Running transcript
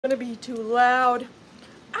Gonna be too loud.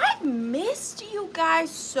 I've missed you guys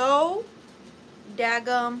so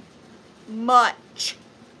daggum much.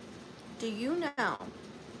 Do you know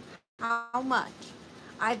how much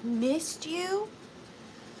I've missed you?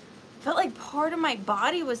 Felt like part of my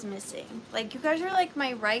body was missing. Like, you guys are like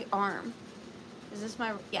my right arm. Is this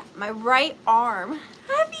my, yeah, my right arm.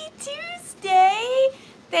 Happy Tuesday.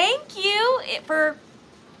 Thank you for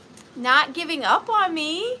not giving up on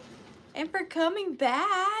me and for coming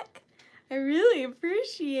back. I really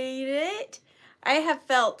appreciate it. I have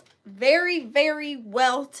felt very, very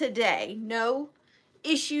well today. No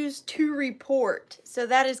issues to report. So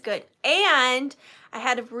that is good. And I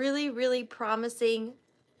had a really, really promising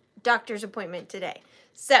doctor's appointment today.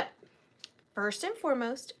 So first and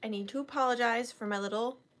foremost, I need to apologize for my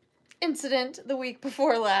little incident the week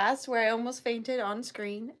before last where I almost fainted on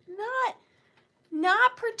screen.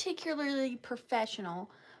 Not particularly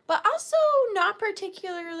professional, but also not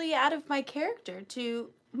particularly out of my character to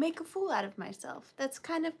make a fool out of myself. That's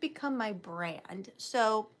kind of become my brand.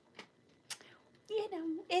 So, you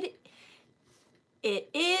know, it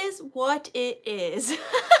is what it is.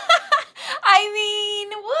 I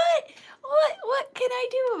mean, what can I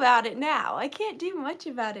do about it now? I can't do much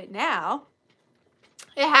about it now.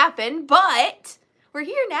 It happened, but we're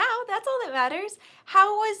here now. That's all that matters.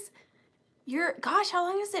 How was gosh, how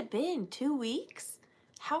long has it been? 2 weeks?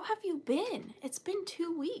 How have you been? It's been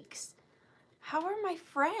 2 weeks. How are my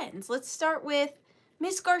friends? Let's start with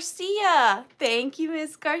Miss Garcia. Thank you,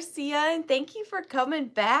 Miss Garcia, and thank you for coming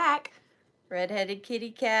back. Redheaded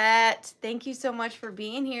kitty cat, thank you so much for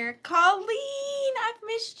being here. Colleen, I've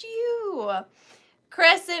missed you.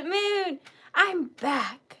 Crescent Moon, I'm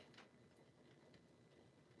back.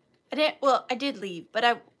 I did leave, but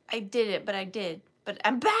I did, but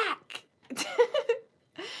I'm back.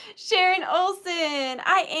 Sharon Olson,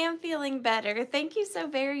 I am feeling better. Thank you so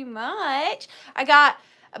very much. I got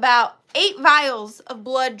about 8 vials of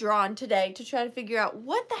blood drawn today to try to figure out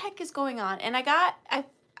what the heck is going on. And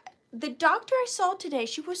the doctor I saw today,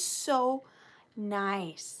 she was so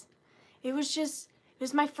nice. It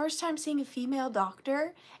was my first time seeing a female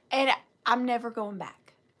doctor, and I'm never going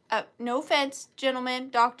back. No offense,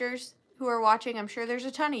 gentlemen, doctors who are watching. I'm sure there's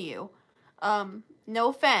a ton of you. No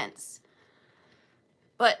offense.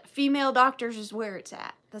 But female doctors is where it's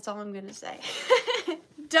at. That's all I'm going to say. Dawn,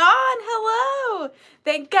 hello.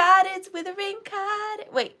 Thank God it's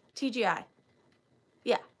Withering.Cottage. Wait, TGI.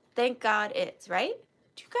 Yeah, thank God it's, right?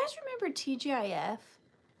 Do you guys remember TGIF?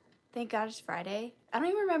 Thank God it's Friday. I don't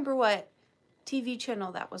even remember what TV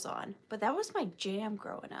channel that was on, but that was my jam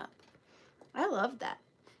growing up. I love that.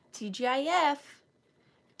 TGIF.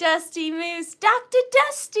 Dusty Moose, Dr.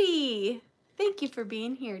 Dusty. Thank you for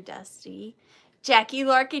being here, Dusty. Jackie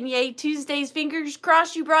Larkin, yay, Tuesdays, fingers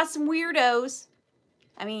crossed you brought some weirdos.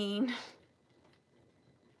 I mean,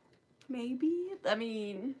 maybe,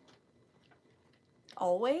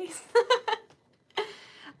 always.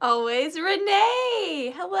 Always.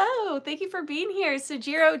 Renee, hello, thank you for being here.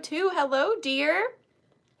 Sajiro too, hello, dear.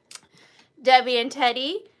 Debbie and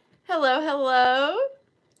Teddy, hello, hello.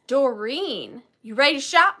 Doreen, you ready to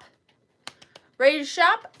shop? Ready to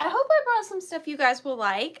shop? I hope I brought some stuff you guys will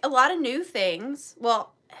like. A lot of new things.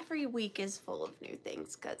 Well, every week is full of new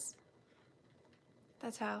things because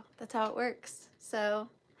that's how it works. So,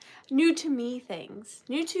 new to me things.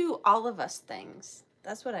 New to all of us things.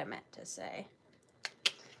 That's what I meant to say.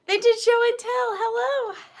 Vintage Show and Tell.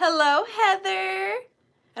 Hello. Hello, Heather.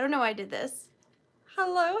 I don't know why I did this.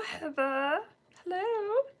 Hello, Heather.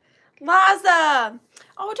 Hello. Laza.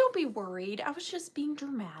 Oh, don't be worried. I was just being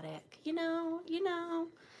dramatic. You know.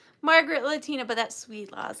 Margaret Latina, but that's sweet,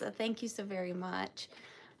 Laza. Thank you so very much.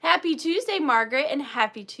 Happy Tuesday, Margaret, and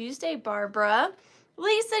happy Tuesday, Barbara.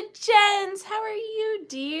 Lisa Jens, how are you,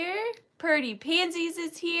 dear? Purdy Pansies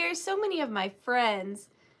is here. So many of my friends.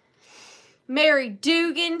 Mary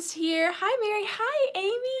Dugan's here. Hi, Mary. Hi,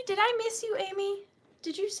 Amy. Did I miss you, Amy?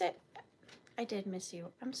 Did you say? I did miss you.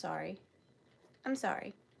 I'm sorry. I'm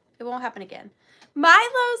sorry. It won't happen again.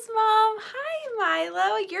 Milo's mom. Hi,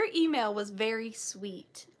 Milo. Your email was very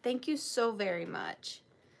sweet. Thank you so very much.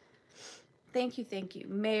 Thank you, thank you.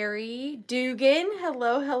 Mary Dugan.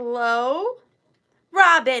 Hello, hello.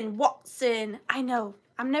 Robin Watson. I know.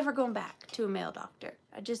 I'm never going back to a male doctor.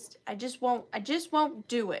 I just won't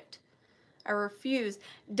do it. I refuse.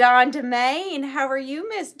 Dawn Domain. How are you,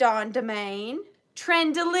 Miss Dawn Domain?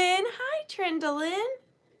 Trendalyn. Hi, Trendalyn.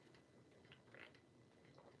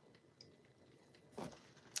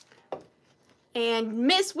 And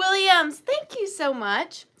Miss Williams, thank you so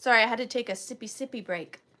much. Sorry, I had to take a sippy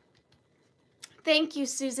break. Thank you,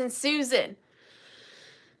 Susan. Susan.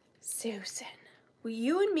 Well,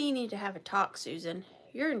 you and me need to have a talk, Susan.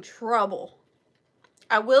 You're in trouble.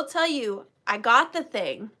 I will tell you, I got the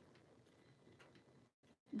thing,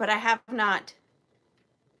 but I have not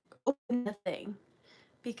opened the thing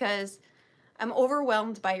because I'm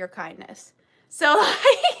overwhelmed by your kindness. So,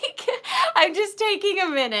 like, I'm just taking a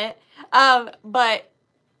minute. But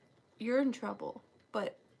you're in trouble.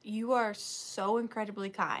 But you are so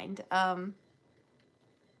incredibly kind. I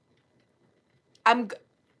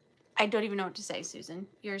don't even know what to say, Susan.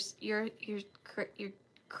 You're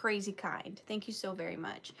crazy kind. Thank you so very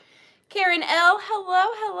much. Karen L,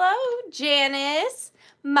 hello. Janice,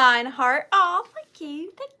 Mine Heart, oh,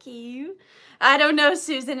 thank you. I don't know,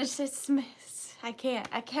 Susan. It's just, I can't,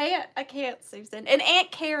 Susan. And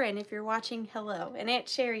Aunt Karen, if you're watching, hello. And Aunt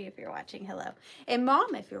Sherry, if you're watching, hello. And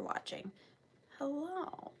Mom, if you're watching,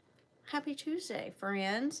 hello. Happy Tuesday,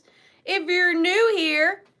 friends. If you're new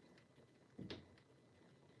here,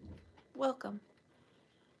 welcome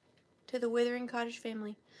to the Withering Cottage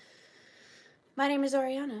family. My name is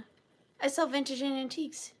Ariana. I sell vintage and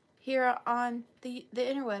antiques here on the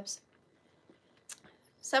interwebs.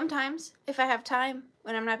 Sometimes, if I have time,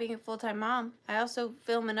 when I'm not being a full-time mom, I also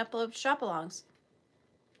film and upload shop-alongs.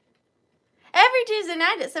 Every Tuesday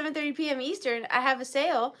night at 7:30 p.m. Eastern, I have a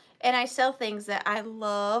sale, and I sell things that I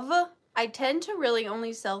love. I tend to really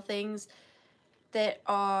only sell things that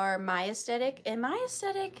are my aesthetic. And my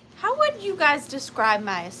aesthetic, how would you guys describe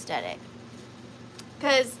my aesthetic?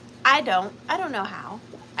 Because I don't know how.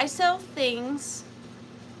 I sell things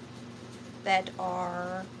that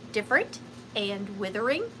are different and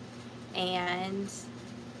withering and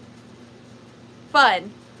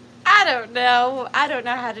fun. I don't know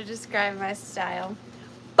how to describe my style.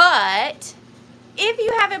 But if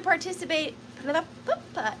you haven't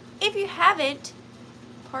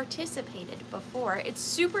participated before, it's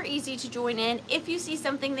super easy to join in. If you see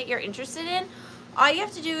something that you're interested in, all you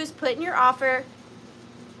have to do is put in your offer.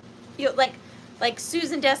 You like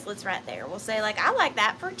Susan Deslitz right there will say, like, I like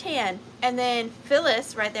that for 10. And then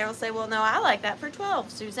Phyllis right there will say, well, no, I like that for 12,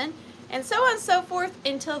 Susan. And so on and so forth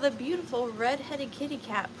until the beautiful red-headed kitty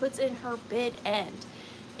cat puts in her bid end.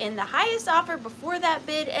 And the highest offer before that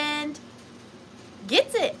bid end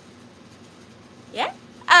gets it. Yeah.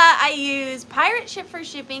 I use Pirate Ship for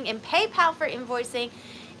shipping and PayPal for invoicing.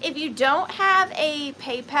 If you don't have a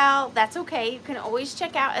PayPal, that's okay. You can always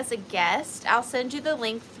check out as a guest. I'll send you the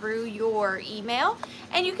link through your email,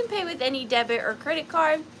 and you can pay with any debit or credit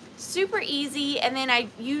card. Super easy. And then I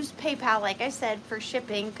use PayPal, like I said, for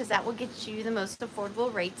shipping because that will get you the most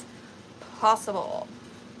affordable rates possible.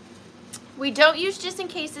 We don't use just in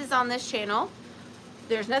cases on this channel.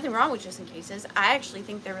 There's nothing wrong with just in cases. I actually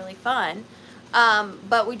think they're really fun.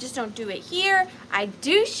 But we just don't do it here. I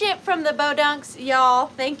do ship from the Bodunks, y'all.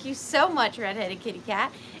 Thank you so much, Redheaded Kitty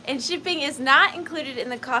Cat. And shipping is not included in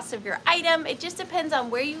the cost of your item. It just depends on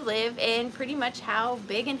where you live and pretty much how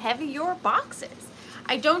big and heavy your box is.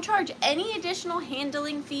 I don't charge any additional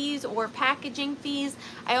handling fees or packaging fees.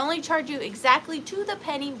 I only charge you exactly to the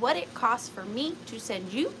penny what it costs for me to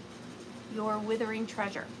send you your withering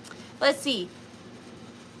treasure. Let's see.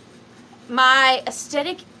 My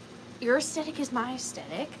aesthetic. Your aesthetic is my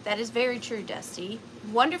aesthetic. That is very true, Dusty.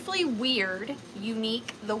 Wonderfully weird,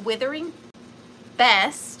 unique, the withering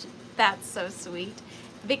best. That's so sweet.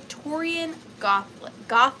 Victorian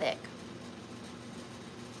Gothic.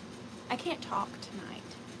 I can't talk tonight,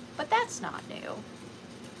 but that's not new.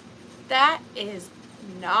 That is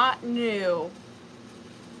not new.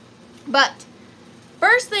 But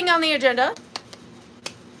first thing on the agenda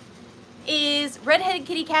is Redheaded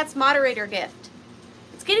Kitty Cat's moderator gift.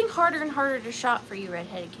 It's getting harder and harder to shop for you,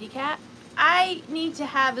 Redheaded Kitty Cat. I need to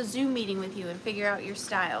have a Zoom meeting with you and figure out your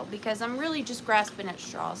style because I'm really just grasping at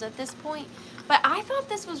straws at this point. But I thought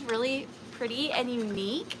this was really pretty and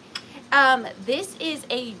unique. This is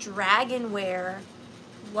a dragonware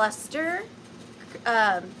luster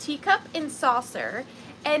teacup and saucer,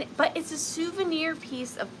 but it's a souvenir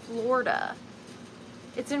piece of Florida.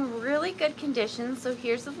 It's in really good condition. So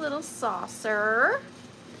here's a little saucer,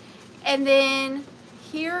 and then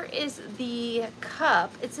here is the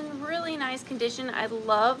cup. It's in really nice condition. I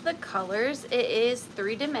love the colors. It is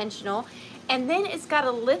 3-dimensional. And then it's got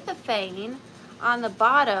a lithophane on the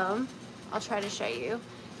bottom. I'll try to show you.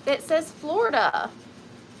 That says Florida.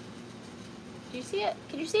 Do you see it?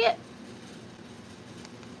 Can you see it?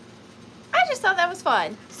 I just thought that was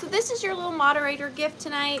fun. So this is your little moderator gift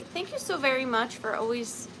tonight. Thank you so very much for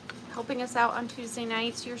always helping us out on Tuesday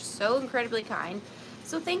nights. You're so incredibly kind.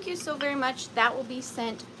 So thank you so very much. That will be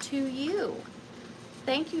sent to you.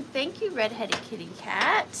 Thank you, Redheaded Kitty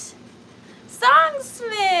Cat.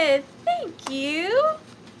 Songsmith, thank you.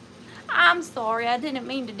 I'm sorry, I didn't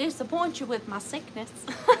mean to disappoint you with my sickness.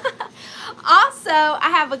 Also, I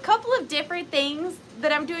have a couple of different things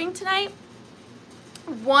that I'm doing tonight.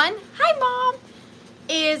 One, hi Mom,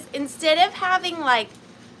 is instead of having like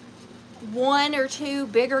 1 or 2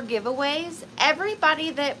 bigger giveaways,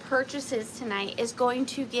 everybody that purchases tonight is going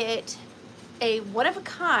to get a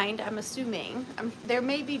one-of-a-kind, I'm assuming, there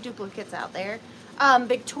may be duplicates out there,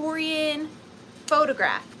 Victorian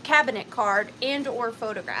photograph, cabinet card, and or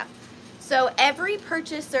photograph. So every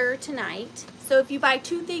purchaser tonight, so if you buy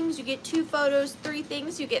 2 things, you get 2 photos, 3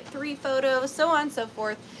 things, you get 3 photos, so on and so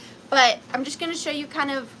forth. But I'm just going to show you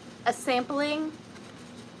kind of a sampling.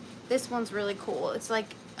 This one's really cool. It's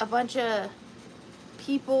like a bunch of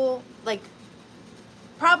people, like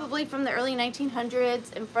probably from the early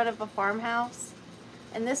 1900s, in front of a farmhouse.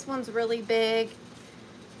 And this one's really big.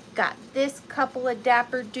 Got this couple of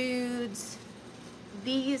dapper dudes.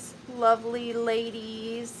 These lovely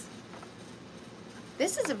ladies.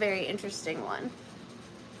 This is a very interesting one.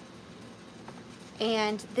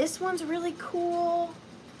 And this one's really cool.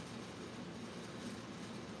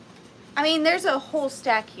 I mean, there's a whole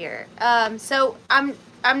stack here. So I'm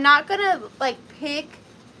not gonna like pick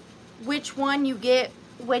which one you get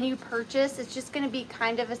when you purchase. It's just gonna be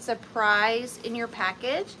kind of a surprise in your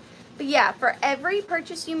package. But yeah, for every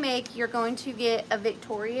purchase you make, you're going to get a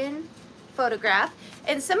Victorian photograph.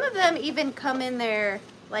 And some of them even come in their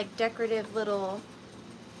like decorative little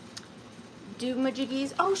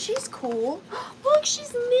doomajiggies. Oh, she's cool. Look,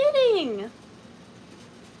 she's knitting.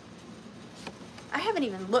 I haven't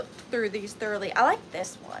even looked through these thoroughly. I like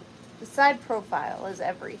this one. The side profile is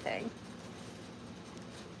everything.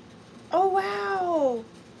 Oh, wow.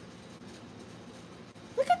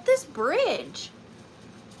 Look at this bridge.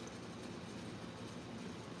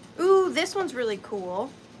 Ooh, this one's really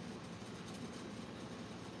cool.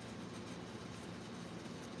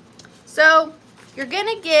 So, you're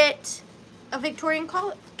gonna get a Victorian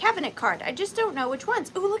cabinet card. I just don't know which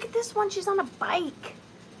ones. Ooh, look at this one. She's on a bike.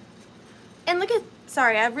 And look at,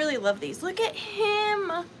 sorry, I really love these. Look at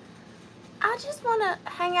him. I just want to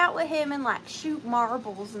hang out with him and like shoot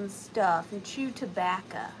marbles and stuff and chew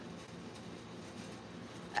tobacco.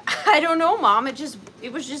 I don't know, Mom.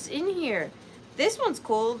 It was just in here. This one's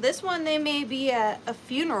cool. This one, they may be a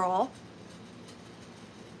funeral.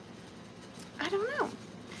 I don't know.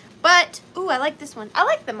 But, ooh, I like this one. I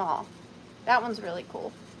like them all. That one's really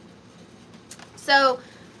cool. So,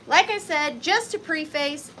 like I said, just to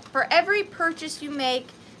preface, for every purchase you make,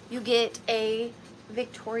 you get a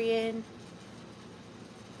Victorian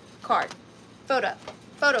card, photo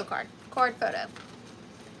card, photo.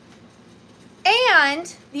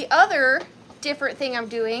 And the other different thing I'm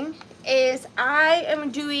doing is I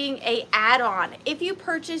am doing a add-on. If you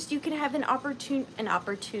purchase, you can have an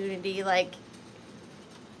opportunity, like,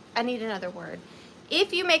 I need another word.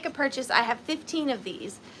 If you make a purchase, I have 15 of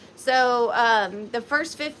these. So the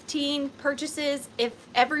first 15 purchases, if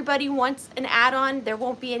everybody wants an add-on, there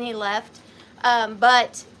won't be any left.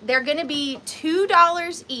 But they're going to be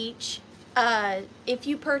 $2 each if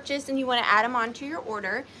you purchase and you want to add them onto your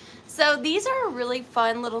order. So these are a really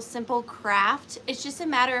fun little simple craft. It's just a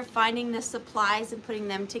matter of finding the supplies and putting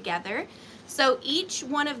them together. So each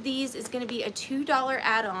one of these is going to be a $2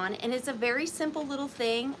 add-on, and it's a very simple little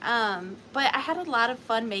thing, but I had a lot of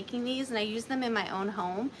fun making these, and I use them in my own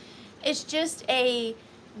home. It's just a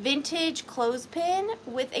vintage clothespin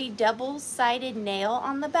with a double-sided nail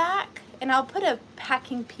on the back, and I'll put a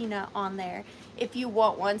packing peanut on there if you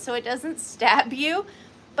want one so it doesn't stab you.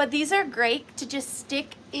 But these are great to just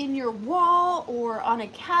stick in your wall or on a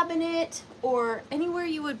cabinet or anywhere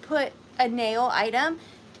you would put a nail item.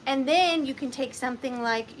 And then you can take something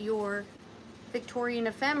like your Victorian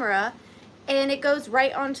ephemera and it goes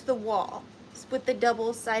right onto the wall with the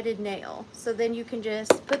double-sided nail. So then you can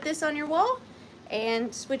just put this on your wall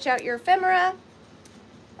and switch out your ephemera.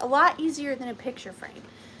 A lot easier than a picture frame.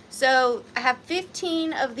 So I have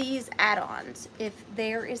 15 of these add-ons if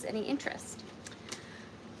there is any interest.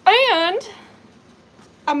 And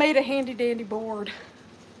I made a handy-dandy board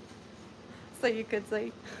so you could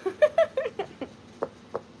see.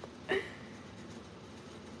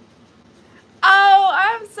 Oh,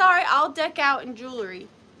 I'm sorry. I'll deck out in jewelry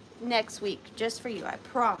next week just for you. I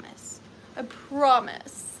promise. I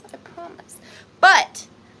promise. I promise. But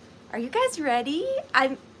are you guys ready?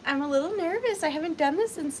 I'm a little nervous. I haven't done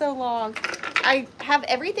this in so long. I have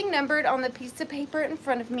everything numbered on the piece of paper in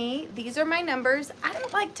front of me. These are my numbers. I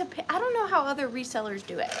don't like to pick, I don't know how other resellers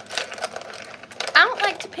do it. I don't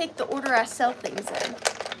like to pick the order I sell things in.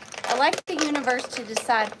 I like the universe to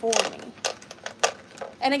decide for me.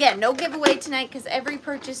 And again, no giveaway tonight because every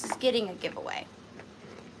purchase is getting a giveaway.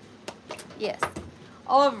 Yes.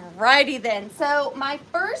 Alrighty then. So my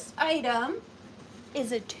first item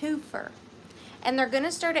is a twofer. And they're going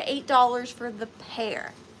to start at $8 for the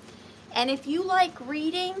pair. And if you like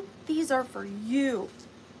reading, these are for you.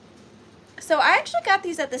 So I actually got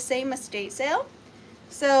these at the same estate sale.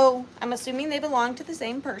 So I'm assuming they belong to the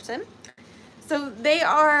same person. So they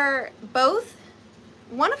are both,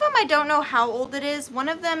 one of them I don't know how old it is. One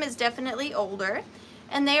of them is definitely older.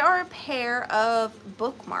 And they are a pair of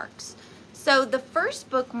bookmarks. So the first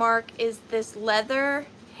bookmark is this leather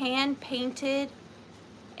hand painted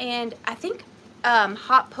and I think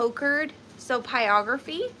hot pokered. So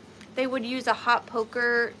pyrography, they would use a hot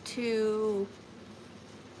poker to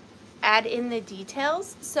add in the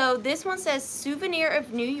details. So this one says Souvenir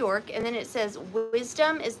of New York, and then it says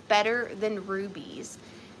wisdom is better than rubies.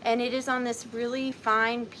 And it is on this really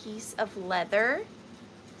fine piece of leather.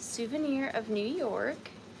 Souvenir of New York.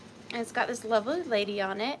 And it's got this lovely lady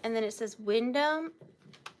on it. And then it says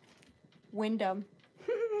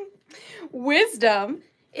Wisdom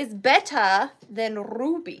is better than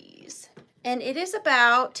rubies. And it is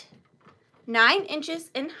about 9 inches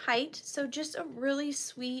in height. So just a really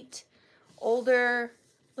sweet, older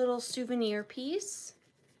little souvenir piece.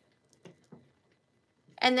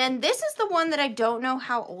 And then this is the one that I don't know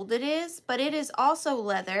how old it is, but it is also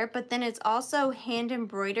leather, but then it's also hand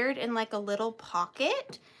embroidered in like a little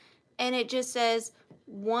pocket. And it just says,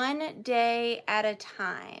 1 day at a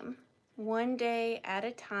time. 1 day at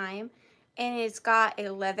a time. And it's got a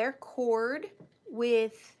leather cord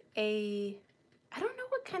with a, I don't know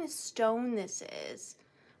what kind of stone this is,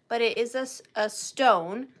 but it is a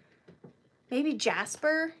stone. Maybe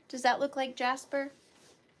jasper. Does that look like jasper?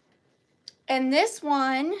 And this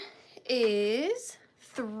one is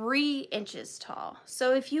 3 inches tall.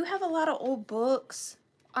 So if you have a lot of old books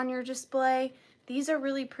on your display, these are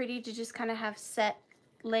really pretty to just kind of have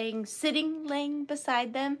sitting laying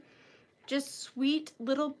beside them. Just sweet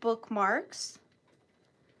little bookmarks.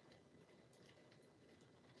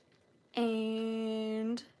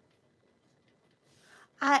 And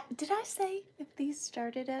did I say if these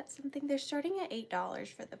started at something? They're starting at $8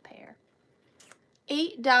 for the pair.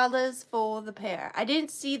 $8 for the pair. I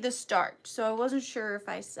didn't see the start, so I wasn't sure if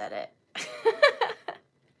I said it.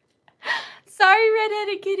 Sorry,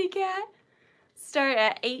 redheaded kitty cat. Start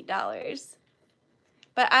at $8.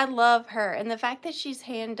 But I love her, and the fact that she's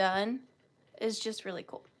hand done is just really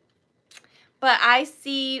cool. But I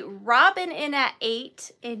see Robin in at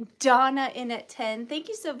 8 and Donna in at 10. Thank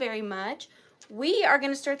you so very much. We are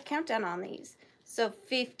going to start the countdown on these. So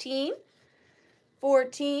 15,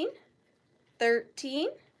 14, 13,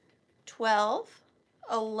 12,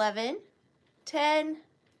 11, 10,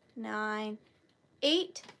 9,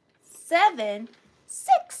 8, 7,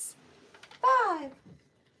 6, 5,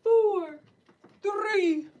 4,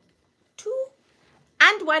 3, 2,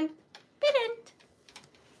 and 1. Didn't.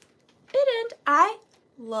 I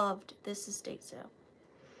loved this estate sale.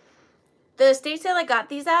 The estate sale I got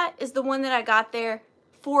these at is the one that I got there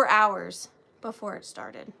 4 hours before it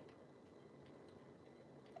started.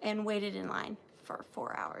 And waited in line for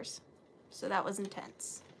 4 hours. So that was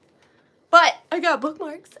intense. But I got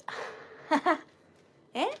bookmarks.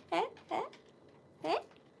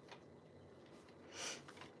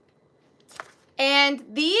 And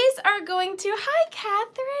these are going to, hi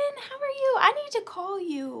Catherine, how are you? I need to call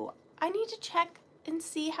you. I need to check and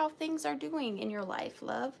see how things are doing in your life,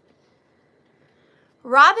 love.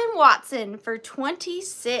 Robin Watson for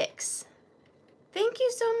 26. Thank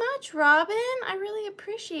you so much, Robin. I really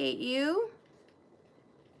appreciate you.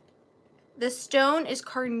 The stone is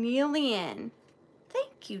carnelian.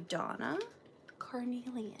 Thank you, Donna.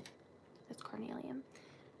 Carnelian. That's carnelian.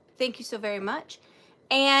 Thank you so very much.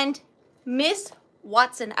 And Miss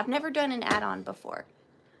Watson. I've never done an add-on before.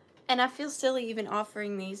 And I feel silly even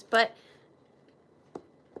offering these, but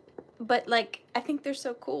like, I think they're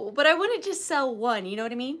so cool. But I wouldn't just sell one, you know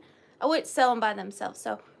what I mean? I wouldn't sell them by themselves.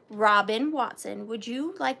 So, Robin Watson, would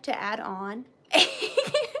you like to add on a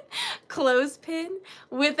clothespin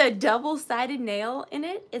with a double-sided nail in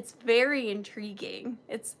it? It's very intriguing.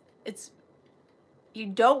 It's you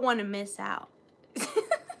don't want to miss out.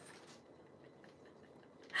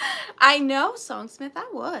 I know, Songsmith, I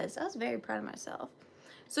was very proud of myself.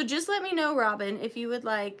 So just let me know, Robin, if you would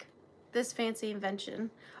like this fancy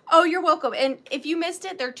invention. Oh, you're welcome. And if you missed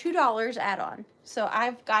it, they're $2 add-on. So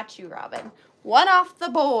I've got you, Robin. One off the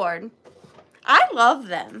board. I love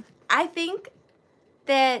them. I think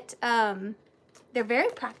that they're very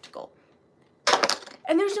practical.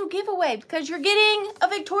 And there's no giveaway because you're getting a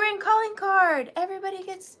Victorian calling card. Everybody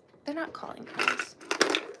gets, they're not calling cards.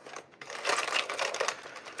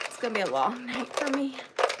 It's going to be a long night for me.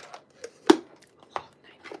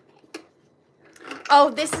 Oh,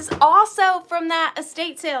 this is also from that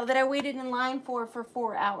estate sale that I waited in line for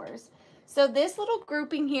 4 hours. So this little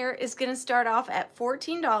grouping here is going to start off at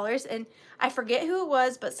 $14. And I forget who it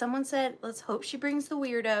was, but someone said, let's hope she brings the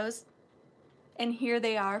weirdos. And here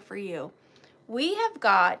they are for you. We have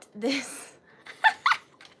got this.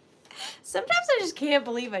 Sometimes I just can't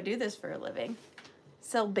believe I do this for a living.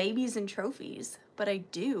 Sell babies and trophies, but I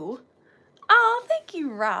do. Oh, thank you,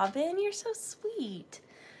 Robin. You're so sweet.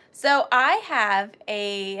 So I have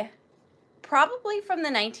a, probably from the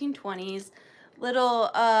 1920s, little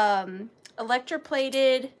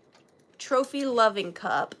electroplated trophy loving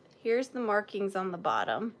cup. Here's the markings on the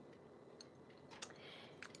bottom.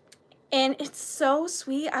 And it's so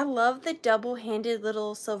sweet. I love the double-handed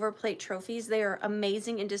little silver plate trophies. They are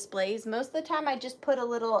amazing in displays. Most of the time I just put a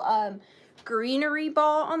little greenery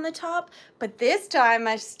ball on the top, but this time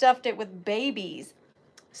I stuffed it with babies.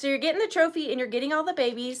 So you're getting the trophy and you're getting all the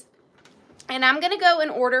babies. And I'm going to go in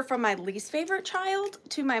order from my least favorite child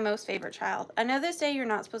to my most favorite child. I know they say you're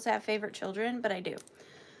not supposed to have favorite children, but I do.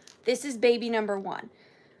 This is baby number 1.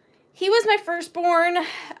 He was my firstborn.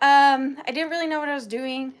 I didn't really know what I was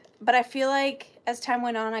doing, but I feel like as time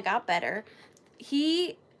went on, I got better.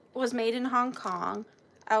 He was made in Hong Kong.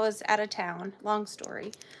 I was out of town, long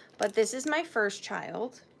story. But this is my first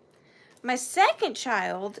child. My second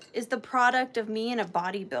child is the product of me and a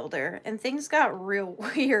bodybuilder, and things got real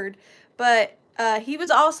weird. But he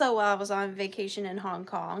was also while I was on vacation in Hong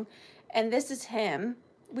Kong, and this is him.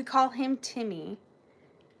 We call him Timmy.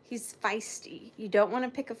 He's feisty. You don't want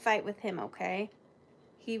to pick a fight with him, okay?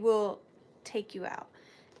 He will take you out.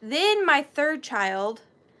 Then my third child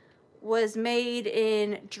was made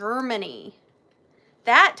in Germany.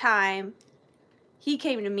 That time, he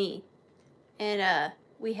came to me, and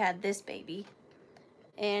we had this baby,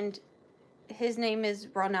 and his name is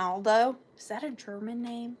Ronaldo. Is that a German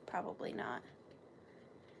name? Probably not.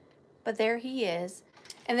 But there he is.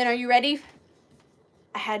 And then are you ready?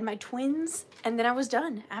 I had my twins, and then I was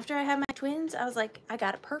done. After I had my twins, I was like, I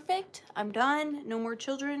got it perfect. I'm done. No more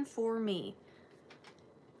children for me.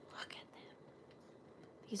 Look at them.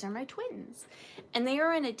 These are my twins. And they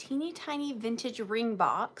are in a teeny tiny vintage ring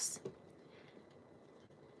box.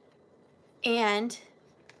 And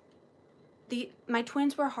my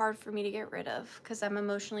twins were hard for me to get rid of because I'm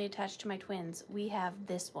emotionally attached to my twins. We have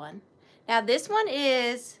this one. Now this one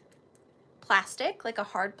is plastic, like a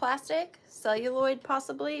hard plastic, celluloid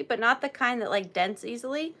possibly, but not the kind that like dents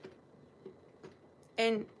easily.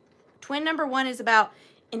 And twin number 1 is about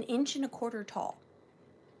 1.25 inches tall.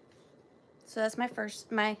 So that's my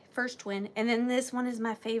first twin. And then this one is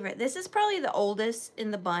my favorite. This is probably the oldest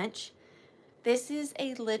in the bunch. This is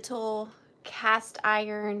a little cast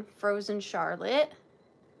iron frozen Charlotte.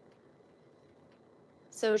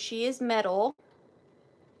 So she is metal.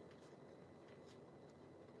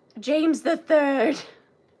 James the Third.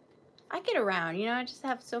 I get around, you know, I just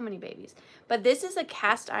have so many babies. But this is a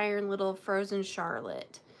cast iron little frozen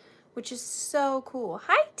Charlotte, which is so cool.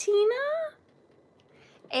 Hi, Tina.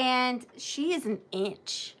 And she is 1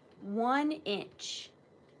 inch, 1 inch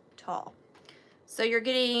tall. So you're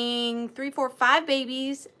getting 3, 4, 5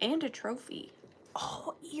 babies and a trophy.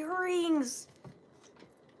 Oh, earrings.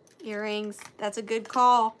 Earrings. That's a good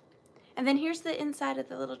call. And then here's the inside of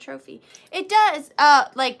the little trophy. It does,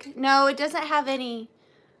 no, it doesn't have any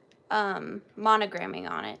monogramming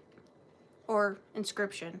on it or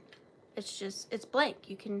inscription. It's blank.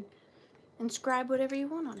 You can inscribe whatever you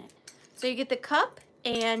want on it. So you get the cup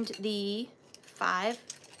and the 5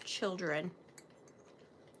 children.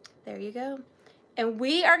 There you go. And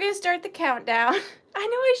we are going to start the countdown. I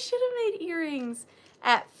know I should have made earrings.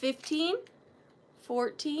 At 15,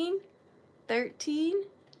 14, 13,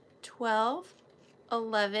 12,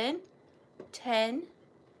 11, 10,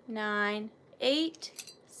 9, 8,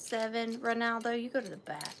 7. Ronaldo, you go to the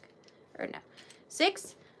back. Or no.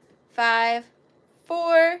 6, 5,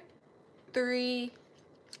 4, 3,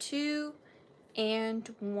 2,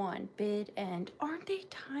 and 1. Bid end. Aren't they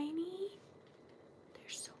tiny? They're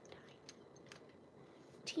so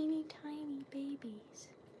teeny tiny babies.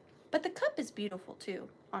 But the cup is beautiful too,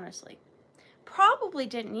 honestly. Probably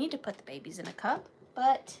didn't need to put the babies in a cup,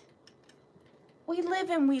 but we live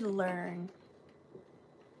and we learn.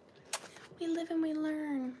 We live and we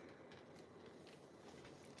learn.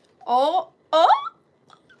 Oh, I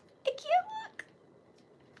can't look.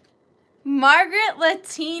 Margaret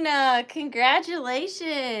Latina,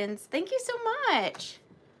 congratulations. Thank you so much.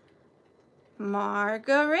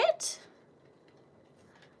 Margaret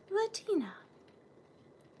Latina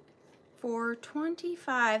for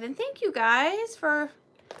 25. And thank you guys for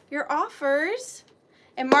your offers.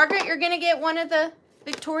 And Margaret, you're gonna get one of the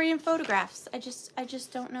Victorian photographs. I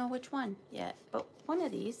just don't know which one yet, but one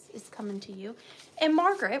of these is coming to you. And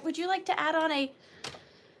Margaret, would you like to add on a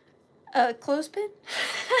clothespin?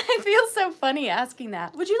 I feel so funny asking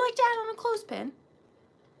that. Would you like to add on a clothespin?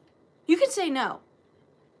 You can say no.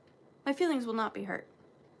 My feelings will not be hurt.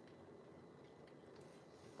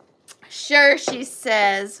 Sure, she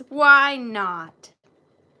says. Why not?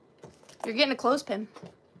 You're getting a clothespin.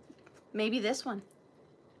 Maybe this one.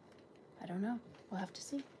 I don't know. We'll have to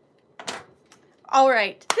see. All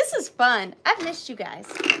right. This is fun. I've missed you guys.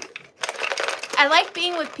 I like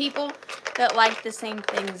being with people that like the same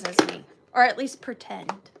things as me. Or at least pretend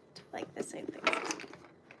to like the same things as me.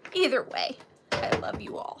 Either way, I love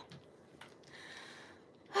you all.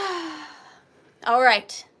 All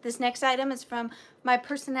right. This next item is from my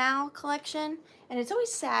Personnel collection. And it's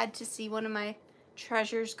always sad to see one of my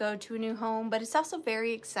treasures go to a new home, but it's also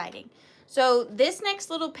very exciting. So this next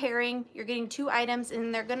little pairing, you're getting 2 items,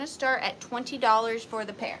 and they're going to start at $20 for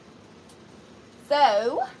the pair.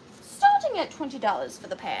 So, starting at $20 for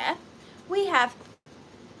the pair, we have,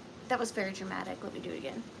 that was very dramatic, let me do it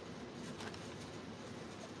again.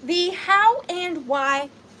 The How and Why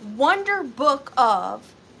Wonder Book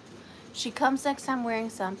of, she comes next time wearing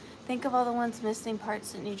some. Think of all the ones missing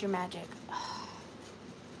parts that need your magic.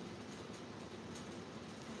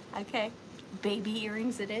 Okay, baby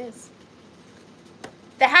earrings it is.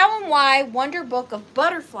 The How and Why Wonder Book of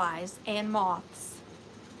Butterflies and Moths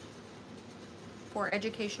for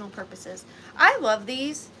educational purposes. I love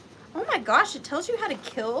these. Oh my gosh, it tells you how to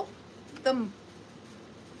kill the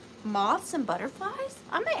moths and butterflies.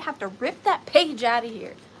 I might have to rip that page out of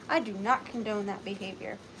here. I do not condone that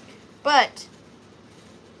behavior. But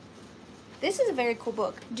this is a very cool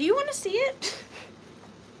book. Do you want to see it?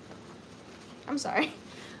 I'm sorry.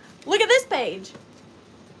 Look at this page.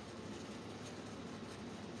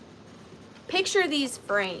 Picture these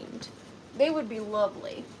framed. They would be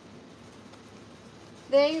lovely.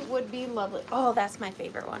 They would be lovely. Oh, that's my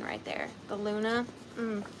favorite one right there. The Luna.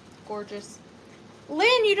 Gorgeous.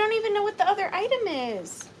 Lynn, you don't even know what the other item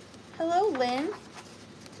is. Hello, Lynn.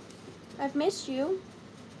 I've missed you.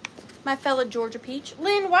 My fellow Georgia Peach.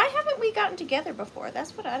 Lynn, why haven't we gotten together before?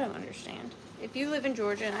 That's what I don't understand. If you live in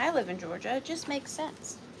Georgia and I live in Georgia, it just makes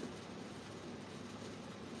sense.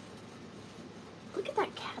 Look at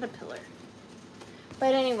that caterpillar.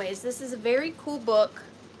 But anyways, this is a very cool book.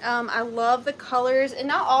 I love the colors, and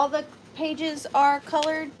not all the pages are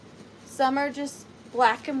colored. Some are just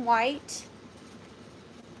black and white.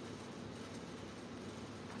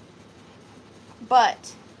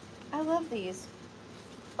 But I love these.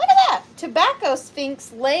 Look at that! Tobacco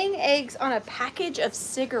Sphinx laying eggs on a package of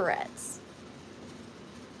cigarettes.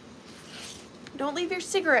 Don't leave your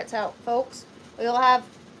cigarettes out, folks. We'll have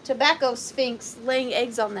Tobacco Sphinx laying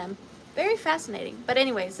eggs on them. Very fascinating. But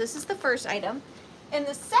anyways, this is the first item. And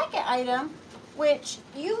the second item, which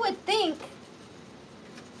you would think,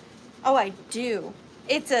 oh, I do.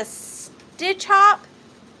 It's a Stitch Hop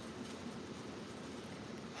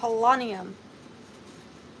Holonium.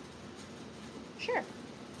 Sure.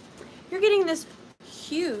 You're getting this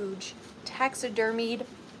huge taxidermied.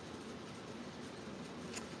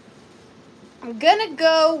 I'm gonna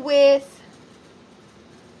go with,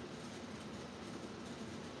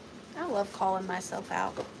 I love calling myself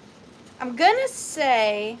out. I'm gonna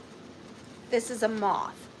say this is a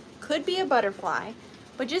moth. Could be a butterfly,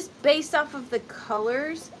 but just based off of the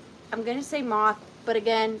colors, I'm gonna say moth, but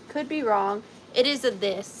again, could be wrong. It is a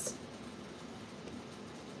this.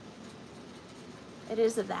 It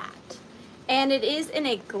is a that. And it is in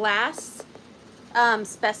a glass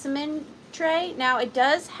specimen tray. Now it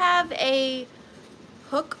does have a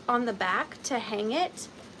hook on the back to hang it,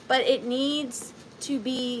 but it needs to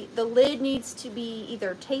be, the lid needs to be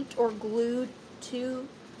either taped or glued to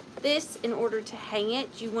this in order to hang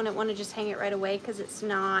it. You wouldn't want to just hang it right away because it's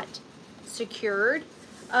not secured.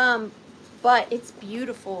 But it's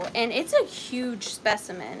beautiful, and it's a huge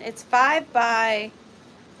specimen. It's 5 by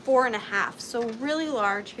 4.5, so really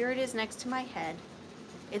large. Here it is next to my head.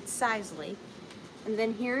 It's sizely. And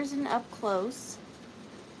then here's an up close,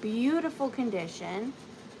 beautiful condition.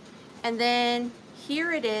 And then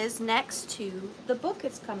here it is next to the book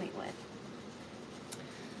it's coming with.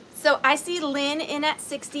 So I see Lynn in at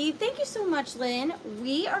 60. Thank you so much, Lynn.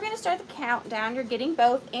 We are going to start the countdown. You're getting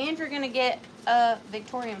both, and you're going to get a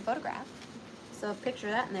Victorian photograph. So picture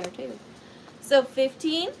that in there too. So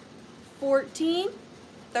 15, 14,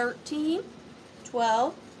 13,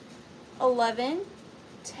 12, 11,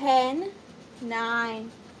 10,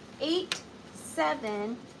 9, 8,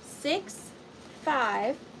 7, 6,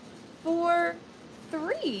 5, 4,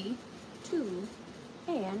 3, 2,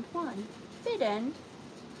 and 1. Fit end.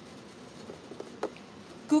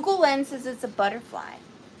 Google Lens says it's a butterfly.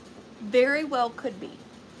 Very well could be.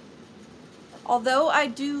 Although I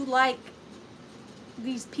do like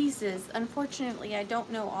these pieces, unfortunately I don't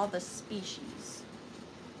know all the species.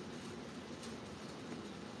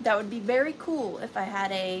 That would be very cool if I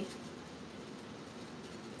had a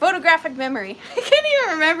photographic memory. I can't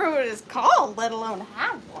even remember what it's called, let alone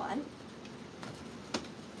have one.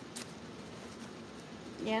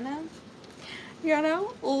 You know? You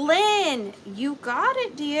know? Lynn, you got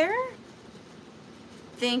it, dear.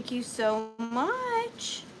 Thank you so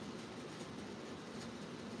much.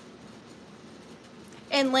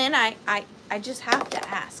 And Lynn, I just have to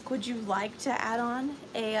ask, would you like to add on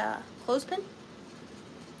a clothespin?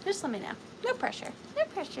 Just let me know. No pressure. No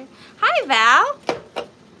pressure. Hi, Val.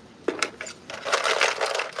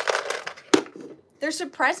 They're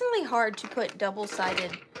surprisingly hard to put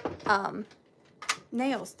double-sided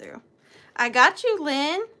nails through. I got you,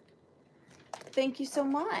 Lynn. Thank you so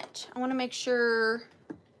much. I want to make sure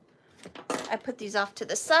I put these off to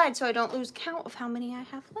the side so I don't lose count of how many I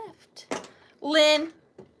have left. Lynn,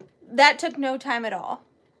 that took no time at all.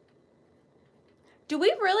 Do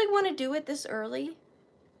we really want to do it this early?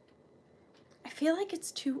 I feel like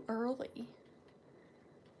it's too early.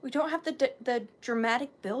 We don't have the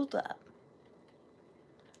dramatic build-up.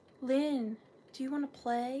 Lynn, do you want to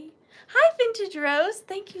play? Hi, Vintage Rose.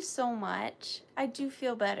 Thank you so much. I do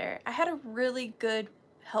feel better. I had a really good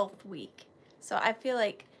health week. So I feel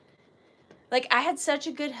like I had such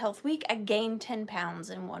a good health week, I gained 10 pounds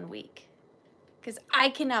in 1 week. Because I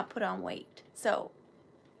cannot put on weight. So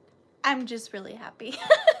I'm just really happy.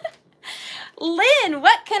 Lynn,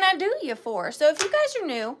 what can I do you for? So if you guys are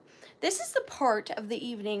new, this is the part of the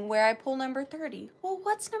evening where I pull number 30. Well,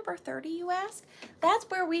 what's number 30, you ask? That's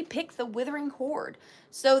where we pick the Withering Horde.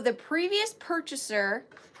 So the previous purchaser,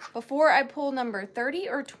 before I pull number 30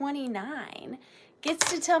 or 29,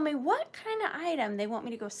 gets to tell me what kind of item they want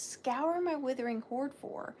me to go scour my Withering Horde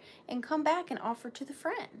for and come back and offer to the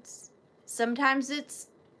friends. Sometimes it's,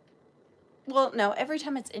 well, no, every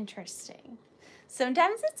time it's interesting.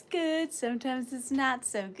 Sometimes it's good, sometimes it's not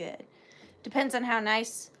so good. Depends on how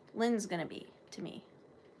nice Lynn's gonna be to me.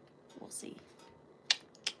 We'll see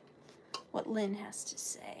what Lynn has to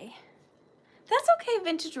say. That's okay,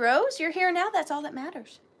 Vintage Rose. You're here now. That's all that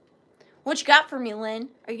matters. What you got for me, Lynn?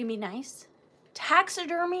 Are you gonna be nice?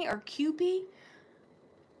 Taxidermy or QP?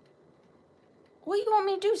 What do you want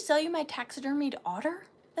me to do? Sell you my taxidermied otter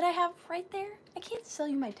that I have right there? I can't sell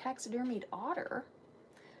you my taxidermied otter.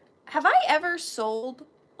 Have I ever sold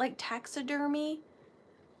like taxidermy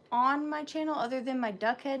on my channel other than my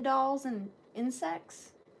duck head dolls and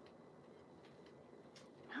insects?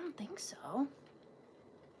 I don't think so.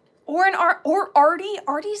 Or Artie.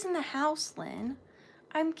 Artie's in the house, Lynn.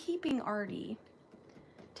 I'm keeping Artie.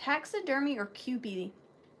 Taxidermy or QB?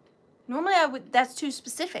 Normally that's too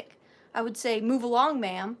specific. I would say move along,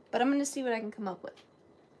 ma'am, but I'm going to see what I can come up with.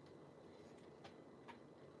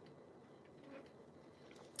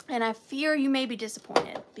 And I fear you may be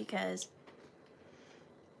disappointed because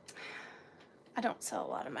I don't sell a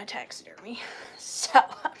lot of my taxidermy. So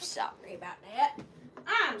I'm sorry about that.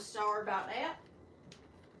 I'm sorry about that.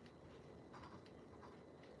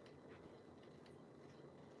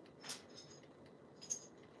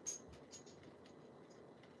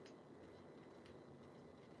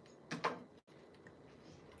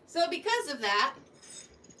 So because of that,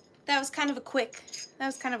 that was kind of a quick pick. That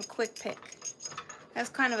was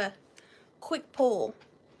kind of a quick pull.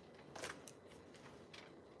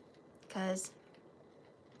 Because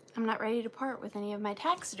I'm not ready to part with any of my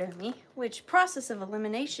taxidermy, which process of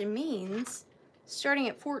elimination means starting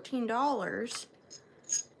at $14,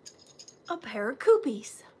 a pair of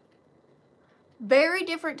Koopies. Very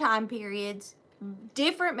different time periods,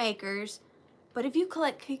 different makers, but if you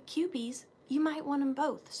collect Koopies, you might want them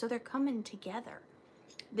both, so they're coming together.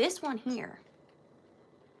 This one here,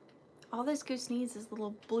 all this goose needs is a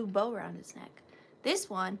little blue bow around his neck. This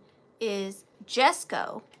one is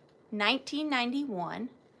Jesco, 1991,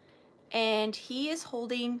 and he is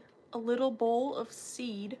holding a little bowl of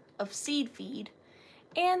seed feed,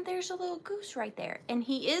 and there's a little goose right there, and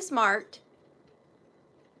he is marked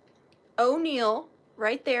O'Neill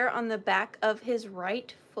right there on the back of his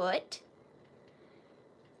right foot.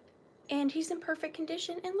 And he's in perfect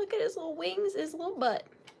condition. And look at his little wings, his little butt.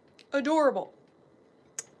 Adorable.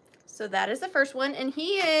 So that is the first one. And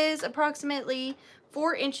he is approximately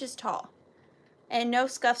 4 inches tall. And no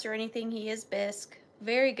scuffs or anything. He is bisque.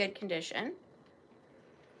 Very good condition.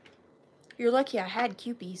 You're lucky I had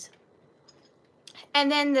Koopies.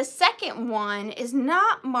 And then the second one is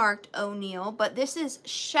not marked O'Neill, but this is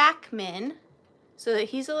Shackman. So that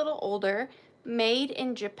he's a little older. made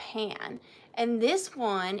in Japan. And this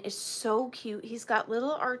one is so cute. He's got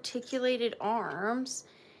little articulated arms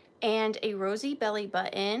and a rosy belly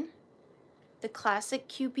button, the classic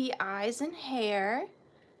Kewpie eyes and hair,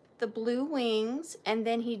 the blue wings, and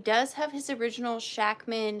then he does have his original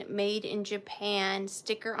Shackman made in Japan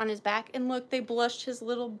sticker on his back. And look, they blushed his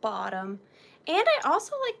little bottom. And I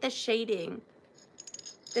also like the shading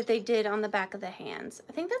that they did on the back of the hands.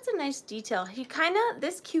 I think that's a nice detail.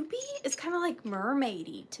 This Kewpie is kind of like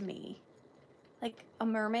mermaidy to me. Like a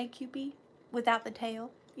mermaid Kewpie without the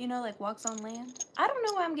tail, you know, like walks on land. I don't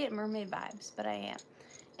know why I'm getting mermaid vibes, but I am.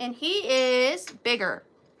 And he is bigger.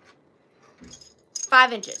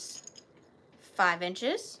 5 inches. 5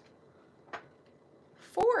 inches.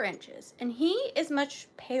 4 inches. And he is much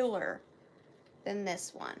paler than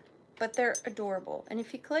this one. But they're adorable. And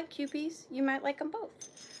if you collect Kewpies, you might like them both.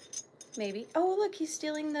 Maybe. Oh, look, he's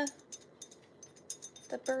stealing the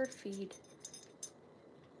bird feed.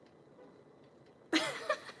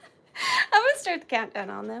 I'm going to start the countdown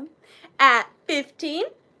on them. At 15,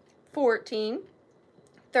 14,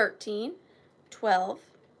 13, 12,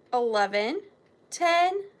 11,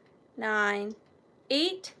 10, 9,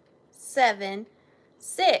 8, 7,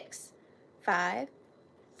 6, 5,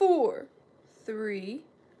 4, 3,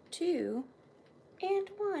 2, and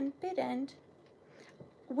 1. Bid end.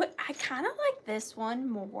 What I kind of like this one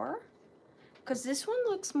more because this one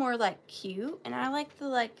looks more like cute, and I like the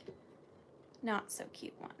like not so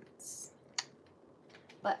cute ones.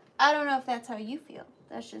 But I don't know if that's how you feel.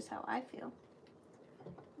 That's just how I feel.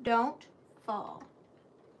 Don't fall.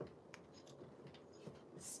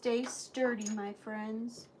 Stay sturdy, my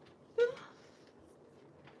friends.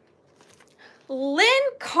 Lynn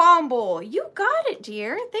Campbell, you got it,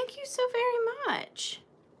 dear. Thank you so very much.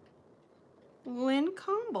 Lynn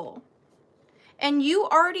Campbell. And you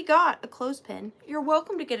already got a clothespin. You're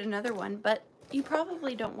welcome to get another one, but you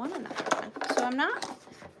probably don't want another one. So I'm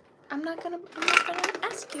not gonna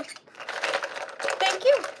ask you. Thank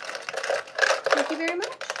you. Thank you very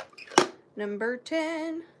much. Number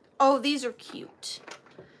 10. Oh, these are cute.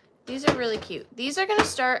 These are really cute. These are gonna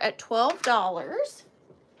start at $12.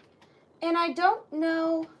 And I don't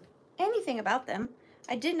know anything about them.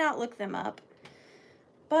 I did not look them up,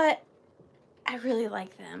 but I really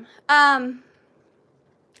like them.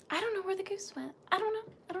 I don't know where the goose went. I don't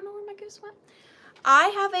know where my goose went. I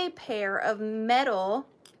have a pair of metal,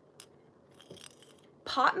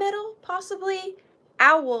 pot metal, possibly,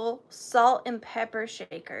 owl salt and pepper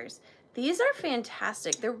shakers. These are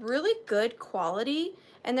fantastic. They're really good quality,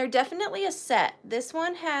 and they're definitely a set. This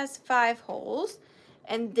one has 5 holes,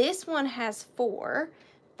 and this one has 4.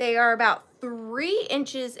 They are about 3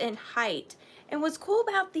 inches in height. And what's cool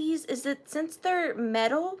about these is that since they're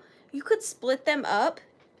metal, you could split them up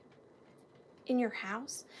in your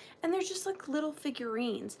house, and they're just like little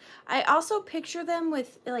figurines. I also picture them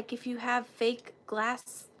with, like, if you have fake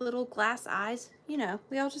glass, little glass eyes, you know,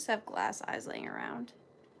 we all just have glass eyes laying around.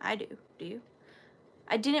 I do. Do you?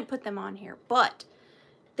 I didn't put them on here, but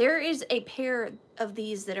there is a pair of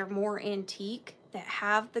these that are more antique that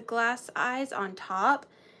have the glass eyes on top,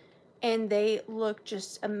 and they look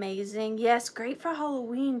just amazing. Yes, great for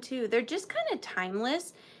Halloween too. They're just kind of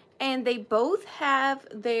timeless, and they both have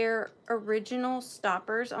their original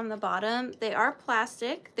stoppers on the bottom. They are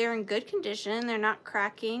plastic. They're in good condition. They're not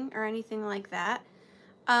cracking or anything like that.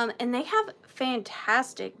 And they have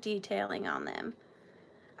fantastic detailing on them.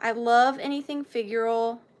 I love anything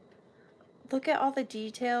figural. Look at all the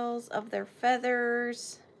details of their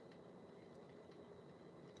feathers.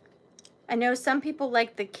 I know some people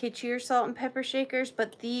like the kitschier salt and pepper shakers,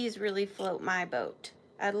 but these really float my boat.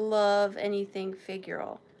 I love anything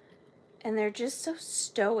figural. And they're just so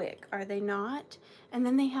stoic, are they not? And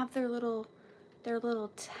then they have their little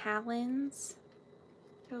talons.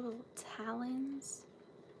 Their little talons.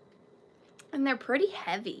 And they're pretty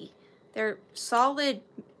heavy. They're solid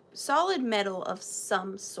metal of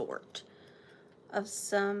some sort. And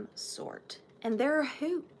they're a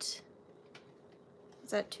hoot.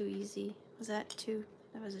 Was that too easy? That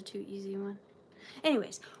was a too easy one.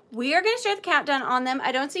 Anyways, we are going to start the countdown on them.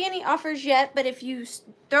 I don't see any offers yet, but if you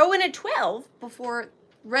throw in a 12 before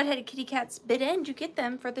Redheaded Kitty Cat's bid end, you get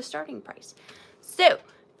them for the starting price. So,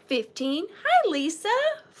 15, hi Lisa,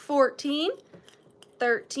 14,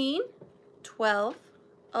 13, 12,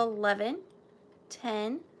 11,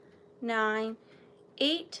 10, 9,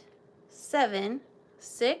 8, 7,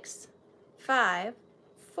 6, 5,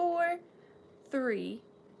 4, 3,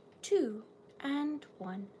 2, and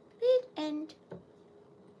 1. Bid end.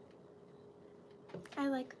 I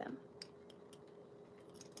like them.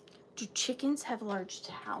 Do chickens have large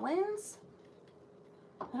talons?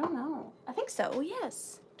 I don't know. I think so,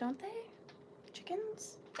 yes. Don't they?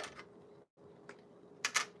 Chickens?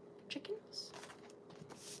 Chickens?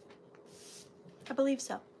 I believe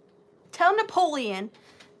so. Tell Napoleon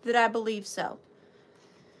that I believe so.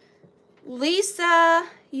 Lisa,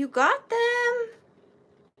 you got them.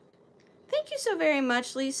 Thank you so very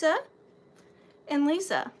much, Lisa. And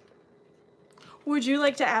Lisa, would you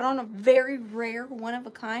like to add on a very rare,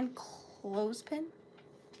 one-of-a-kind clothespin?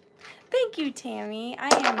 Thank you, Tammy. I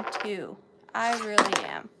am too. I really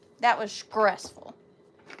am. That was stressful.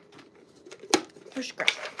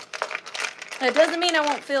 That doesn't mean I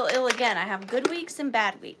won't feel ill again. I have good weeks and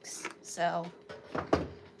bad weeks. So,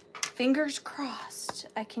 fingers crossed,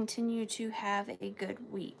 I continue to have a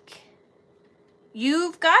good week.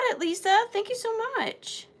 You've got it, Lisa. Thank you so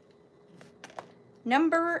much.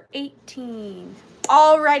 Number 18.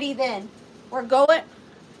 Alrighty then. We're going.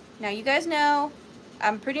 Now, you guys know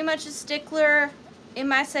I'm pretty much a stickler in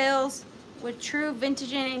my sales with true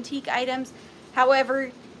vintage and antique items.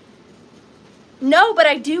 However, no, but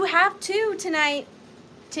I do have two tonight,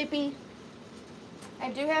 Tippy. I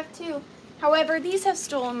do have two. However, these have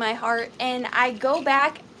stolen my heart, and I go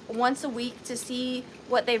back once a week to see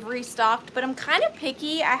what they've restocked, but I'm kind of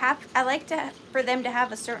picky. I like for them to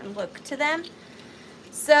have a certain look to them.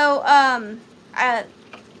 So, I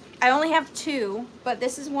only have two, but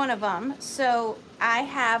this is one of them. So, I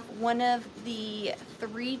have one of the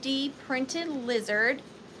 3D printed lizard,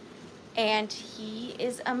 and he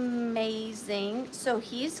is amazing. So,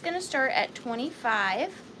 he's going to start at $25.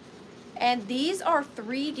 And these are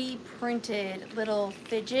 3D printed little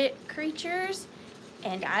fidget creatures,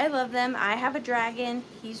 and I love them. I have a dragon.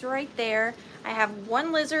 He's right there. I have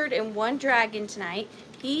one lizard and one dragon tonight.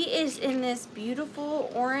 He is in this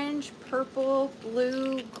beautiful orange, purple,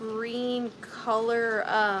 blue, green color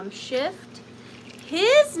shift.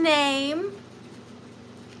 His name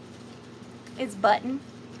is Button.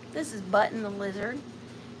 This is Button the lizard,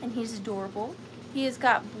 and he's adorable. He has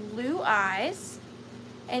got blue eyes.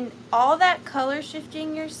 And all that color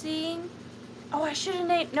shifting you're seeing, oh, I should have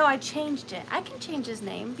named, no, I changed it. I can change his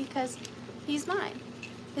name because he's mine.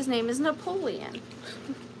 His name is Napoleon.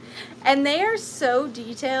 And they are so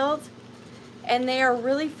detailed, and they are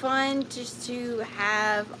really fun just to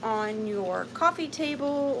have on your coffee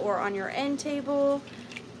table or on your end table.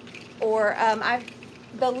 Or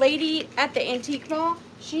the lady at the antique mall,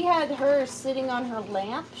 she had hers sitting on her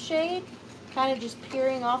lampshade, kind of just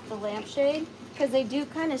peering off the lampshade. Because they do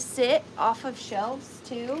kind of sit off of shelves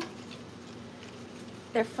too.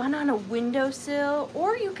 They're fun on a windowsill,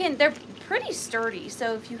 or you can, they're pretty sturdy.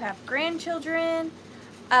 So if you have grandchildren,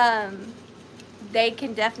 they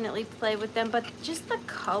can definitely play with them. But just the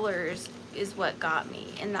colors is what got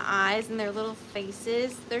me. And the eyes and their little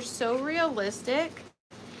faces, they're so realistic.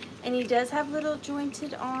 And he does have little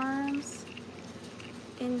jointed arms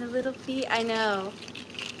and the little feet. I know.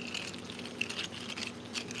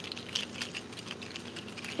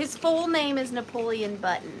 His full name is Napoleon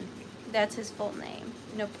Button. That's his full name,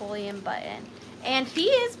 Napoleon Button. And he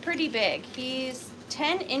is pretty big. He's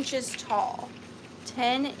 10 inches tall.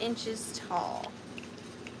 10 inches tall.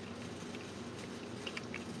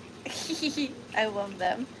 I love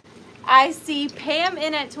them. I see Pam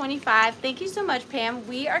in at 25. Thank you so much, Pam.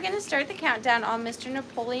 We are going to start the countdown on Mr.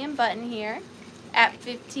 Napoleon Button here at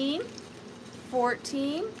 15,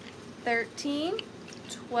 14, 13,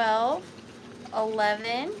 12,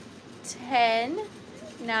 11, 10,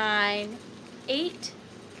 9, 8,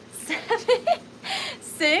 7,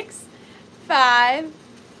 6, 5,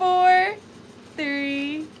 4,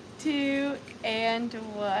 3, 2, and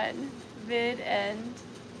 1. Vid end.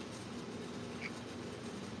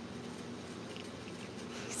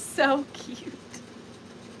 So cute.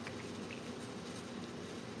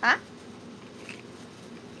 Huh?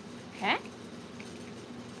 Okay.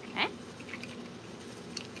 Okay.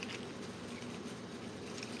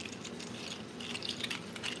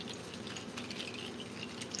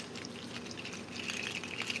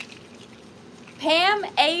 Pam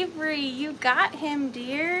Avery, you got him,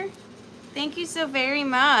 dear. Thank you so very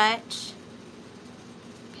much.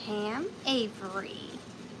 Pam Avery.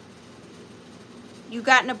 You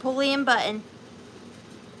got Napoleon Button.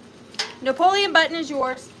 Napoleon Button is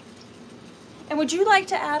yours. And would you like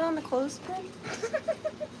to add on the clothespin?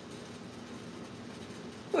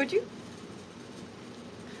 Would you?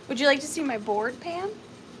 Would you like to see my board, Pam?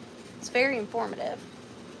 It's very informative.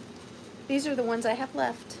 These are the ones I have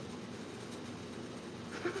left.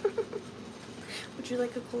 Would you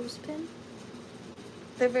like a clothespin?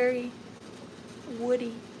 They're very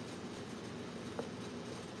woody.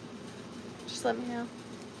 Just let me know.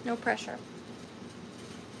 No pressure.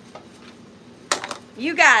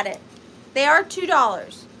 You got it. They are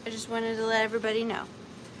 $2. I just wanted to let everybody know.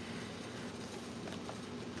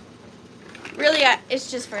 Really,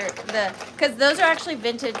 it's just for because those are actually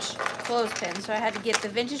vintage clothespins. So I had to get the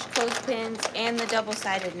vintage clothespins and the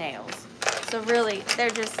double-sided nails. So really, they're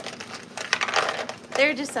just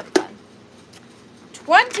some fun.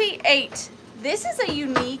 28. This is a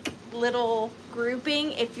unique little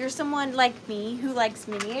grouping. If you're someone like me who likes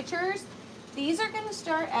miniatures, these are going to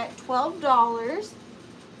start at $12.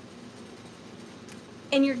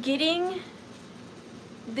 And you're getting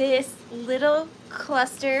this little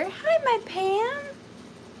cluster. Hi, my Pam.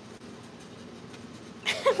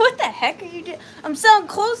 What the heck are you doing? I'm selling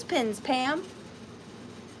clothespins, Pam.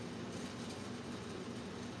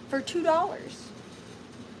 For $2.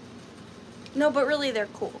 No, but really they're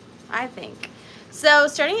cool, I think. So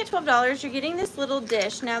starting at $12, you're getting this little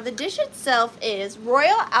dish. Now the dish itself is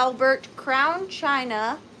Royal Albert Crown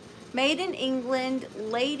China, made in England,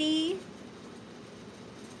 Lady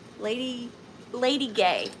Gay.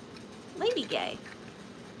 Lady Gay.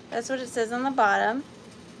 That's what it says on the bottom.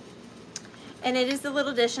 And it is the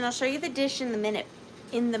little dish, and I'll show you the dish in a minute.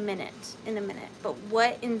 But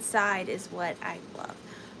what inside is what I love.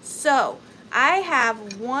 So I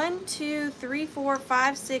have 1, 2, 3, 4,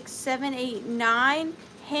 5, 6, 7, 8, 9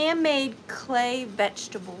 handmade clay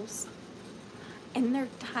vegetables. And they're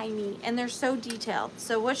tiny and they're so detailed.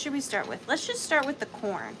 So what should we start with? Let's just start with the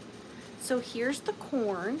corn. So here's the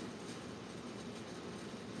corn.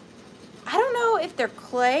 I don't know if they're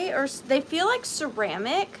clay or they feel like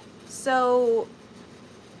ceramic. So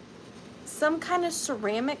some kind of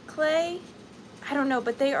ceramic clay. I don't know,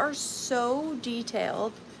 but they are so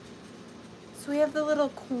detailed. So we have the little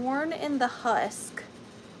corn and the husk.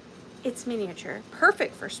 It's miniature,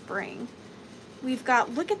 perfect for spring. We've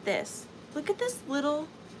got, look at this. Look at this little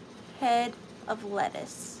head of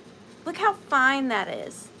lettuce. Look how fine that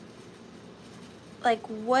is. Like,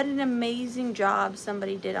 what an amazing job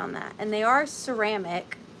somebody did on that. And they are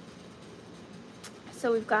ceramic.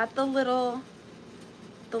 So we've got the little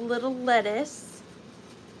lettuce.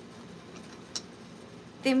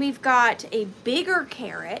 Then we've got a bigger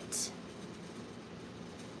carrot.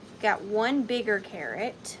 Got one bigger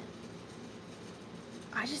carrot.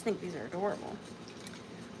 I just think these are adorable.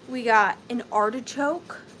 We got an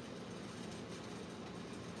artichoke.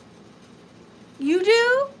 You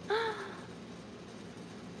do?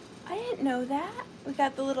 I didn't know that. We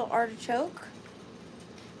got the little artichoke.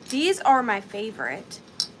 These are my favorite.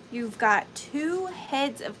 You've got 2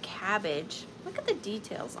 heads of cabbage. Look at the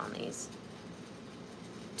details on these.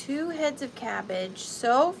 2 heads of cabbage,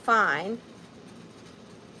 so fine.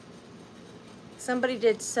 Somebody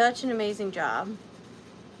did such an amazing job.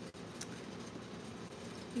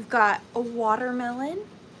 You've got a watermelon.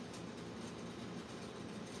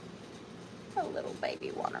 A little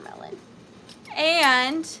baby watermelon.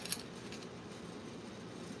 And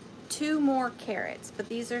 2 more carrots, but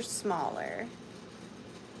these are smaller.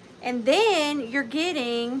 And then you're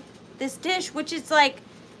getting this dish, which is like,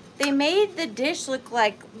 they made the dish look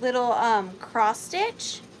like little cross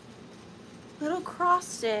stitch. Little cross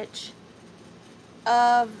stitch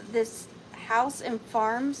of this house and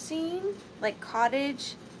farm scene, like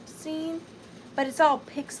cottage scene, but it's all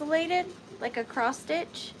pixelated like a cross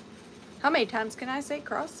stitch. How many times can I say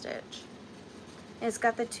cross stitch? And it's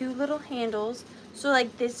got the 2 little handles. So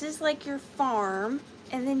like this is like your farm,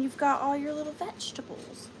 and then you've got all your little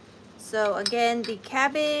vegetables. So again, the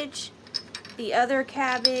cabbage, the other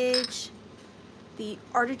cabbage, the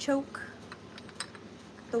artichoke,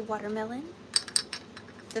 the watermelon,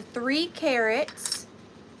 the 3 carrots,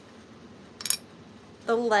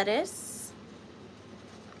 the lettuce,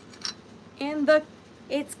 and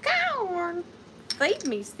it's corn. Feed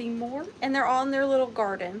me, Seymour. And they're all in their little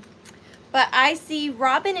garden. But I see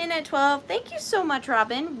Robin in at 12. Thank you so much,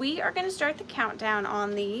 Robin. We are going to start the countdown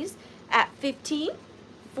on these at 15,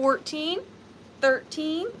 14,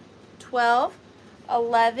 13, 12,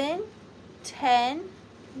 11, 10,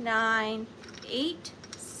 9, 8,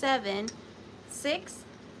 7, 6,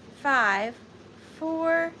 5,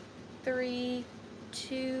 4, 3,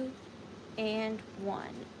 2, and 1.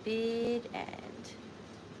 Bid end.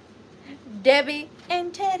 Debbie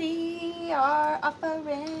and Teddy are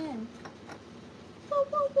offering. Woo,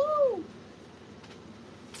 woo, woo.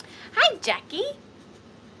 Hi, Jackie.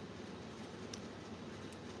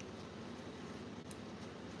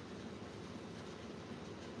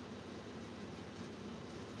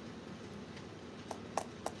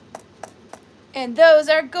 And those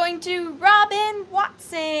are going to Robin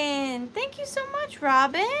Watson. Thank you so much,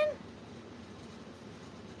 Robin.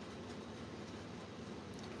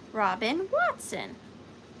 Robin Watson.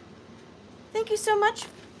 Thank you so much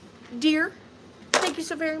dear. Thank you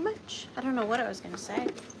so very much. I don't know what I was going to say.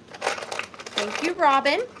 Thank you,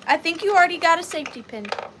 Robin. I think you already got a safety pin.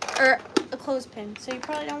 Or a clothespin. So you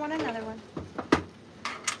probably don't want another one.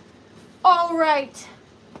 All right.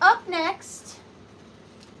 Up next.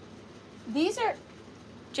 These are...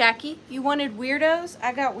 Jackie, you wanted weirdos?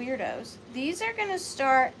 I got weirdos. These are going to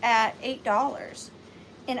start at $8.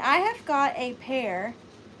 And I have got a pair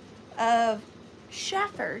of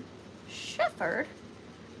Shepherd,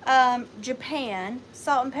 Japan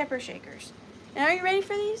salt and pepper shakers. And are you ready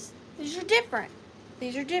for these? These are different.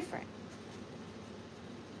 These are different.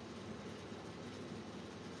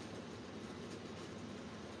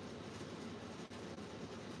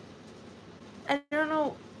 I don't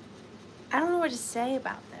know what to say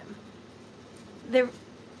about them.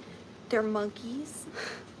 They're monkeys.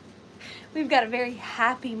 We've got a very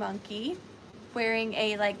happy monkey wearing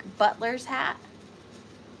a like butler's hat.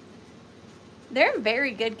 They're in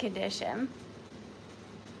very good condition.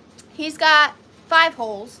 He's got 5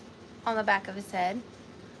 holes on the back of his head.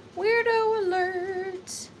 Weirdo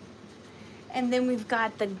alert. And then we've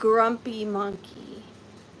got the grumpy monkey.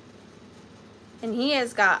 And he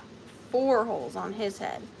has got 4 holes on his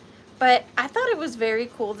head. But I thought it was very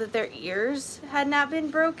cool that their ears had not been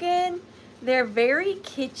broken. They're very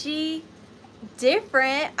kitschy,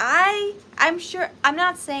 different. I'm sure, I'm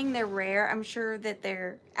not saying they're rare. I'm sure that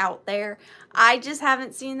they're out there. I just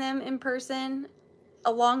haven't seen them in person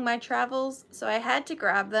along my travels, so I had to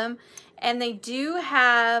grab them. And they do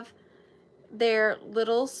have their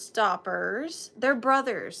little stoppers. They're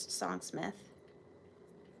brothers, Songsmith.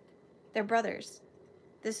 They're brothers.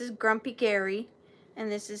 This is Grumpy Gary,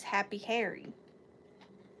 and this is Happy Harry.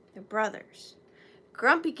 They're brothers.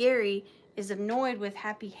 Grumpy Gary is annoyed with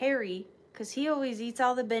Happy Harry because he always eats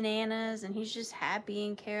all the bananas and he's just happy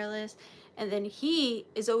and careless. And then he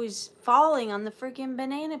is always falling on the freaking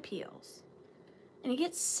banana peels. And he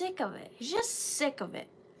gets sick of it. He's just sick of it.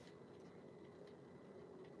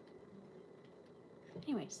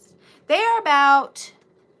 Anyways, they are about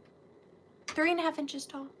 3.5 inches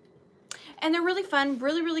tall. And they're really fun,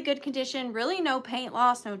 really, really good condition. Really no paint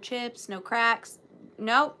loss, no chips, no cracks.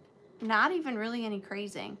 Nope, not even really any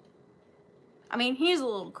crazing. I mean, he's a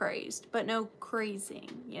little crazed, but no crazing,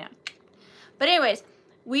 yeah. But anyways,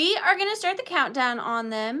 we are going to start the countdown on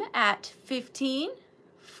them at 15,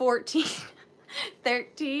 14,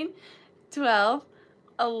 13, 12,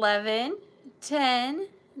 11, 10,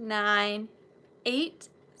 9, 8,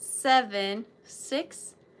 7,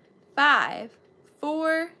 6, 5,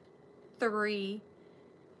 4, 3,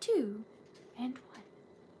 2, and 1.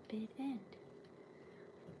 Bid end.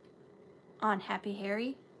 On Happy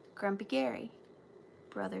Harry, Grumpy Gary,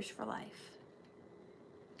 Brothers for Life.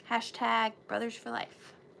 Hashtag Brothers for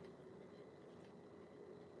Life.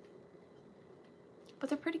 But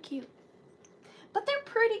they're pretty cute.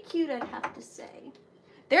 I'd have to say.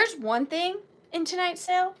 There's one thing in tonight's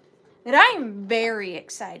sale that I am very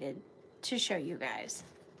excited to show you guys.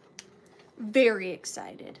 Very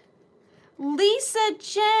excited. Lisa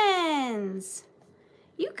Jens.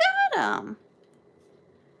 You got them.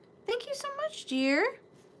 Thank you so much, dear.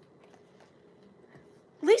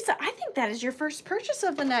 Lisa, I think that is your first purchase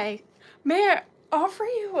of the night. May I offer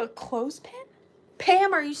you a clothespin?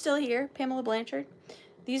 Pam, are you still here? Pamela Blanchard.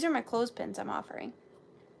 These are my clothespins I'm offering.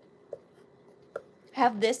 I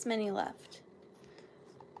have this many left.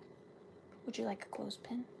 Would you like a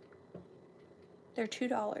clothespin? They're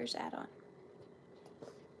 $2 add-on.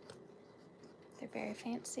 They're very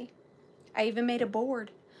fancy. I even made a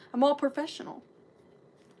board. I'm all professional.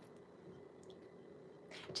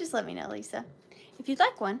 Just let me know, Lisa. If you'd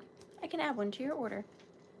like one, I can add one to your order.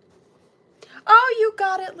 Oh, you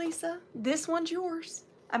got it, Lisa. This one's yours.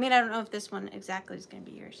 I mean, I don't know if this one exactly is going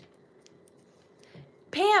to be yours.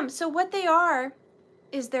 Pam, so what they are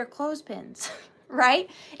is they're clothespins, right?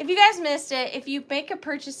 If you guys missed it, if you make a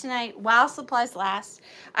purchase tonight while supplies last,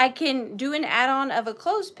 I can do an add-on of a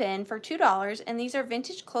clothespin for $2, and these are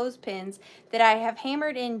vintage clothespins that I have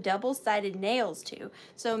hammered in double-sided nails to.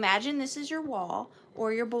 So imagine this is your wall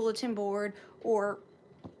or your bulletin board or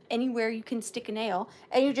anywhere you can stick a nail,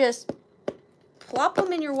 and you just plop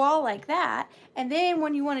them in your wall like that, and then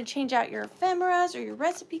when you want to change out your ephemeras or your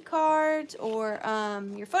recipe cards or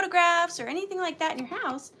your photographs or anything like that in your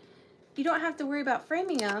house, you don't have to worry about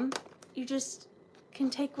framing them. You just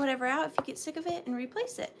can take whatever out if you get sick of it and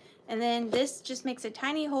replace it. And then this just makes a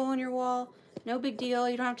tiny hole in your wall. No big deal.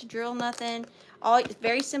 You don't have to drill nothing. It's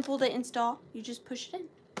very simple to install. You just push it in.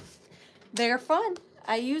 They're fun.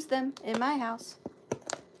 I use them in my house,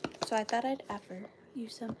 so I thought I'd ever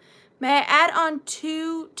use them. May I add on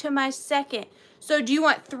 2 to my second? So do you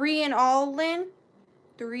want 3 in all, Lynn?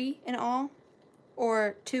 3 in all,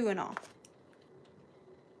 or 2 in all.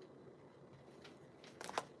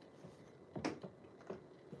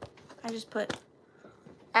 I just put,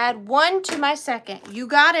 add 1 to my second. You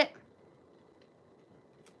got it.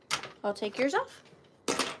 I'll take yours off.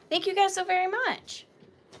 Thank you guys so very much.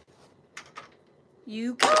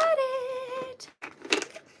 You got it.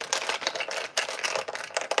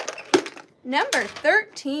 Number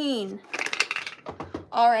 13.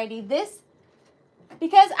 Alrighty, this,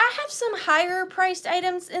 because I have some higher priced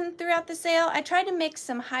items in throughout the sale, I tried to mix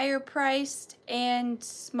some higher priced and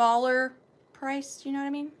smaller priced, you know what I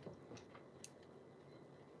mean?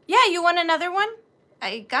 Yeah, you want another one?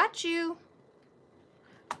 I got you.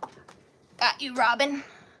 Got you, Robin.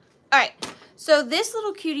 Alright, so this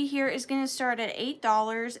little cutie here is going to start at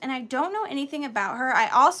 $8, and I don't know anything about her. I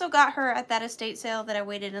also got her at that estate sale that I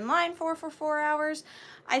waited in line for 4 hours.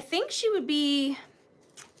 I think she would be,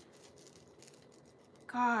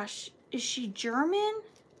 gosh, is she German?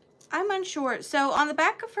 I'm unsure. So on the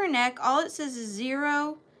back of her neck, all it says is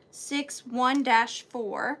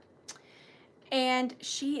 061-4. And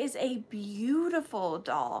she is a beautiful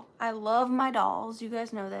doll. I love my dolls. You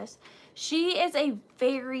guys know this. She is a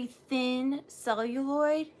very thin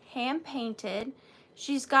celluloid, hand painted.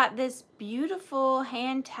 She's got this beautiful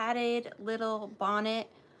hand tatted little bonnet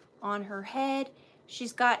on her head.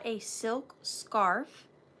 She's got a silk scarf.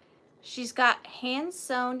 She's got hand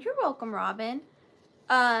sewn, you're welcome, Robin,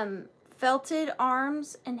 felted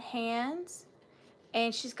arms and hands.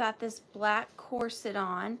 And she's got this black corset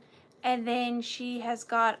on. And then she has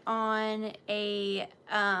got on a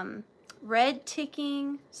red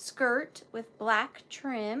ticking skirt with black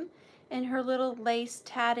trim and her little lace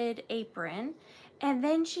tatted apron. And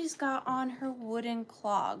then she's got on her wooden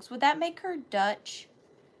clogs. Would that make her Dutch?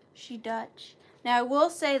 She Dutch? Now I will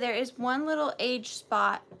say there is one little age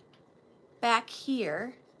spot back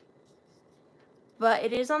here, but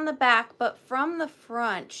it is on the back. But from the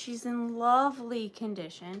front, she's in lovely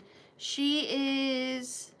condition. She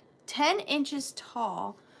is 10 inches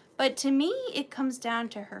tall, but to me it comes down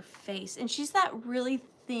to her face, and she's that really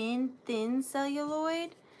thin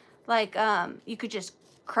celluloid, like you could just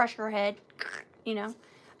crush her head, you know.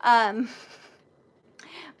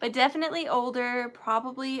 But definitely older,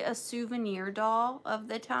 probably a souvenir doll of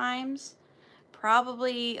the times,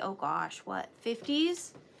 probably, oh gosh, what,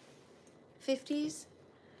 50s,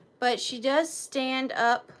 but she does stand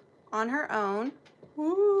up on her own.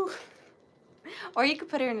 Woo. Or you could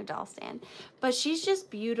put her in a doll stand. But she's just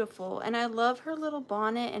beautiful. And I love her little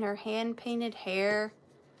bonnet and her hand-painted hair.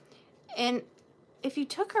 And if you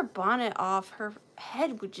took her bonnet off, her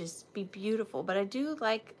head would just be beautiful. But I do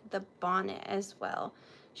like the bonnet as well.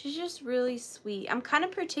 She's just really sweet. I'm kind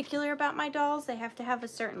of particular about my dolls. They have to have a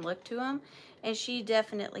certain look to them. And she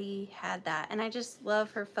definitely had that. And I just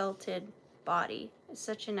love her felted body. It's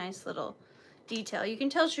such a nice little detail. You can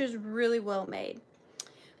tell she was really well made.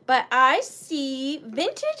 But I see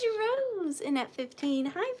Vintage Rose in at 15.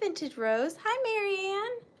 Hi, Vintage Rose. Hi,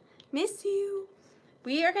 Marianne. Miss you.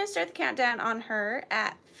 We are going to start the countdown on her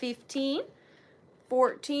at 15,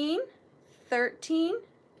 14, 13,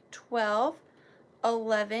 12,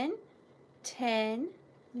 11, 10,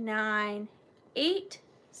 9, 8,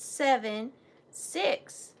 7,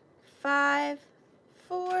 6, 5,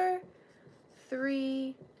 4,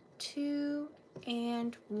 3, 2,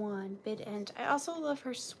 and 1. Bid end. I also love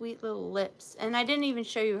her sweet little lips. And I didn't even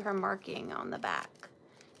show you her marking on the back.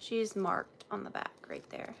 She's marked on the back right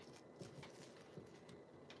there.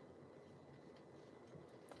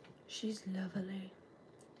 She's lovely.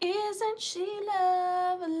 Isn't she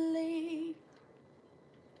lovely?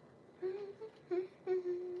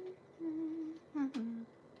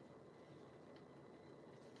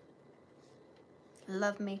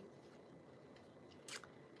 Love me.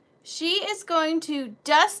 She is going to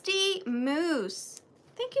Dusty Moose.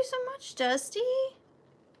 Thank you so much, Dusty.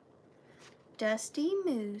 Dusty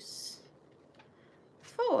Moose.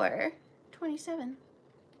 For $27.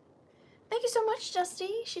 Thank you so much,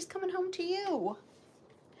 Dusty. She's coming home to you.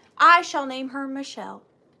 I shall name her Michelle.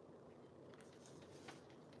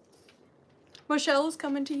 Michelle is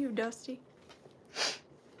coming to you, Dusty.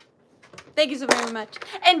 Thank you so very much.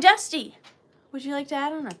 And Dusty, would you like to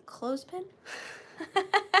add on a clothespin?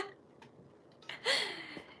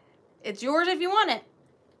 It's yours if you want it.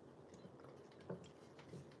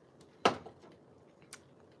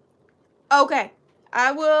 Okay,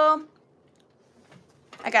 I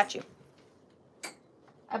got you.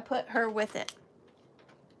 I put her with it.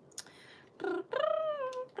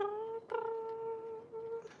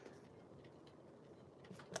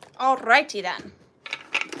 Alrighty then.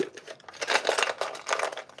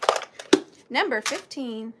 Number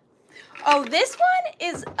 15. Oh, this one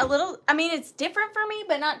is a little, I mean, it's different for me,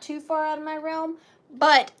 but not too far out of my realm.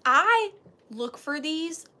 But I look for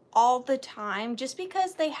these all the time just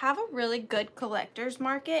because they have a really good collector's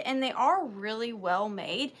market and they are really well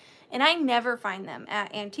made. And I never find them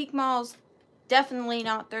at antique malls, definitely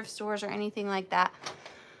not thrift stores or anything like that.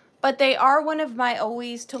 But they are one of my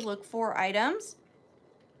always to look for items.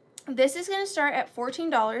 This is going to start at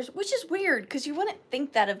 $14, which is weird because you wouldn't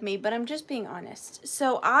think that of me, but I'm just being honest.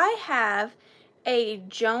 So I have a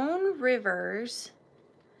Joan Rivers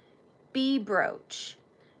bee brooch.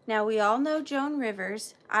 Now, we all know Joan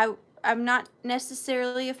Rivers. I'm not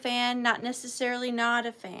necessarily a fan, not necessarily not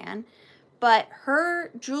a fan, but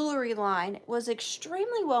her jewelry line was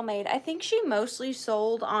extremely well made. I think she mostly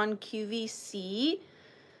sold on QVC,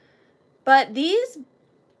 but these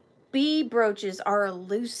bee brooches are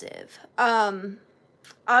elusive.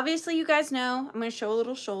 Obviously, you guys know, I'm going to show a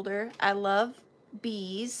little shoulder. I love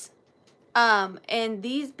bees. And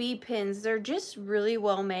these bee pins, they're just really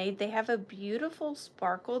well made. They have a beautiful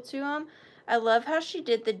sparkle to them. I love how she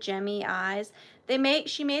did the gemmy eyes.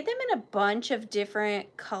 She made them in a bunch of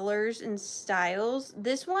different colors and styles.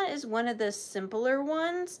 This one is one of the simpler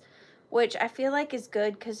ones, which I feel like is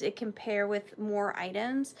good because it can pair with more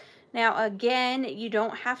items. Now, again, you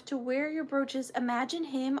don't have to wear your brooches. Imagine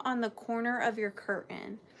him on the corner of your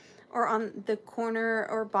curtain or on the corner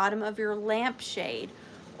or bottom of your lampshade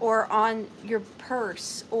or on your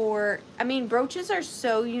purse. Or, I mean, brooches are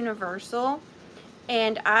so universal.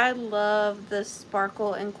 And I love the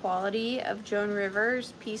sparkle and quality of Joan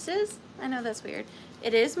Rivers pieces. I know that's weird.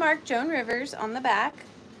 It is marked Joan Rivers on the back,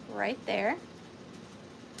 right there.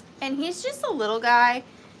 And he's just a little guy.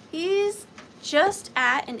 He's just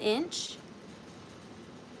at an inch.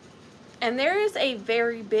 And there is a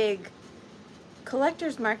very big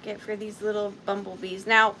collector's market for these little bumblebees.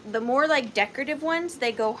 Now, the more like decorative ones,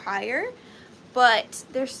 they go higher, but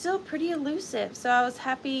they're still pretty elusive. So I was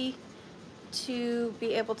happy to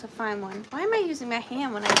be able to find one. Why am I using my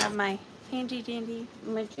hand when I have my handy dandy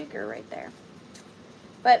majigger right there?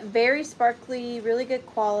 But very sparkly, really good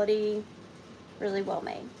quality, really well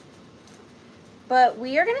made. But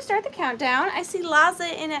we are going to start the countdown. I see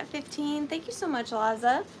Laza in at 15. Thank you so much,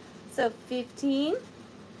 Laza. So 15,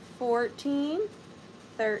 14,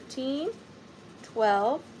 13,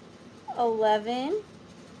 12, 11,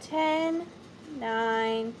 10,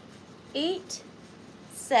 9, 8,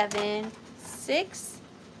 7, 6,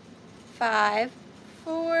 5,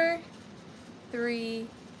 4, 3,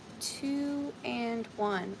 2, and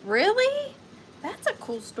 1. Really? That's a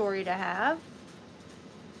cool story to have.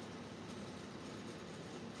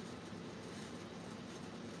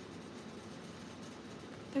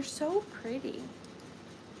 They're so pretty.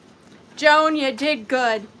 Joan, you did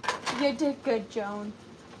good. You did good, Joan.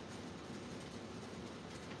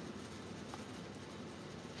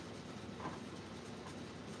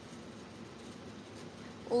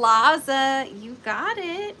 Laza, you got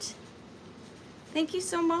it. Thank you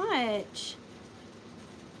so much.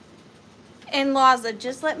 And Laza,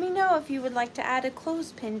 just let me know if you would like to add a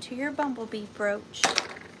clothespin to your bumblebee brooch.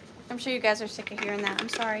 I'm sure you guys are sick of hearing that. I'm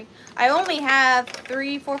sorry. I only have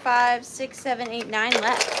 3, 4, 5, 6, 7, 8, 9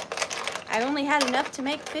 left. I only had enough to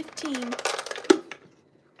make 15.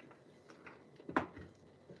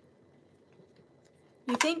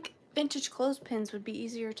 You think vintage clothespins would be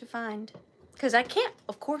easier to find? Because I can't,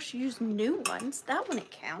 of course, use new ones. That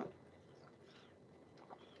wouldn't count.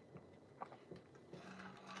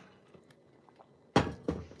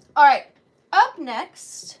 All right, up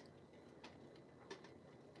next,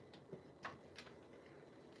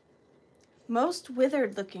 most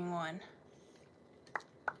withered looking one.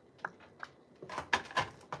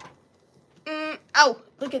 Oh,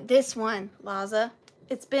 look at this one, Laza.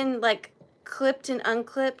 It's been like clipped and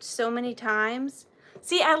unclipped so many times.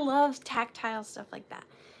 See, I love tactile stuff like that.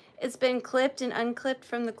 It's been clipped and unclipped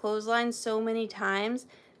from the clothesline so many times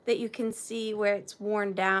that you can see where it's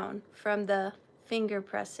worn down from the finger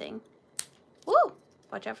pressing. Woo!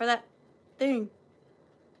 Watch out for that thing.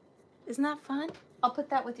 Isn't that fun? I'll put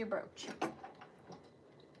that with your brooch.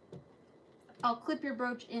 I'll clip your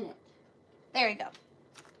brooch in it. There you go.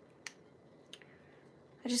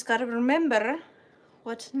 I just gotta remember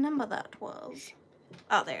what number that was.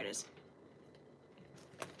 Oh, there it is.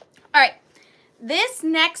 All right. This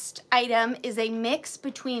next item is a mix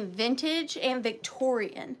between vintage and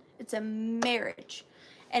Victorian. It's a marriage.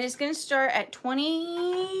 And it's going to start at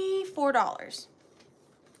 $24. $24.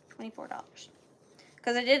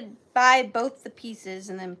 Because I did buy both the pieces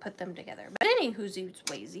and then put them together. But anywho's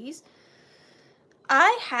waysies.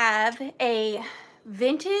 I have a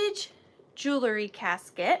vintage jewelry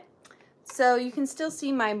casket. So you can still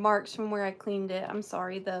see my marks from where I cleaned it. I'm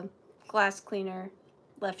sorry, the glass cleaner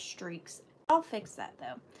left streaks. I'll fix that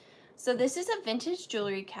though. So this is a vintage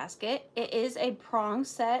jewelry casket. It is a prong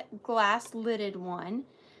set glass lidded one.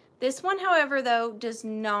 This one, however, though, does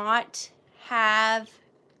not have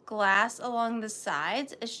glass along the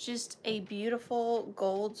sides. It's just a beautiful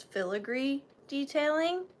gold filigree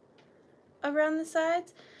detailing around the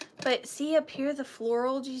sides. But see up here the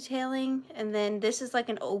floral detailing, and then this is like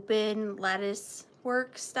an open lattice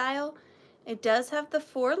work style. It does have the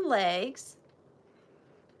 4 legs,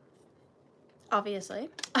 obviously,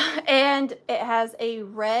 and it has a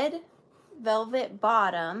red velvet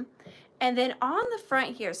bottom. And then on the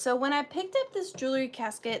front here, so when I picked up this jewelry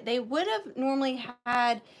casket, they would have normally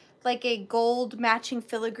had like a gold matching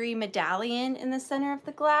filigree medallion in the center of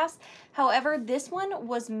the glass. However, this one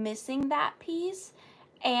was missing that piece,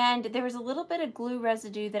 and there was a little bit of glue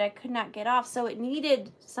residue that I could not get off, so it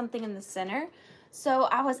needed something in the center. So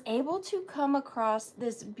I was able to come across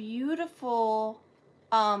this beautiful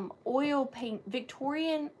oil paint,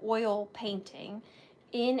 Victorian oil painting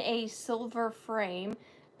in a silver frame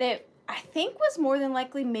that I think was more than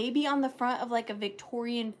likely maybe on the front of like a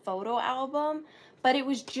Victorian photo album, but it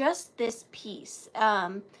was just this piece.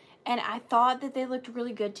 And I thought that they looked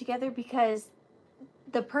really good together because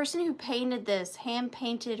the person who painted this hand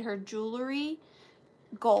painted her jewelry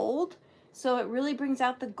gold. So it really brings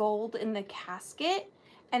out the gold in the casket.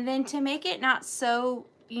 And then to make it not so,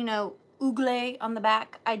 you know, ouglé on the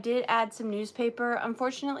back, I did add some newspaper.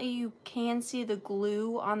 Unfortunately, you can see the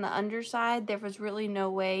glue on the underside. There was really no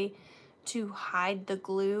way to hide the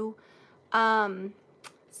glue.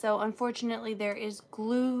 So unfortunately there is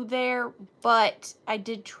glue there, but I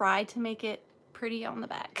did try to make it pretty on the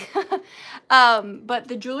back. But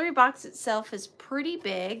the jewelry box itself is pretty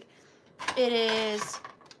big. It is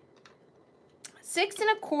 6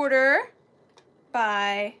 1/4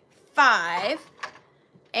 by 5,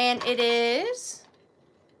 and it is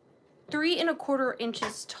 3 1/4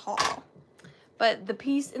 inches tall. But the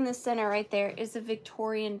piece in the center right there is a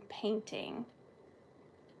Victorian painting.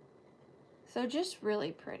 So just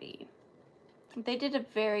really pretty. They did a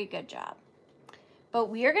very good job. But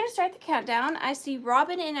we are going to start the countdown. I see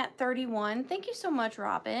Robin in at 31. Thank you so much,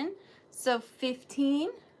 Robin. So 15,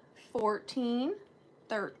 14,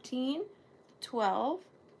 13, 12,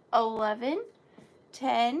 11,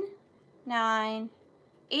 10, 9,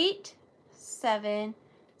 8, 7,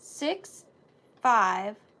 6,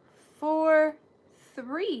 5, 4,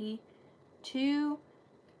 3, 2,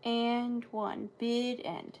 and 1. Bid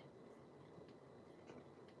end.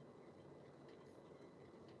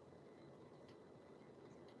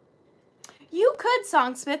 You could,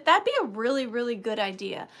 Songsmith. That'd be a really, really good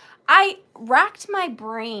idea. I racked my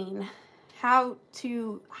brain how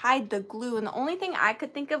to hide the glue, and the only thing I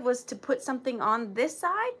could think of was to put something on this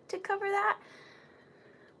side to cover that.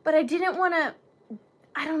 But I didn't want to,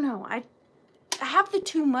 I don't know, I have the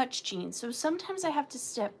too much genes, so sometimes I have to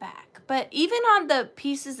step back. But even on the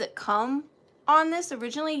pieces that come on this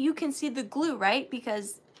originally, you can see the glue, right?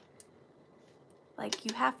 Because, like,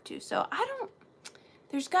 you have to. So I don't,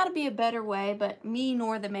 there's got to be a better way, but me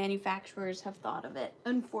nor the manufacturers have thought of it,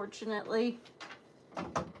 unfortunately.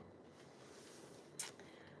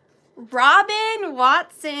 Robin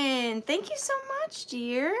Watson, thank you so much,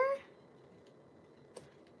 dear.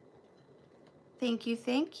 Thank you,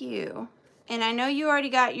 thank you. And I know you already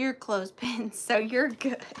got your clothespins, so you're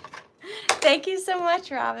good. Thank you so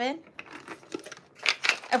much, Robin.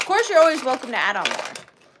 Of course, you're always welcome to add on more.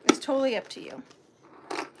 It's totally up to you.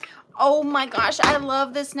 Oh my gosh, I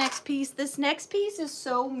love this next piece. This next piece is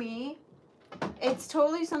so me. It's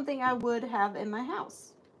totally something I would have in my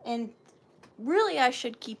house. And really, I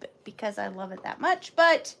should keep it because I love it that much,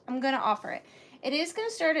 but I'm going to offer it. It is going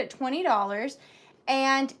to start at $20,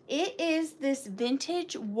 and it is this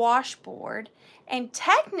vintage washboard. And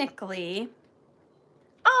technically,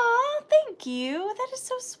 oh, thank you. That is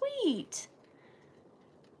so sweet.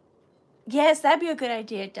 Yes, that'd be a good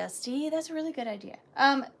idea, Dusty. That's a really good idea.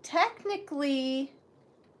 Technically,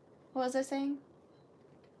 what was I saying?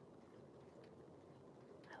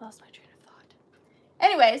 I lost my train of thought.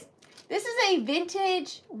 Anyways, this is a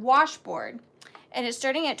vintage washboard, and it's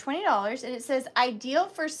starting at $20, and it says ideal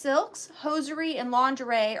for silks, hosiery, and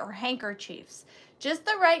lingerie or handkerchiefs. Just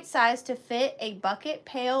the right size to fit a bucket,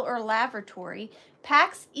 pail, or lavatory.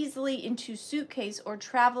 Packs easily into suitcase or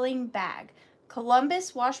traveling bag.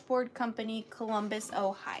 Columbus Washboard Company, Columbus,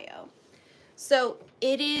 Ohio. So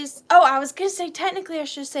it is, oh, I was going to say technically I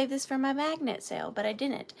should save this for my magnet sale, but I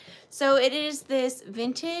didn't. So it is this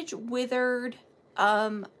vintage withered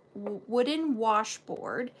wooden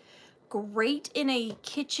washboard great in a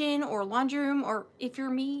kitchen or laundry room, or if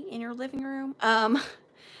you're me, in your living room.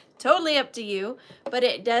 Totally up to you, but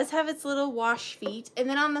it does have its little wash feet. And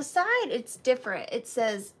then on the side, it's different. It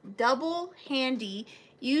says double handy,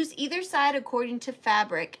 use either side according to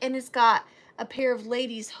fabric. And it's got a pair of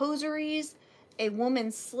ladies' hosieries, a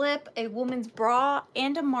woman's slip, a woman's bra,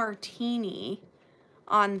 and a martini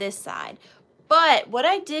on this side. But what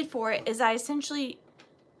I did for it is I essentially,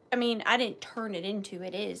 I mean, I didn't turn it into,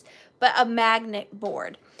 it is, but a magnet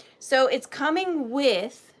board. So it's coming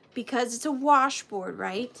with, because it's a washboard,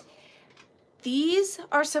 right? These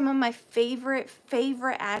are some of my favorite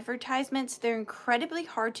advertisements. They're incredibly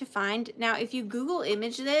hard to find. Now, if you Google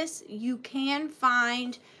image this, you can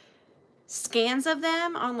find scans of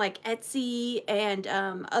them on like Etsy and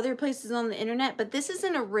other places on the internet, but this is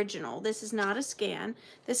an original. This is not a scan.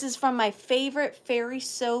 This is from my favorite Fairy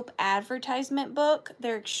Soap advertisement book.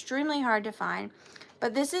 They're extremely hard to find,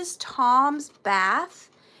 but this is Tom's Bath.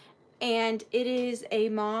 And it is a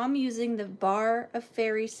mom using the bar of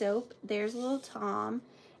fairy soap. There's little Tom.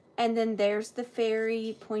 And then there's the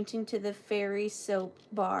fairy pointing to the fairy soap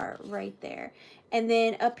bar right there. And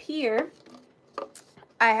then up here,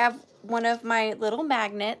 I have one of my little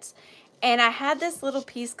magnets. And I had this little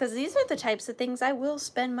piece, because these are the types of things I will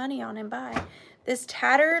spend money on and buy. This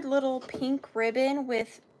tattered little pink ribbon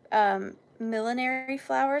with millinery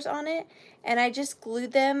flowers on it, and I just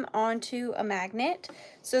glued them onto a magnet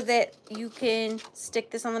so that you can stick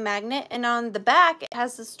this on the magnet. And on the back, it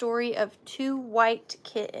has the story of 2 white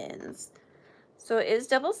kittens. So it is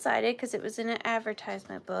double-sided because it was in an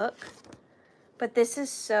advertisement book. But this is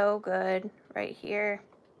so good right here.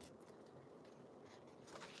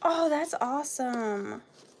 Oh, that's awesome.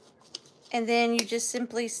 And then you just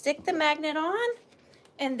simply stick the magnet on,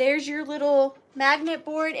 and there's your little magnet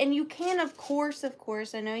board. And you can, of course,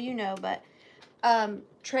 I know you know, but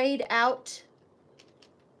trade out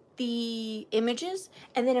the images.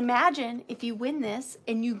 And then imagine if you win this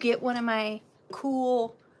and you get one of my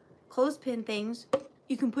cool clothespin things,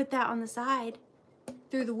 you can put that on the side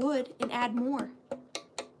through the wood and add more.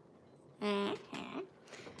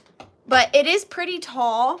 But it is pretty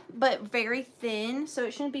tall, but very thin, so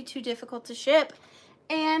it shouldn't be too difficult to ship.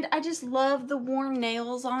 And I just love the worn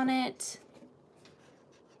nails on it.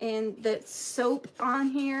 And the soap on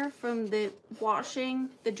here from the washing,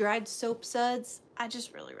 the dried soap suds. I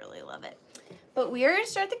just really, really love it. But we are going to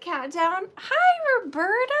start the countdown. Hi,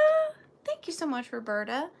 Roberta. Thank you so much,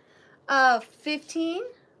 Roberta. 15,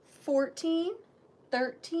 14,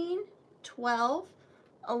 13, 12,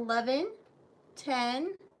 11,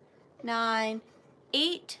 10, 9,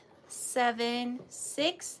 8, 7,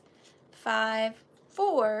 6, 5,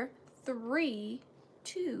 4, 3,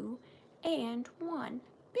 2, and 1.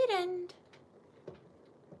 Bid end.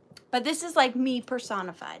 But this is like me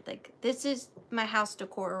personified. Like, this is my house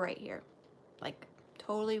decor right here. Like,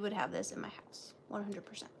 totally would have this in my house.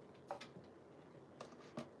 100%.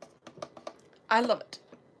 I love it.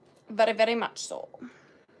 Very, very much so.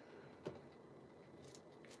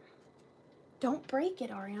 Don't break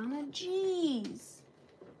it, Ariana. Jeez.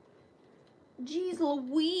 Jeez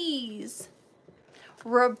Louise.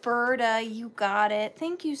 Roberta, you got it.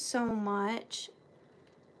 Thank you so much.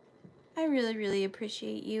 I really, really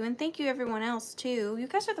appreciate you. And thank you everyone else too. You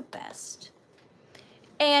guys are the best.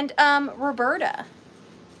 And Roberta,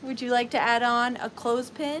 would you like to add on a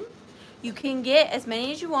clothespin? You can get as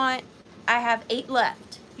many as you want. I have 8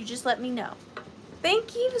 left. You just let me know.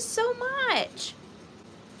 Thank you so much.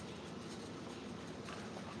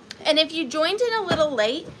 And if you joined in a little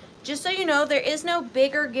late, just so you know, there is no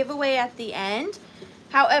bigger giveaway at the end.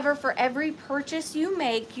 However, for every purchase you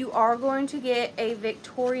make, you are going to get a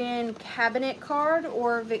Victorian cabinet card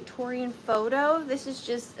or a Victorian photo. This is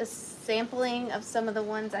just a sampling of some of the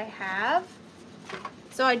ones I have.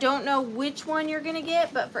 So I don't know which one you're going to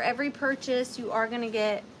get, but for every purchase, you are going to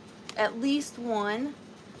get at least one.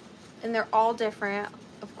 And they're all different,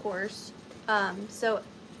 of course. So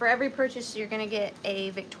for every purchase, you're going to get a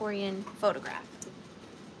Victorian photograph.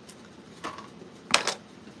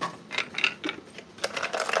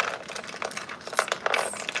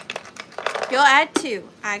 You'll add 2.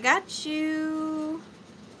 I got you.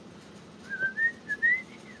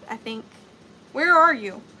 I think. Where are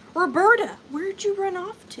you? Roberta, where'd you run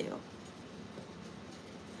off to?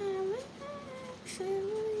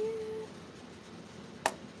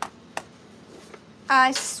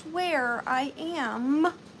 I swear I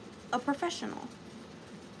am a professional.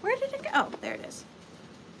 Where did it go? Oh, there it is.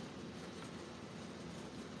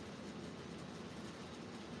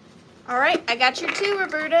 All right, I got your 2,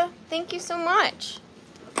 Roberta. Thank you so much.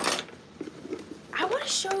 I want to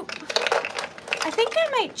show, I think I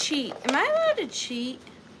might cheat. Am I allowed to cheat?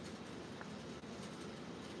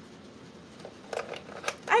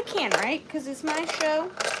 I can, right? Because it's my show.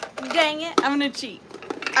 Dang it, I'm gonna cheat.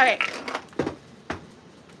 Okay.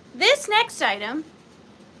 This next item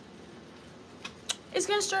is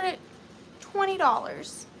gonna start at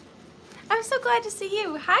 $20. I'm so glad to see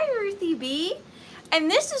you. Hi, Ruthie B. And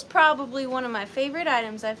this is probably one of my favorite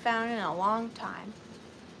items I've found in a long time.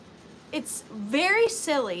 It's very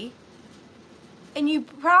silly, and you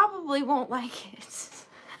probably won't like it.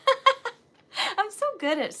 I'm so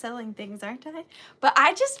good at selling things, aren't I? But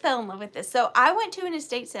I just fell in love with this. So I went to an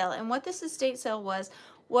estate sale, and what this estate sale was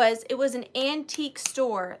it was an antique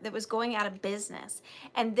store that was going out of business.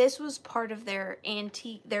 And this was part of their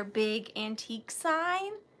big antique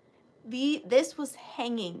sign. This was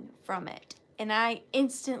hanging from it, and I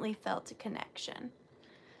instantly felt a connection.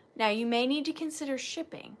 Now, you may need to consider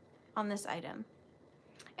shipping on this item.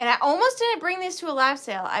 And I almost didn't bring these to a live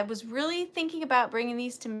sale. I was really thinking about bringing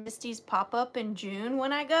these to Misty's pop-up in June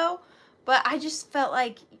when I go, but I just felt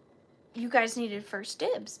like you guys needed first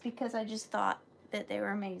dibs because I just thought that they were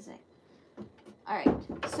amazing. All right,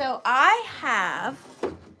 so I have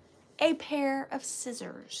a pair of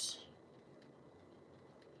scissors.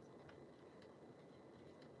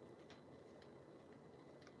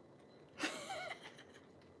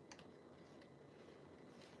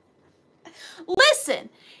 Listen,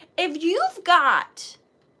 if you've got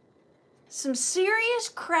some serious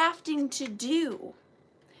crafting to do,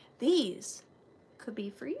 these could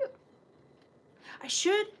be for you.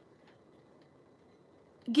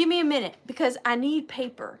 Give me a minute because I need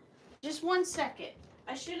paper. Just 1 second.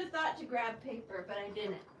 I should have thought to grab paper, but I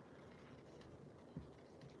didn't.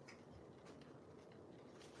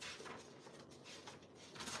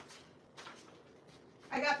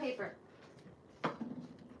 I got paper.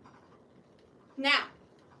 Now,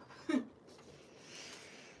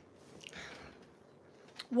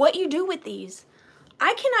 what you do with these,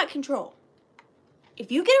 I cannot control.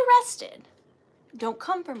 If you get arrested, don't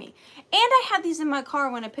come for me. And I had these in my car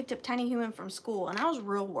when I picked up Tiny Human from school, and I was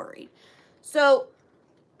real worried. So,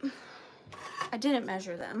 I didn't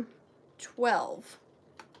measure them. 12,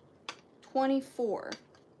 24.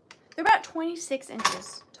 They're about 26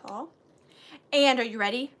 inches tall. And are you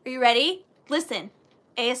ready? Are you ready? Listen,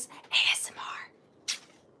 ASMR.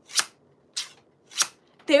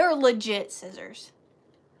 They're legit scissors.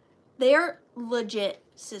 They're legit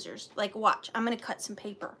scissors. Like, watch. I'm going to cut some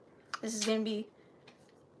paper. This is going to be...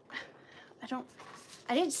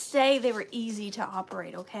 I didn't say they were easy to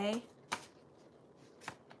operate, okay?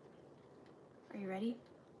 Are you ready?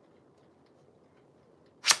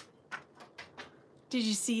 Did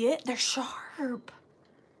you see it? They're sharp.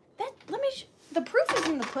 The proof is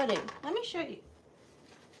in the pudding. Let me show you.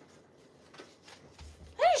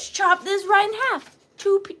 I just chopped this right in half.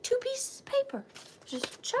 Two pieces of paper.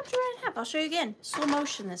 Just chopped it right in half. I'll show you again. Slow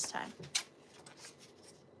motion this time.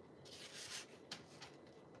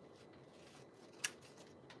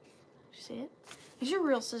 See it? These are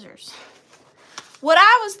real scissors. What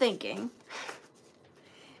I was thinking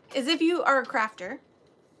is if you are a crafter,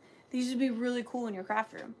 these would be really cool in your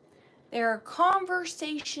craft room. They're a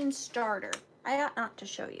conversation starter. I ought not to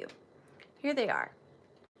show you. Here they are.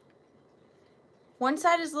 One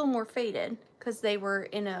side is a little more faded because they were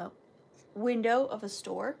in a window of a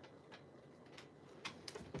store.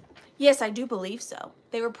 Yes, I do believe so.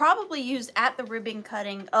 They were probably used at the ribbon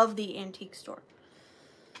cutting of the antique store.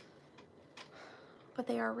 But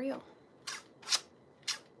they are real.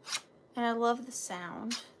 And I love the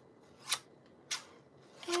sound.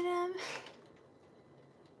 And,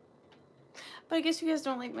 but I guess you guys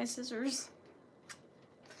don't like my scissors.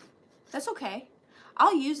 That's okay.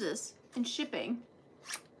 I'll use this in shipping.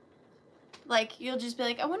 Like, you'll just be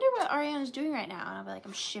like, I wonder what Ariana's doing right now. And I'll be like,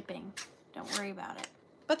 I'm shipping. Don't worry about it.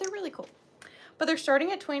 But they're really cool. But they're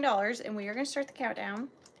starting at $20, and we are going to start the countdown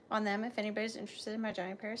on them if anybody's interested in my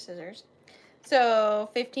giant pair of scissors. So,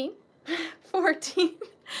 15, 14,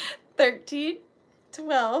 13,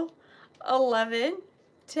 12, 11,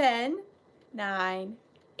 10, 9,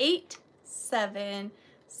 8, 7,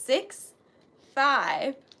 6,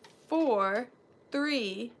 5, 4,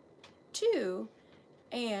 3, 2,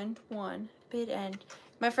 and 1. Bid end.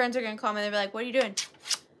 My friends are going to call me. They'll be like, what are you doing?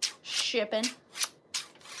 Shipping.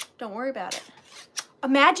 Don't worry about it.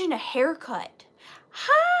 Imagine a haircut.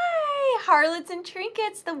 Hi, Harlots and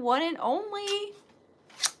Trinkets, the one and only.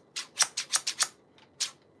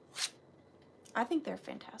 I think they're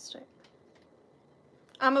fantastic.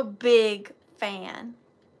 I'm a big fan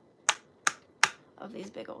of these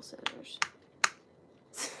big old scissors.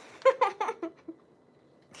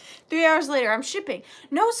 3 hours later, I'm shipping.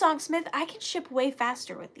 No, Songsmith, I can ship way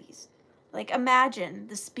faster with these. Like, imagine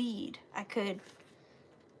the speed I could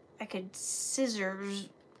scissors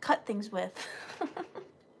cut things with.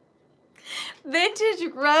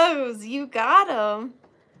 Vintage Rose, you got them.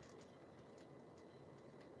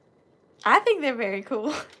 I think they're very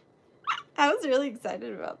cool. I was really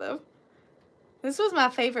excited about them. This was my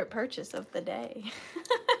favorite purchase of the day.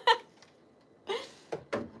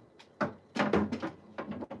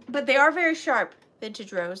 But they are very sharp,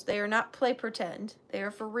 Vintage Rose. They are not play pretend. They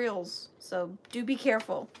are for reals. So do be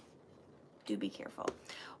careful. Do be careful.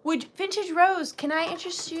 Would Vintage Rose, can I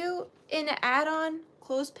interest you in an add-on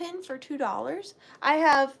clothespin for $2? I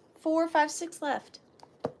have 4, 5, 6 left.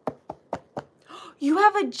 You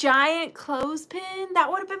have a giant clothespin?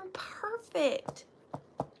 That would have been perfect.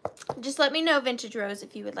 Just let me know, Vintage Rose,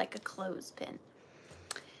 if you would like a clothespin.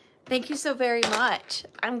 Thank you so very much.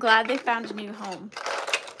 I'm glad they found a new home.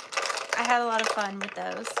 I had a lot of fun with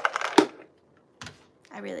those.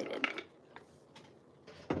 I really did.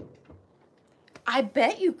 I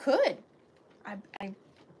bet you could. I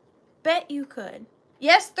bet you could.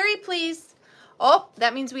 Yes, 3, please. Oh,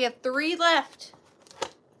 that means we have 3 left.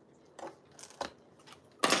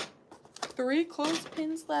 3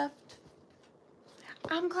 clothespins left.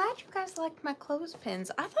 I'm glad you guys liked my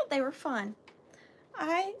clothespins. I thought they were fun.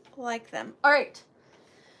 I like them. All right.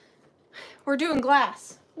 We're doing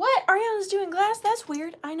glass. What? Ariana's doing glass? That's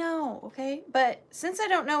weird. I know, okay? But since I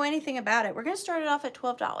don't know anything about it, we're going to start it off at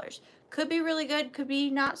 $12. Could be really good, could be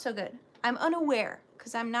not so good. I'm unaware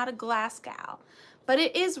because I'm not a glass gal. But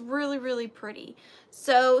it is really, really pretty.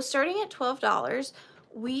 So starting at $12,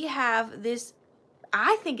 we have this,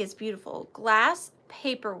 I think it's beautiful, glass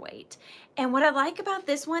paperweight. And what I like about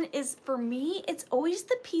this one is, for me, it's always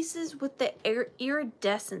the pieces with the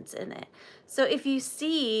iridescence in it. So if you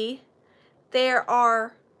see, there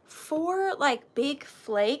are 4 like big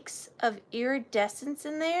flakes of iridescence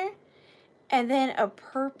in there, and then a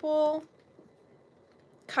purple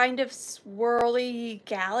kind of swirly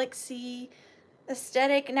galaxy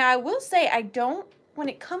aesthetic. Now I will say, I don't, when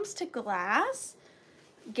it comes to glass,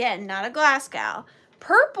 again, not a glass gal,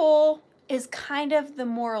 purple is kind of the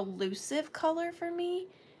more elusive color for me,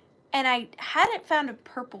 and I hadn't found a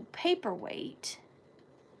purple paperweight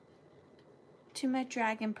to my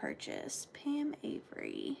dragon purchase. Pam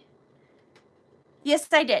Avery. Yes,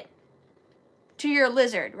 I did. To your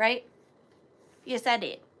lizard, right? Yes, I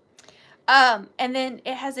did. And then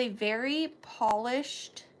it has a very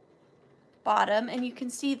polished bottom, and you can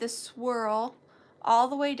see the swirl all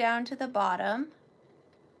the way down to the bottom.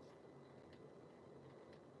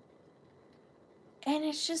 And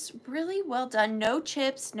it's just really well done. No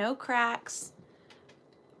chips, no cracks.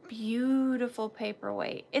 Beautiful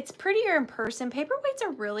paperweight. It's prettier in person. Paperweights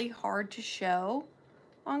are really hard to show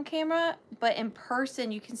on camera, but in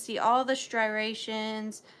person you can see all the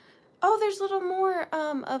striations. Oh, there's a little more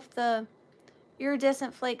of the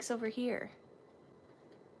iridescent flakes over here.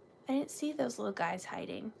 I didn't see those little guys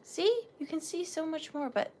hiding. See? You can see so much more,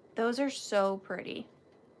 but those are so pretty.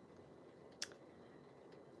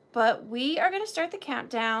 But we are going to start the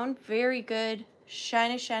countdown. Very good,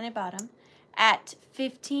 shiny, shiny bottom. At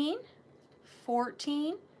 15,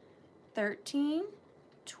 14, 13,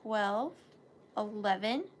 12,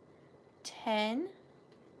 11, 10,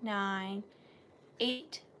 9,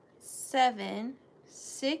 8, 7,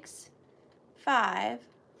 6, 5,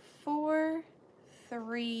 4,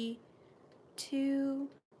 3, 2,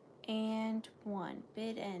 and 1.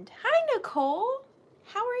 Bid end. Hi, Nicole.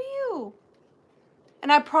 How are you?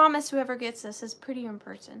 And I promise whoever gets this is prettier in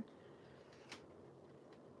person.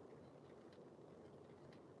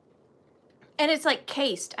 And it's like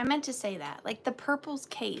cased. I meant to say that. Like the purple's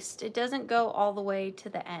cased. It doesn't go all the way to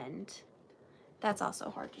the end. That's also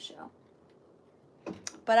hard to show.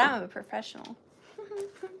 But I'm a professional.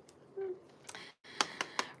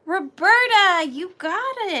 Roberta, you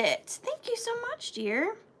got it. Thank you so much,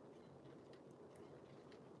 dear.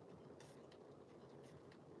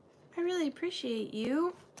 I really appreciate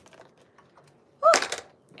you. Ooh,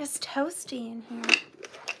 it's toasty in here.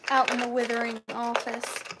 Out in the Withering office.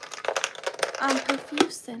 I'm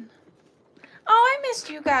profusing. Oh, I missed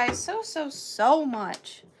you guys so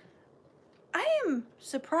much. I am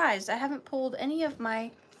surprised I haven't pulled any of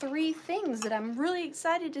my 3 things that I'm really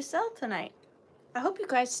excited to sell tonight. I hope you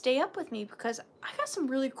guys stay up with me because I got some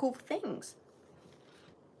really cool things.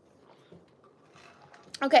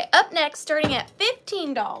 Okay, up next, starting at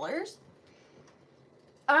 $15,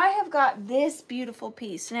 I have got this beautiful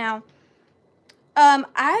piece. Now,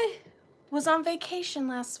 I was on vacation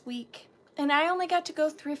last week, and I only got to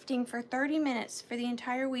go thrifting for 30 minutes for the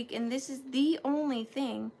entire week, and this is the only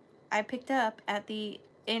thing I picked up at the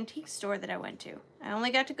antique store that I went to. I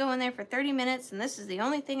only got to go in there for 30 minutes, and this is the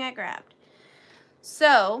only thing I grabbed.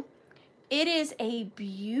 So, it is a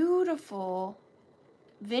beautiful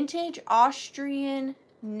vintage Austrian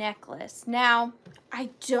necklace. Now, I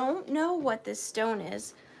don't know what this stone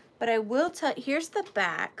is, but I will tell, here's the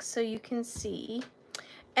back so you can see.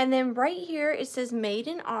 And then right here, it says made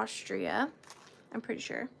in Austria. I'm pretty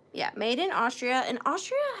sure. Yeah, made in Austria. And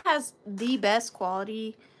Austria has the best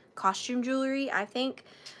quality costume jewelry, I think.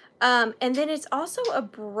 And then it's also a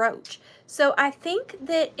brooch. So I think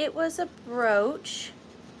that it was a brooch.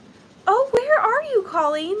 Oh, where are you,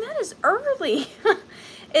 Colleen? That is early.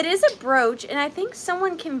 It is a brooch, and I think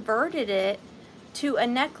someone converted it to a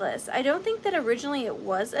necklace. I don't think that originally it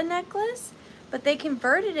was a necklace, but they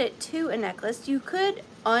converted it to a necklace. You could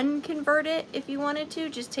unconvert it if you wanted to.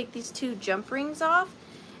 Just take these two jump rings off,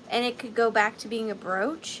 and it could go back to being a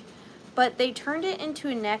brooch. But they turned it into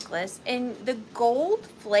a necklace, and the gold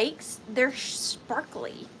flakes, they're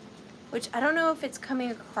sparkly, which I don't know if it's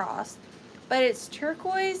coming across, but it's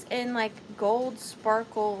turquoise and like gold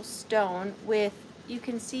sparkle stone with, you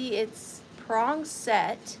can see it's prong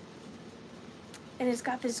set, and it's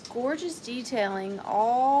got this gorgeous detailing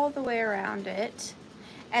all the way around it.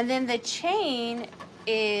 And then the chain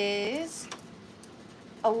is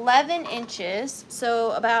 11 inches,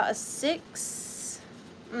 so about a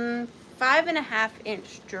 5.5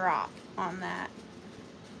 inch drop on that.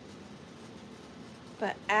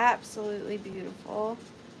 But absolutely beautiful.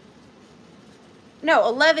 No,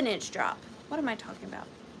 11 inch drop. What am I talking about?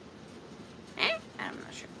 I'm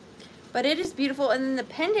not sure. But it is beautiful. And then the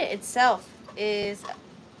pendant itself is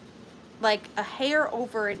like a hair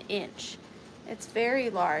over an inch. It's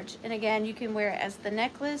very large. And again, you can wear it as the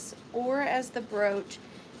necklace or as the brooch.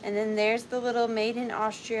 And then there's the little Made in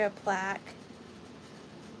Austria plaque.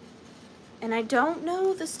 And I don't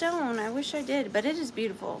know the stone. I wish I did, but it is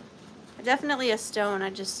beautiful. Definitely a stone.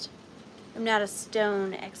 I'm not a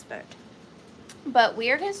stone expert. But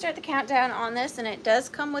we are going to start the countdown on this, and it does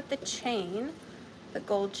come with the chain, the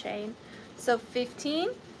gold chain. So 15,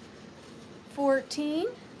 14,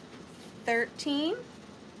 13,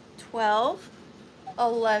 12,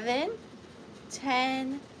 11,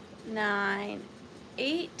 10, 9,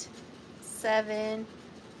 8, 7,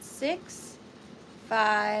 6,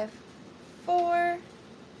 5, 4,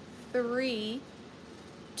 3,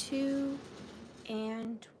 2,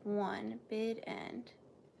 and 1. Bid end.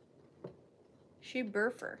 She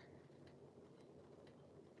burfer.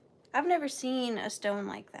 I've never seen a stone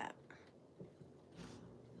like that.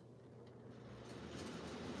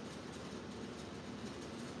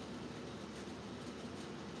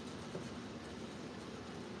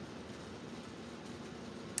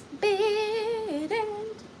 Bid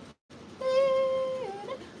end.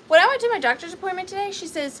 When I went to my doctor's appointment today, she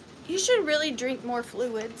says, you should really drink more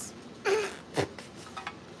fluids.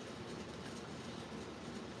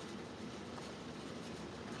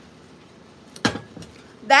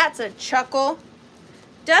 That's a chuckle.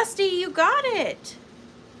 Dusty, you got it.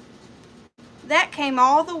 That came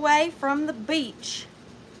all the way from the beach.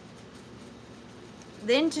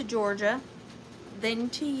 Then to Georgia. Then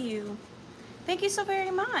to you. Thank you so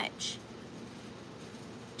very much.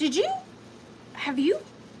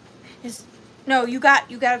 No, you got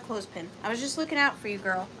a clothespin. I was just looking out for you,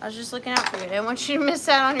 girl. I was just looking out for you. I didn't want you to miss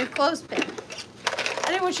out on your clothespin. I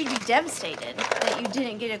didn't want you to be devastated that you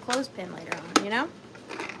didn't get a clothespin later on, you know?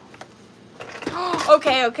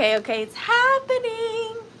 Okay. It's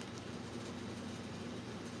happening.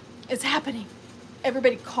 It's happening.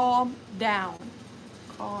 Everybody calm down.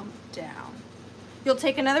 Calm down. You'll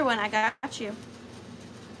take another one. I got you.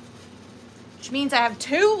 Which means I have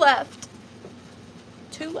 2 left.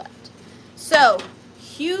 2 left. So,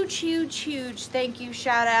 huge thank you,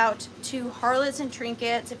 shout out to Harlots and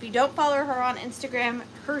Trinkets. If you don't follow her on Instagram,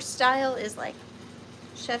 her style is like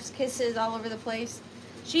chef's kisses all over the place.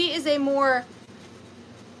 She is a more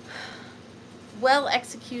well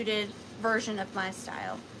executed version of my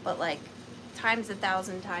style, but like times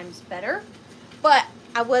 1,000 times better. But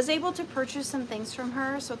I was able to purchase some things from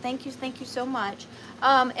her, so thank you so much.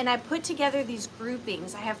 And I put together these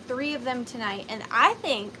groupings. I have 3 of them tonight, and I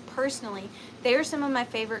think, personally, they're some of my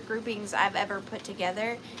favorite groupings I've ever put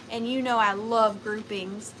together. And you know I love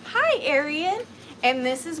groupings. Hi, Arian! And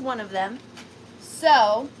this is one of them.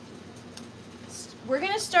 So, we're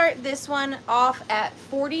going to start this one off at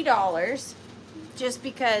 $40, just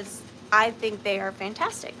because I think they are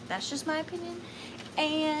fantastic. That's just my opinion.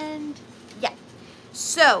 And, yeah.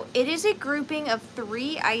 So, it is a grouping of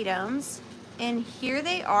 3 items, and here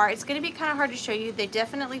they are. It's going to be kind of hard to show you. They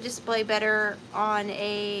definitely display better on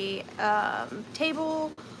a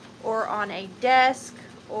table or on a desk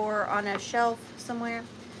or on a shelf somewhere.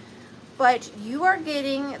 But you are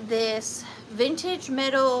getting this vintage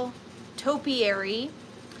metal topiary,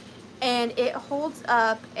 and it holds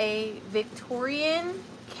up a Victorian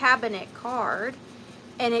cabinet card,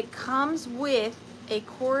 and it comes with a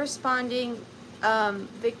corresponding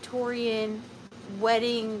Victorian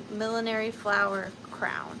wedding millinery flower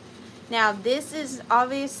crown. Now this is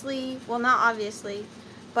obviously, well, not obviously,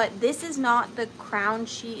 but this is not the crown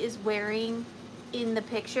she is wearing in the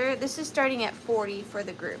picture. This is starting at $40 for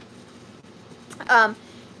the group.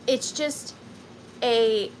 It's just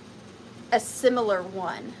a similar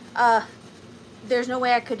one. There's no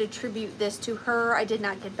way I could attribute this to her. I did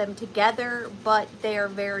not get them together, but they are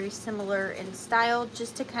very similar in style,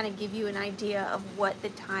 just to kind of give you an idea of what the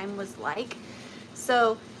time was like.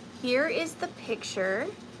 So here is the picture.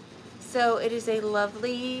 So it is a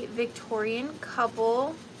lovely Victorian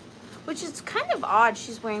couple, which is kind of odd.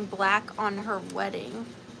 She's wearing black on her wedding,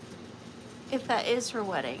 if that is her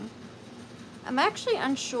wedding. I'm actually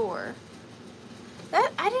unsure.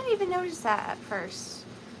 That I didn't even notice that at first,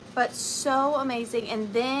 but so amazing.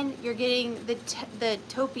 And then you're getting the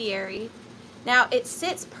topiary. Now it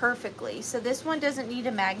sits perfectly, so this one doesn't need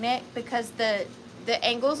a magnet because the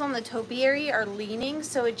angles on the topiary are leaning,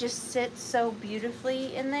 so it just sits so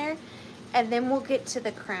beautifully in there. And then we'll get to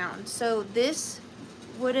the crown. So this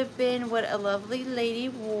would have been what a lovely lady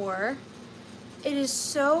wore. It is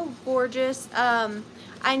so gorgeous.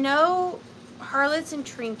 I know Harlots and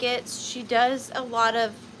Trinkets, she does a lot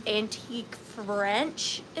of antique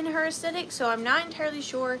French in her aesthetic, so I'm not entirely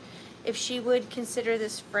sure if she would consider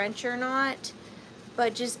this French or not,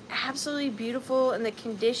 but just absolutely beautiful, and the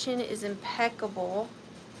condition is impeccable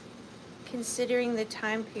considering the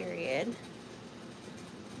time period.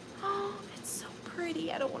 Oh, it's so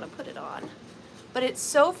pretty. I don't want to put it on, but it's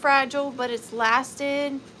so fragile, but it's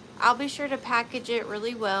lasted. I'll be sure to package it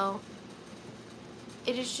really well.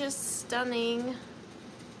 It is just stunning.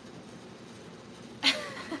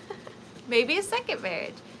 Maybe a second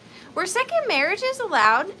marriage. Were second marriages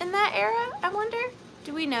allowed in that era, I wonder?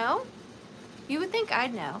 Do we know? You would think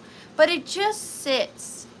I'd know. But it just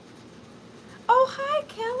sits. Oh, hi,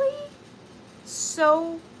 Kelly.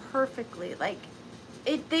 So perfectly. Like,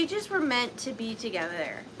 they just were meant to be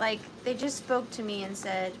together. Like, they just spoke to me and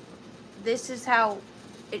said, this is how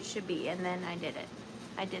it should be. And then I did it.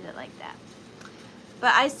 I did it like that.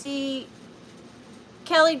 But I see,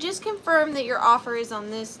 Kelly, just confirm that your offer is on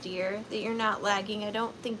this, dear, that you're not lagging. I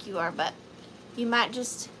don't think you are, but you might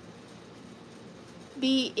just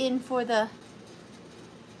be in for the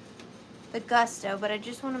gusto, but I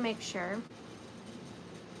just want to make sure.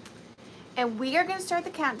 And we are going to start the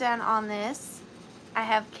countdown on this. I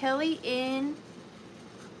have Kelly in.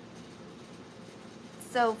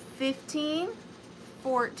 So 15,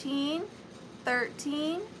 14,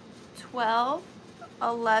 13, 12,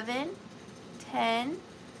 11, 10,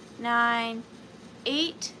 9,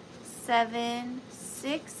 8, 7,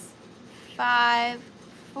 6, 5,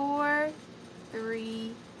 4,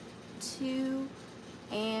 3, 2,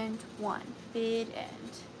 and 1. Bid end.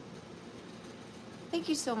 Thank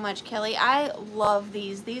you so much, Kelly. I love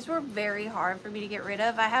these. These were very hard for me to get rid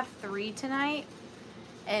of. I have 3 tonight,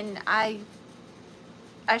 and I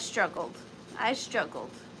struggled. I struggled.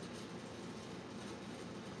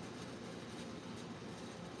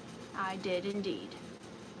 I did indeed.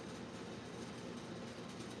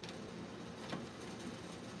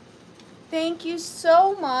 Thank you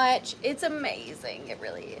so much. It's amazing. It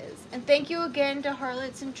really is. And thank you again to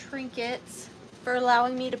Harlots and Trinkets for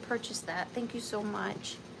allowing me to purchase that. Thank you so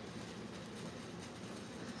much.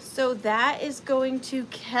 So that is going to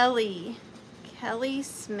Kelly. Kelly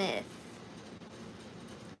Smith.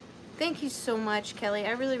 Thank you so much, Kelly.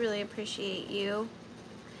 I really, really appreciate you.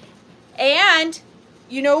 And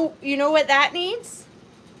you know what that needs?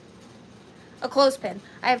 A clothespin.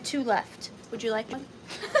 I have 2 left. Would you like one?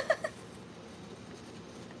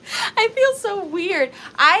 I feel so weird.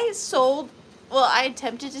 I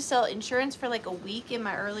attempted to sell insurance for like a week in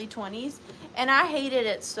my early 20s, and I hated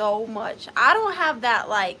it so much. I don't have that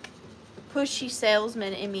like pushy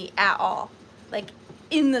salesman in me at all, like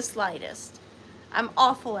in the slightest. I'm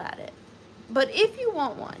awful at it. But if you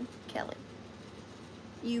want one, Kelly,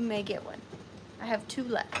 you may get one. I have 2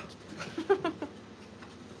 left.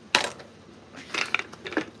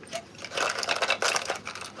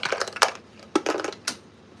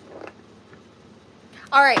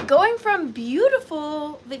 All right, going from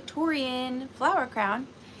beautiful Victorian flower crown,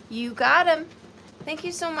 you got them. Thank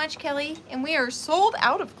you so much, Kelly. And we are sold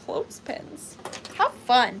out of clothespins. How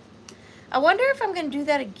fun. I wonder if I'm going to do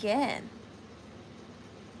that again.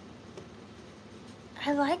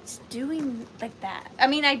 I liked doing like that. I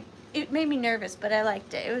mean, it made me nervous, but I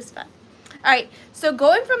liked it. It was fun. All right, so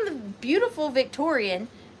going from the beautiful Victorian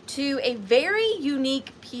to a very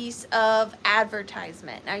unique piece of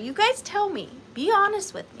advertisement. Now, you guys tell me. Be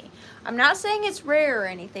honest with me. I'm not saying it's rare or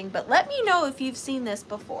anything, but let me know if you've seen this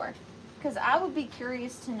before, because I would be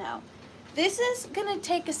curious to know. This is going to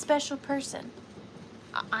take a special person.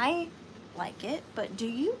 I like it, but do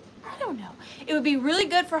you? I don't know. It would be really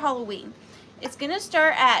good for Halloween. It's going to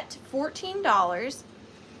start at $14,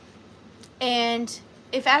 and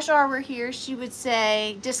if Ashar were here, she would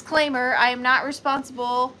say, disclaimer, I am not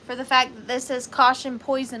responsible for the fact that this says caution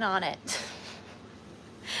poison on it.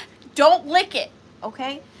 Don't lick it,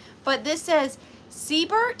 okay? But this says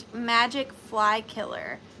Seabird Magic Fly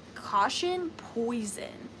Killer, caution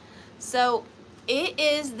poison. So it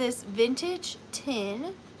is this vintage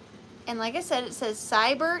tin, and like I said, it says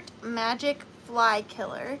Seabird Magic Fly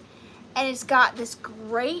Killer, and it's got this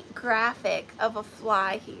great graphic of a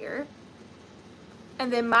fly here.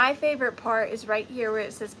 And then my favorite part is right here where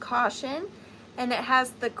it says caution, and it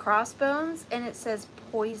has the crossbones, and it says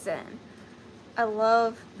poison. I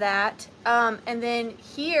love that. And then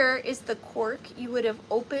here is the cork. You would have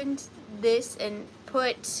opened this and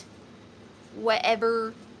put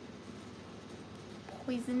whatever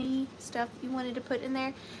poisony stuff you wanted to put in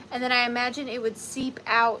there. And then I imagine it would seep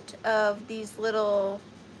out of these little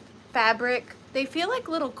fabric. They feel like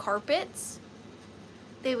little carpets.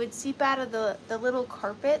 They would seep out of the little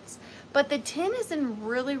carpets. But the tin is in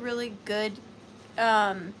really, really good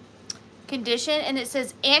condition. And it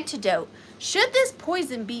says antidote. Should this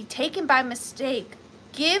poison be taken by mistake,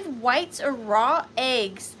 give whites or raw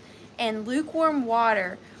eggs and lukewarm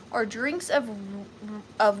water, or drinks of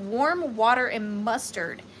warm water and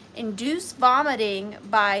mustard. Induce vomiting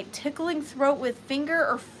by tickling throat with finger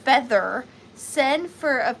or feather. Send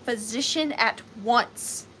for a physician at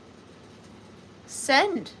once.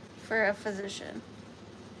 Send for a physician.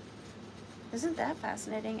 Isn't that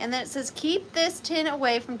fascinating? And then it says, keep this tin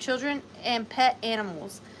away from children and pet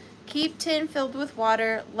animals. Keep tin filled with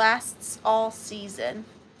water. Lasts all season.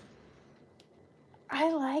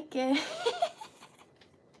 I like it.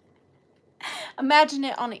 Imagine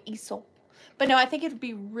it on an easel. But no, I think it would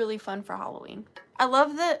be really fun for Halloween. I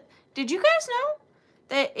love that. Did you guys know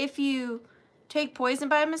that if you take poison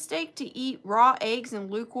by mistake, to eat raw eggs and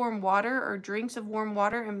lukewarm water or drinks of warm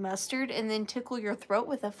water and mustard and then tickle your throat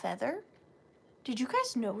with a feather? Did you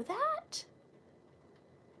guys know that?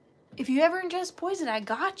 If you ever ingest poison, I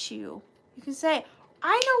got you. You can say,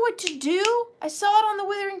 I know what to do. I saw it on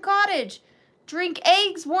The.Withering.Cottage. Drink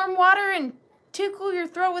eggs, warm water, and tickle your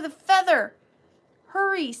throat with a feather.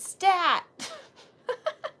 Hurry, stat.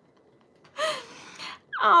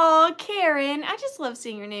 Oh, Karen. I just love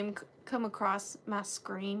seeing your name come across my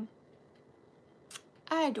screen.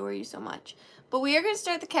 I adore you so much. But we are going to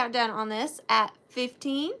start the countdown on this at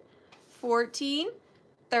 15, 14,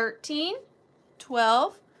 13,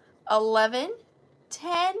 12, 11,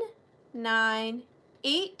 10, 9,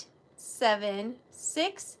 8, 7,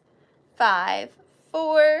 6, 5,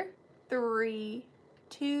 4, 3,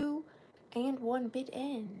 2, and 1 bit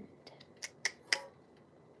end.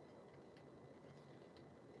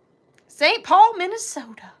 St. Paul,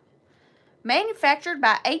 Minnesota. Manufactured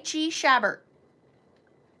by H.E. Shabert.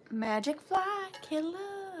 Magic Fly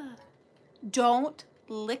Killer. Don't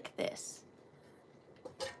lick this.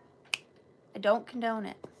 I don't condone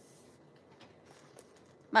it.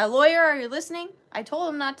 My lawyer, are you listening? I told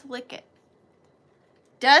him not to lick it.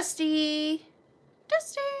 Dusty.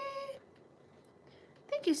 Dusty.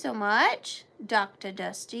 Thank you so much, Dr.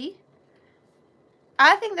 Dusty.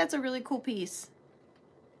 I think that's a really cool piece.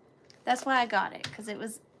 That's why I got it, because it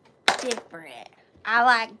was different. I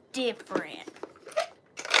like different.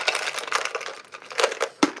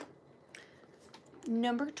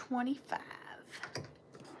 Number 25.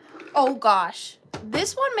 Oh gosh,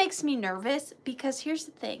 this one makes me nervous because here's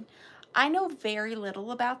the thing. I know very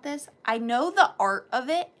little about this. I know the art of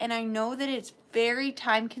it, and I know that it's very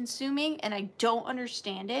time consuming, and I don't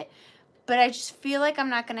understand it, but I just feel like I'm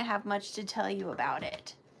not going to have much to tell you about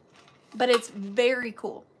it. But it's very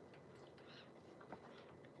cool.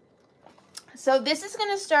 So this is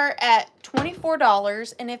going to start at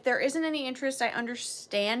 $24, and if there isn't any interest, I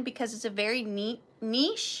understand, because it's a very neat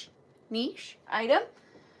niche item.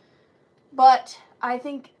 But I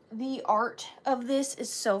think the art of this is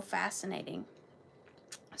so fascinating.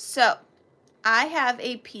 So I have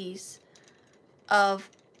a piece of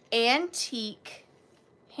antique,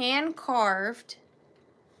 hand-carved,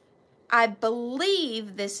 I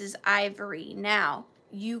believe this is ivory. Now,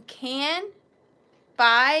 you can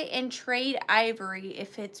buy and trade ivory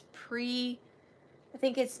if it's I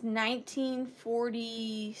think it's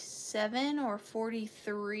 1947 or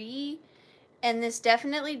 43. And this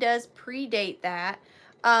definitely does predate that.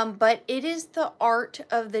 But it is the art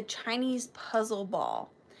of the Chinese puzzle ball.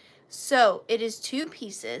 So it is 2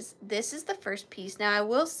 pieces. This is the first piece. Now I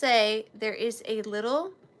will say there is a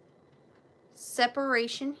little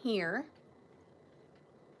separation here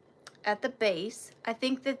at the base. I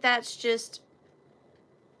think that that's just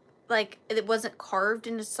like it wasn't carved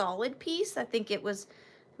in a solid piece. I think it was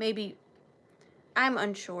maybe, I'm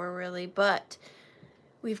unsure really, but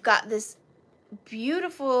we've got this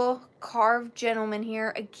beautiful carved gentleman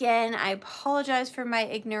here. Again, I apologize for my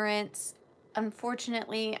ignorance.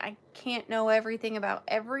 Unfortunately, I can't know everything about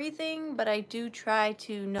everything, but I do try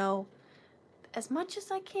to know as much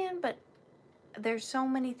as I can, but there's so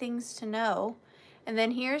many things to know. And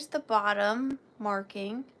then here's the bottom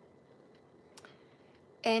marking.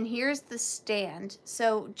 And here's the stand.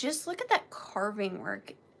 So just look at that carving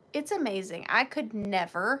work. It's amazing. I could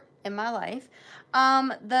never in my life.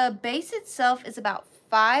 The base itself is about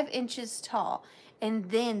 5 inches tall. And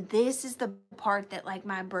then this is the part that like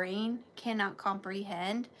my brain cannot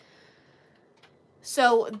comprehend.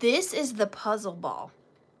 So this is the puzzle ball.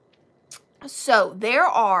 So there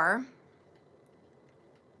are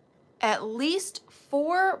at least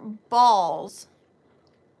 4 balls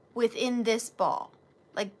within this ball.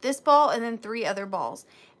 Like this ball and then 3 other balls.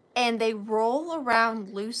 And they roll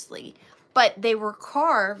around loosely. But they were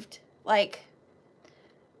carved like,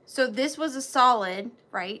 so this was a solid,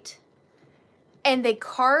 right? And they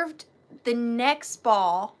carved the next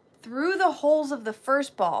ball through the holes of the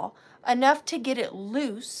first ball enough to get it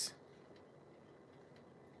loose,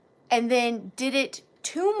 and then did it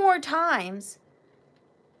 2 more times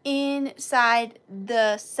inside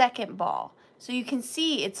the second ball. So you can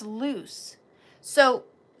see it's loose. So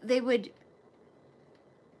they would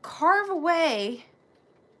carve away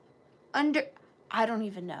under, I don't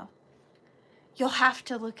even know. You'll have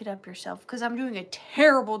to look it up yourself because I'm doing a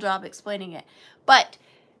terrible job explaining it. But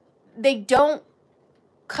they don't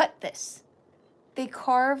cut this. They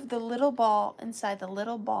carve the little ball inside the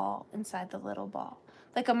little ball inside the little ball.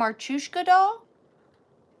 Like a Marchushka doll,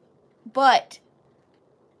 but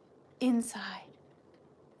inside.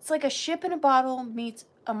 It's like a ship in a bottle meets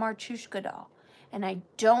a Marchushka doll. And I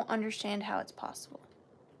don't understand how it's possible.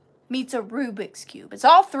 Meets a Rubik's Cube. It's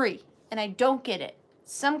all 3, and I don't get it.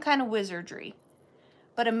 Some kind of wizardry,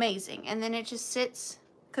 but amazing. And then it just sits,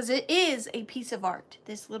 because it is a piece of art,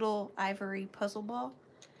 this little ivory puzzle ball,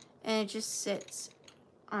 and it just sits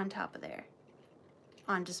on top of there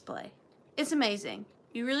on display. It's amazing.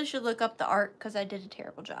 You really should look up the art because I did a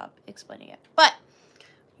terrible job explaining it. But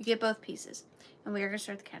you get both pieces, and we are going to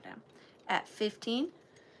start the countdown at 15,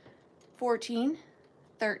 14,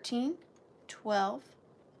 13, 12,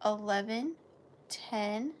 11,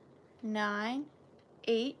 10, 9,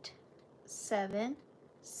 8, 7,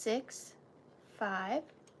 6, 5,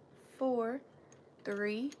 4,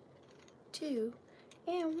 3, 2,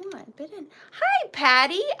 and 1. Bit in. Hi,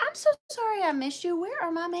 Patty. I'm so sorry I missed you. Where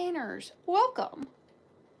are my manners? Welcome.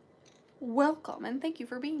 Welcome, and thank you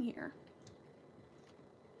for being here.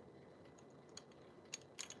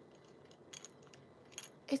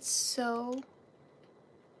 It's so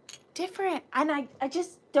different, and I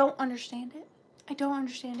just don't understand it. I don't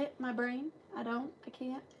understand it. My brain, I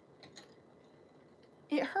can't.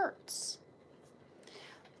 It hurts.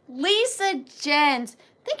 Lisa Jens.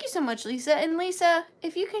 Thank you so much, Lisa. And Lisa,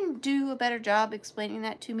 if you can do a better job explaining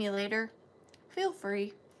that to me later, feel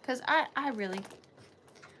free. Because I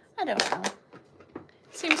don't know. It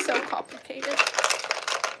seems so complicated.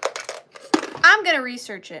 I'm going to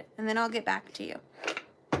research it, and then I'll get back to you.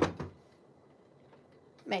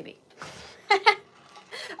 Maybe.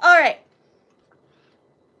 All right.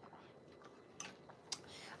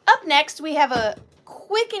 Up next, we have a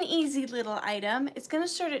quick and easy little item. It's going to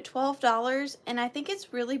start at $12, and I think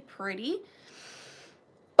it's really pretty.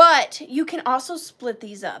 But you can also split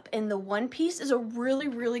these up, and the one piece is a really,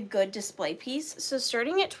 really good display piece. So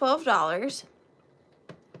starting at $12,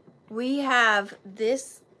 we have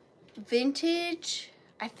this vintage,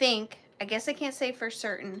 I guess I can't say for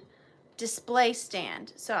certain, display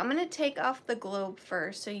stand. So I'm going to take off the globe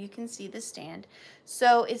first so you can see the stand.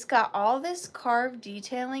 So it's got all this carved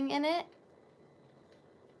detailing in it.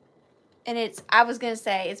 And I was going to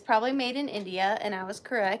say, it's probably made in India, and I was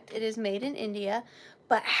correct. It is made in India.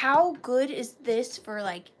 But how good is this for,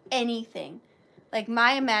 like, anything? Like,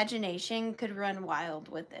 my imagination could run wild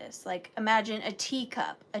with this. Like, imagine a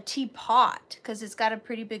teacup, a teapot, because it's got a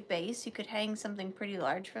pretty big base. You could hang something pretty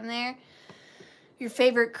large from there. Your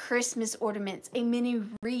favorite Christmas ornaments, a mini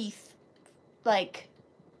wreath, like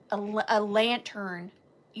a lantern.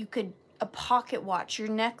 You could, a pocket watch, your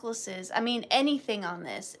necklaces. I mean, anything on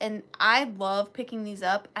this. And I love picking these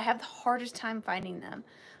up. I have the hardest time finding them.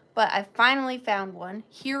 But I finally found one.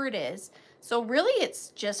 Here it is. So really it's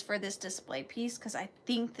just for this display piece because I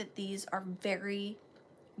think that these are very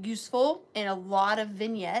useful in a lot of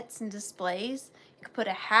vignettes and displays. You could put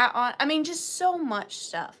a hat on. I mean, just so much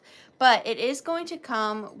stuff. But it is going to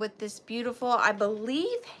come with this beautiful, I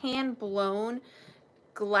believe, hand-blown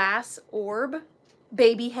glass orb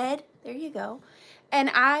baby head. There you go. And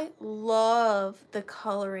I love the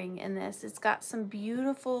coloring in this. It's got some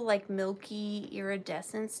beautiful, like, milky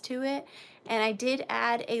iridescence to it. And I did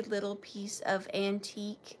add a little piece of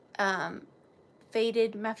antique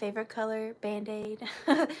faded, my favorite color, Band-Aid,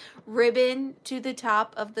 ribbon to the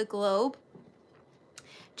top of the globe.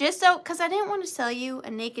 Just so, because I didn't want to sell you a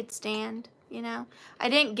naked stand, you know. I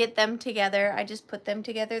didn't get them together. I just put them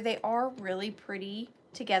together. They are really pretty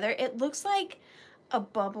together. It looks like a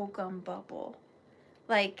bubblegum bubble.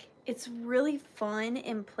 Like, it's really fun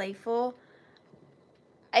and playful.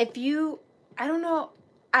 If you, I don't know,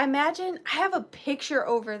 I imagine, I have a picture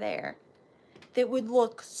over there that would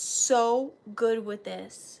look so good with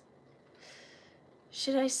this.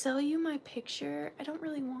 Should I sell you my picture? I don't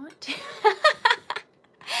really want to.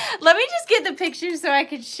 Let me just get the picture so I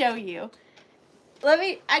can show you.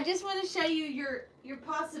 I just want to show you your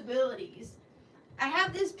possibilities. I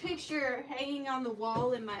have this picture hanging on the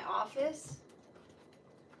wall in my office.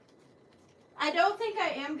 I don't think I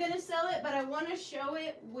am going to sell it, but I want to show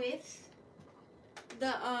it with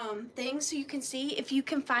the thing so you can see. If you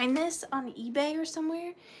can find this on eBay or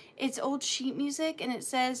somewhere, it's old sheet music and it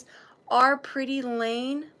says Our Pretty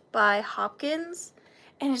Lane by Hopkins,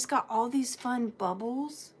 and it's got all these fun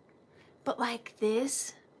bubbles, but like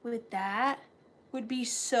this with that would be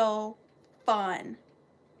so fun.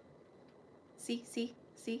 See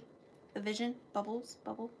the vision, bubbles,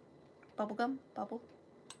 bubblegum, bubble.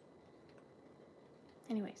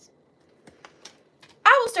 Anyways,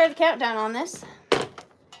 I will start the countdown on this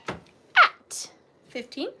at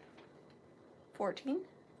 15, 14,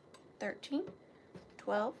 13,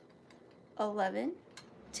 12, 11,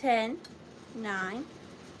 10, 9,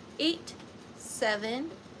 8,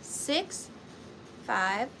 7, 6,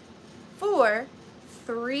 5, 4,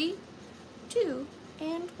 3, 2,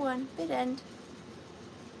 and 1. Bid end.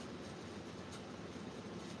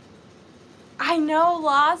 I know,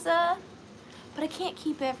 Laza, but I can't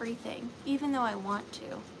keep everything, even though I want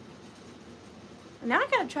to. Now I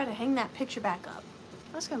gotta try to hang that picture back up.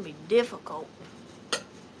 That's gonna be difficult.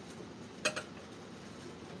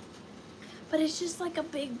 But it's just like a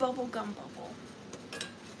big bubblegum bubble.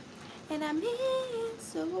 And I'm in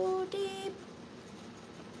so deep.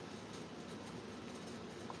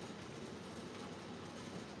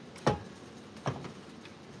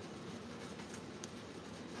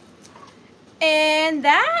 And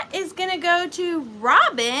that is gonna go to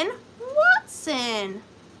Robin Watson.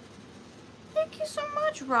 Thank you so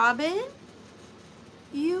much, Robin.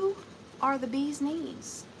 You are the bee's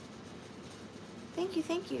knees.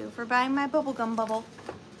 Thank you for buying my bubblegum bubble.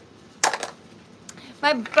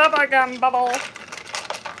 My bubblegum bubble.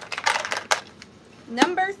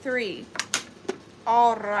 Number 3.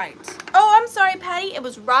 All right. Oh, I'm sorry, Patty. It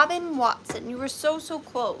was Robin Watson. You were so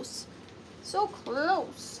close. So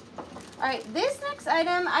close. All right, this next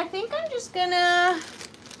item, I think I'm just gonna...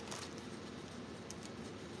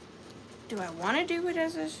 Do I want to do it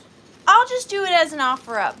as a... I'll just do it as an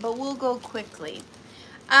offer up, but we'll go quickly.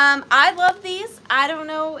 I love these. I don't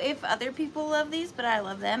know if other people love these, but I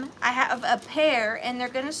love them. I have a pair, and they're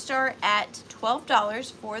going to start at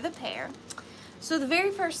 $12 for the pair. So the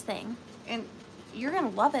very first thing, and you're going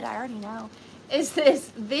to love it, I already know, is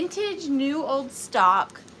this vintage new old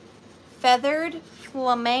stock feathered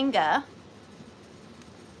flamingo.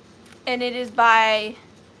 And it is by,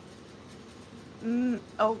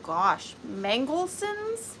 oh gosh,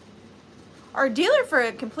 Mangelson's. Our dealer for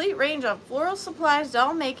a complete range of floral supplies,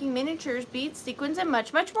 doll making, miniatures, beads, sequins, and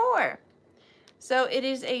much more. So it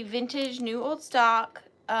is a vintage new old stock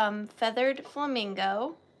feathered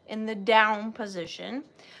flamingo in the down position.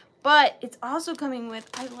 But it's also coming with,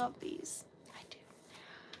 I love these, I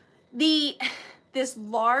do. This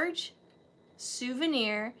large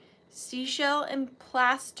souvenir seashell and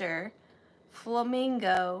plaster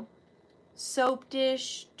flamingo soap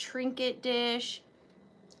dish, trinket dish,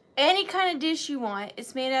 any kind of dish you want.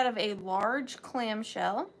 It's made out of a large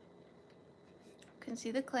clamshell. You can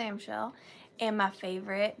see the clamshell. And my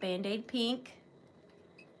favorite, Band-Aid pink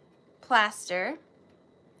plaster.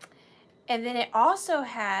 And then it also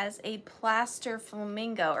has a plaster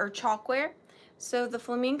flamingo or chalkware. So the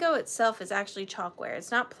flamingo itself is actually chalkware. It's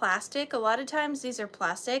not plastic. A lot of times these are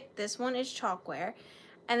plastic. This one is chalkware.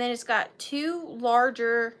 And then it's got two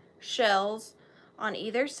larger shells on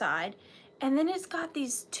either side. And then it's got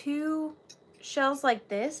these two shells like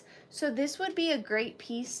this. So this would be a great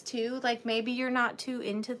piece too. Like maybe you're not too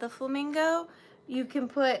into the flamingo. You can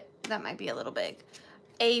put, that might be a little big,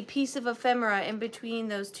 a piece of ephemera in between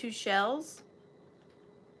those two shells.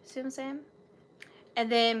 See what I'm saying?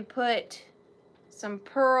 And then put some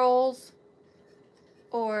pearls,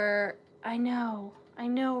 or I know. I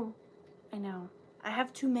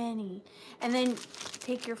have too many. And then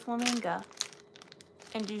take your flamingo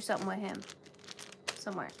and do something with him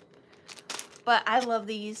somewhere. But I love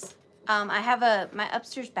these. I have my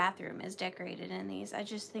upstairs bathroom is decorated in these. I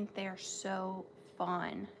just think they're so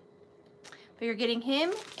fun. But you're getting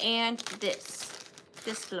him and this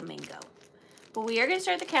flamingo. But we are going to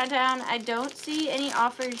start the countdown. I don't see any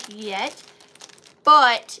offers yet.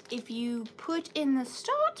 But if you put in the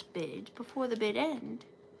start bid before the bid end,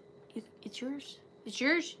 it's yours. It's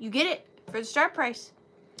yours. You get it for the start price.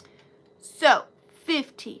 So,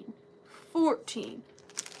 15, 14,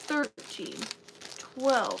 13,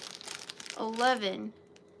 12, 11,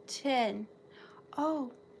 10.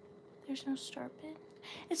 Oh, there's no start bid.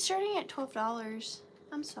 It's starting at $12.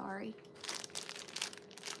 I'm sorry.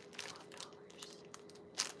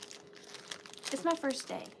 $12. It's my first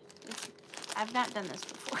day. I've not done this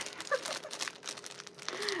before.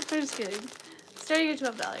 I'm just kidding. Starting at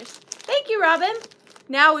 $12. Thank you, Robin.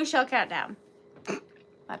 Now we shall count down.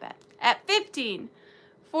 My bad. At 15,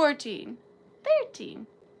 14, 13,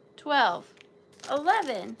 12,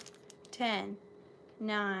 11, 10,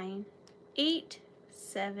 9, 8,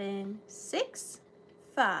 7, 6,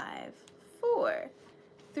 5, 4,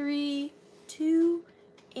 3, 2,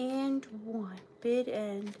 and 1. Bid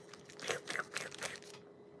end.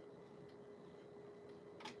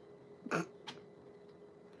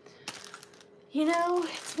 You know,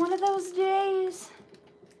 it's one of those days.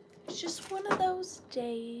 It's just one of those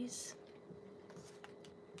days.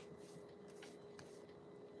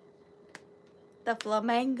 The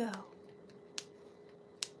flamingo.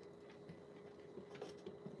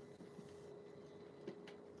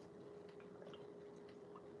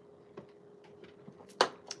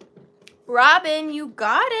 Robin, you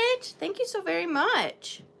got it. Thank you so very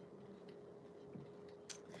much.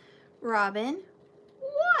 Robin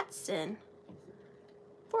Watson.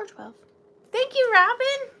 412. Thank you,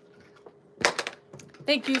 Robin.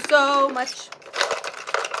 Thank you so much.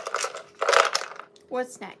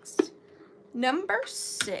 What's next? Number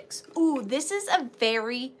 6. Ooh, this is a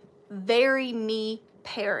very, very me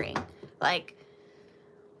pairing. Like,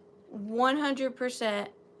 100%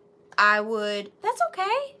 I would, that's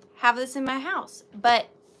okay, have this in my house. But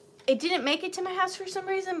it didn't make it to my house for some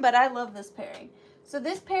reason, but I love this pairing. So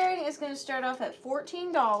this pairing is going to start off at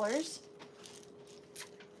 $14.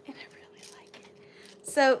 And I really like it.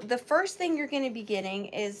 So the first thing you're going to be getting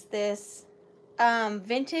is this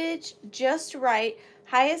vintage, just right,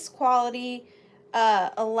 highest quality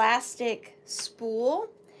elastic spool.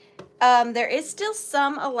 There is still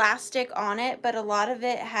some elastic on it, but a lot of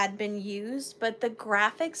it had been used. But the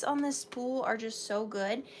graphics on this spool are just so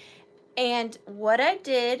good. And what I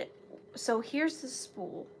did, so here's the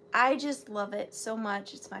spool. I just love it so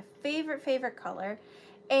much. It's my favorite color.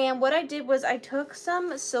 And what I did was I took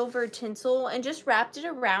some silver tinsel and just wrapped it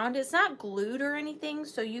around. It's not glued or anything,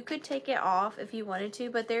 so you could take it off if you wanted to,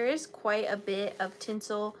 but there is quite a bit of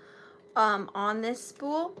tinsel on this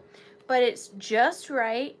spool. But it's just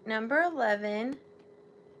right, number 11,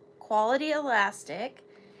 quality elastic.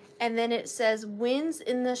 And then it says wins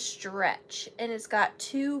in the stretch. And it's got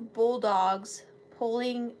 2 bulldogs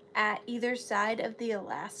pulling at either side of the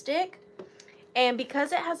elastic. And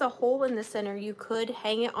because it has a hole in the center, you could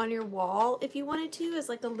hang it on your wall if you wanted to as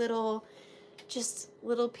like a little, just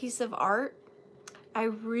little piece of art. I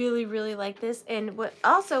really like this. And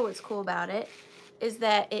what's cool about it is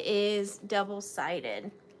that it is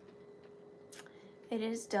double-sided. It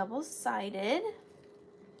is double-sided.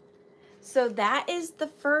 So that is the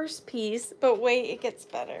first piece, but wait, it gets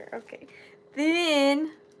better. Okay.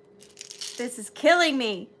 Then, this is killing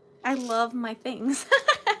me. I love my things.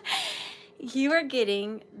 You are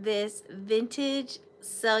getting this vintage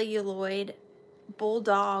celluloid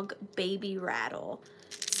bulldog baby rattle.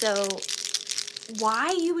 So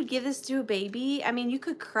why you would give this to a baby? I mean, you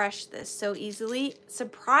could crush this so easily.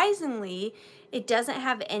 Surprisingly, it doesn't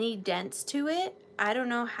have any dents to it. I don't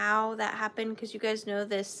know how that happened, because you guys know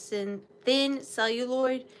this thin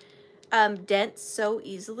celluloid dents so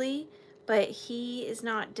easily. but he is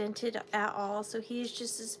not dented at all. So he's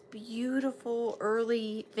just this beautiful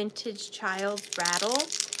early vintage child's rattle.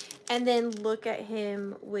 And then look at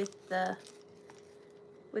him with the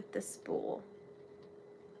spool.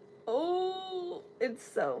 Oh, it's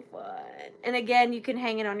so fun. And again, you can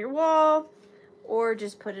hang it on your wall or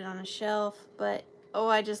just put it on a shelf. But oh,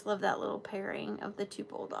 I just love that little pairing of the two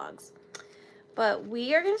bulldogs. But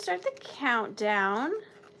we are going to start the countdown.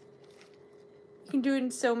 You can do it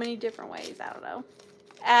in so many different ways. I don't know.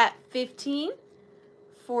 At 15,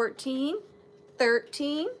 14,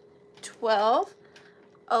 13, 12,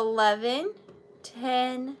 11,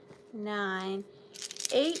 10, 9,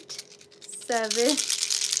 8, 7,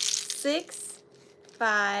 6,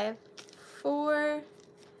 5, 4,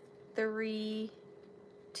 3,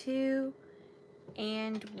 2,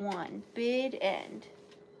 and 1. Bid end.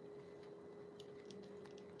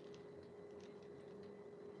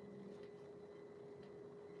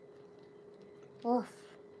 Oof.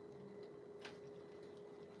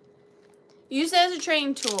 Use it as a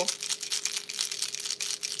training tool.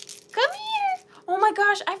 Come here. Oh my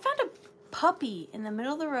gosh, I found a puppy in the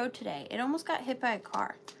middle of the road today. It almost got hit by a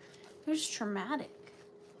car. It was traumatic.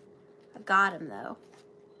 I got him though.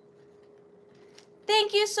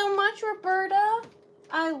 Thank you so much, Roberta.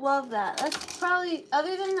 I love that. That's probably,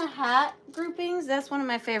 other than the hat groupings, that's one of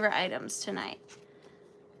my favorite items tonight.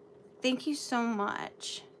 Thank you so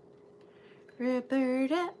much.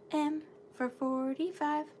 Roberta M for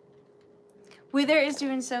 45. Wither is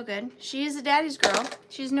doing so good. She is a daddy's girl.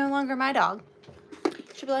 She's no longer my dog.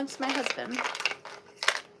 She belongs to my husband.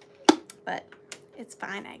 But it's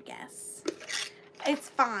fine, I guess. It's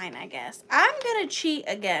fine, I guess. I'm going to cheat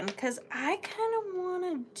again because I kind of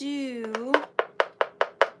want to do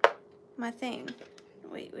my thing.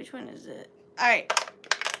 Wait, which one is it? All right.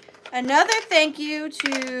 Another thank you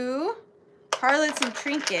to Harlots and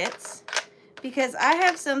Trinkets because I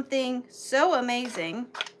have something so amazing.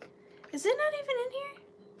 Is it not even in here?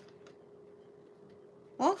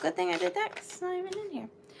 Well, good thing I did that because it's not even in here.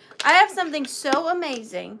 I have something so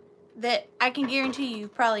amazing that I can guarantee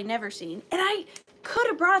you've probably never seen. And I could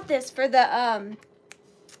have brought this for the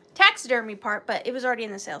taxidermy part, but it was already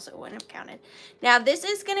in the sale, so it wouldn't have counted. Now, this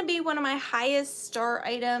is going to be one of my highest star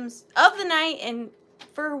items of the night and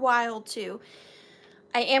for a while, too.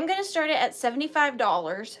 I am going to start it at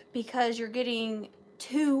 $75 because you're getting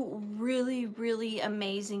two really, really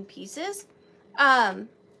amazing pieces.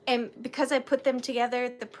 And because I put them together,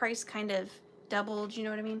 the price kind of doubled, you know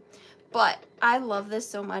what I mean? But I love this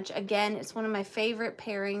so much. Again, it's one of my favorite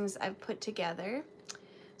pairings I've put together.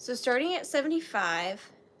 So starting at $75,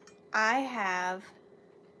 I have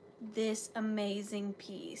this amazing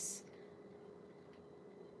piece.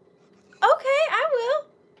 Okay, I will.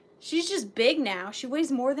 She's just big now. She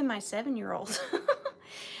weighs more than my 7-year-old.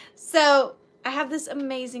 So I have this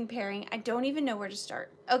amazing pairing. I don't even know where to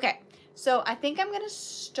start. Okay, so I think I'm going to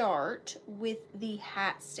start with the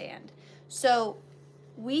hat stand. So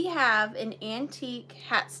we have an antique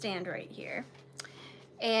hat stand right here.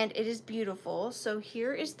 And it is beautiful. So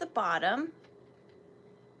here is the bottom.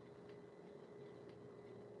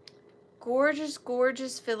 Gorgeous,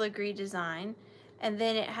 gorgeous filigree design. And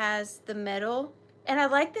then it has the metal. And I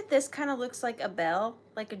like that this kind of looks like a bell,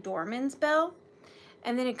 like a doorman's bell.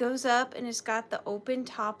 And then it goes up and it's got the open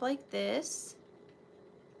top like this.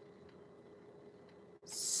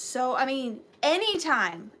 So, I mean,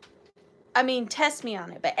 anytime, test me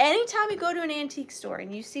on it, but anytime you go to an antique store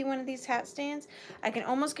and you see one of these hat stands, I can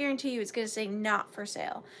almost guarantee you it's going to say not for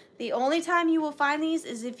sale. The only time you will find these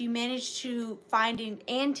is if you manage to find an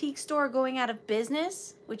antique store going out of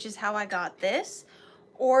business, which is how I got this,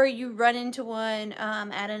 or you run into one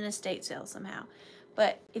at an estate sale somehow.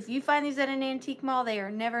 But if you find these at an antique mall, they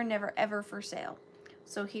are never, never, ever for sale.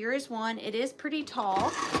 So here is one. It is pretty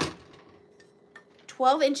tall,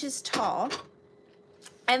 12 inches tall.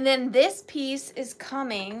 And then this piece is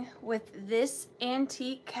coming with this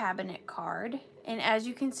antique cabinet card. And as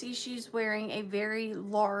you can see, she's wearing a very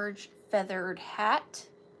large feathered hat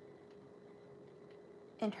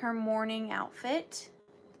in her morning outfit.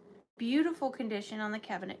 Beautiful condition on the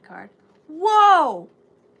cabinet card. Whoa!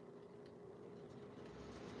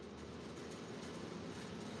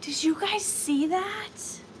 Did you guys see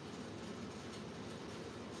that?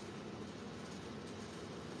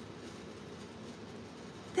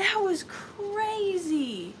 That was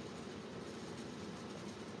crazy.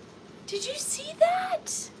 Did you see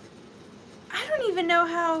that? I don't even know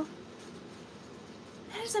how.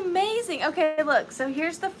 That is amazing. Okay, look, so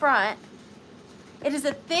here's the front. It is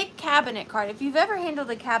a thick cabinet card. If you've ever handled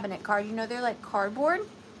a cabinet card, you know they're like cardboard.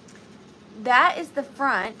 That is the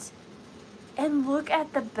front. And look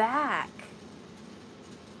at the back.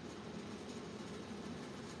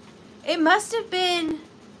 It must have been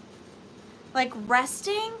like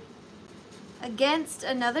resting against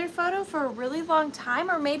another photo for a really long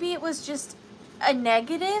time, or maybe it was just a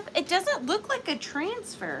negative. It doesn't look like a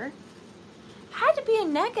transfer. Had to be a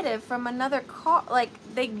negative from another card. Like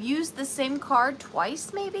they used the same card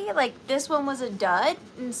twice, maybe. Like this one was a dud,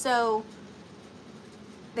 and so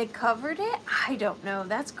they covered it. I don't know.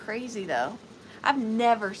 That's crazy though. I've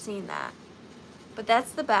never seen that. But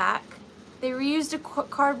that's the back. They reused a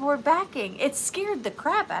cardboard backing. It scared the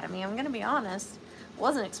crap out of me, I'm gonna be honest.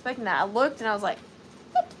 Wasn't expecting that. I looked and I was like,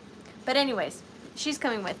 what? But anyways, she's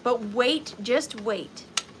coming with. But wait, just wait.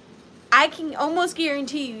 I can almost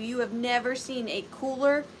guarantee you, you have never seen a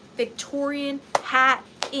cooler Victorian hat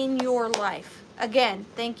in your life. Again,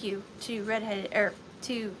 thank you to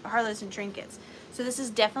to Harlots and Trinkets. So this is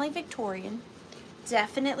definitely Victorian,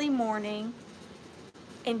 definitely morning,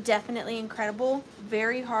 and definitely incredible.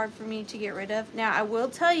 Very hard for me to get rid of. Now, I will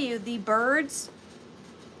tell you, the birds,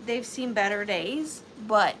 they've seen better days,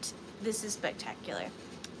 but this is spectacular.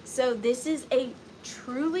 So this is a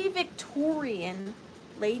truly Victorian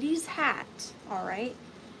ladies hat, all right?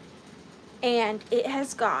 And it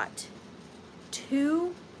has got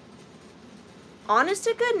two, honest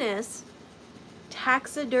to goodness,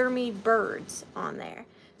 taxidermy birds on there.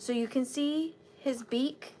 So you can see his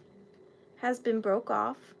beak has been broke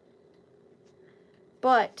off,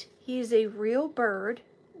 but he is a real bird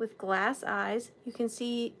with glass eyes. You can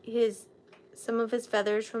see some of his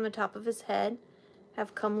feathers from the top of his head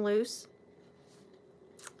have come loose.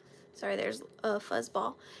 Sorry, there's a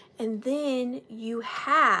fuzzball. And then you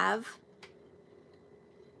have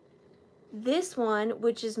this one,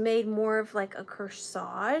 which is made more of like a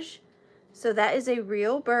corsage. So that is a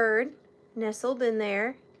real bird nestled in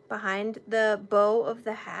there behind the bow of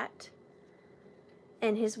the hat.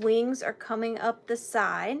 And his wings are coming up the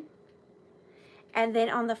side. And then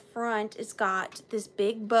on the front, it's got this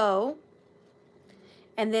big bow.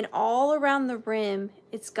 And then all around the rim,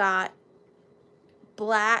 it's got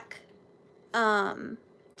black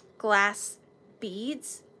glass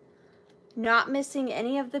beads. Not missing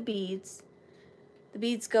any of the beads. The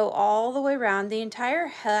beads go all the way around. The entire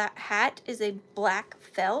hat is a black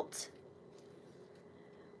felt.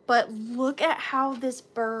 But look at how this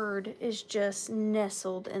bird is just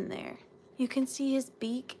nestled in there. You can see his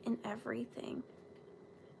beak and everything.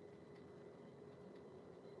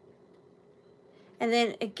 And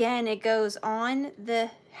then again, it goes on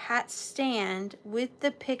the hat stand with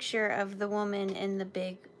the picture of the woman in the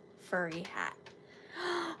big furry hat.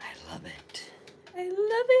 I love it. I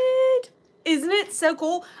love it. Isn't it so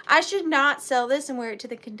cool? I should not sell this and wear it to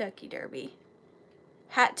the Kentucky Derby.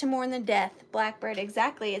 Hat to mourn the death, blackbird.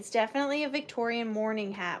 Exactly. It's definitely a Victorian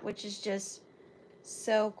mourning hat, which is just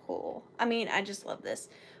so cool. I mean, I just love this.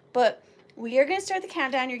 But we are going to start the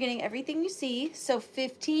countdown. You're getting everything you see. So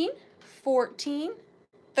 15, 14,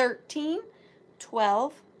 13,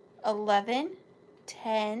 12, 11,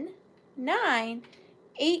 10, 9,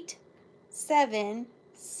 8, 7,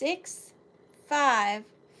 6, 5,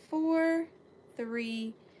 4,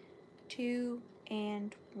 3, 2,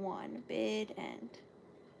 and 1. Bid end.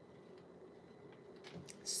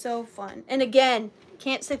 So fun. And again,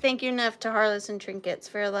 can't say thank you enough to Harlots and Trinkets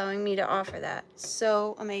for allowing me to offer that.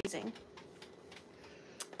 So amazing.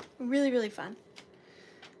 Really, really fun.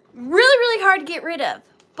 Really, really hard to get rid of.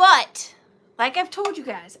 But, like I've told you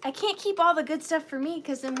guys, I can't keep all the good stuff for me,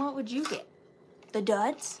 because then what would you get? The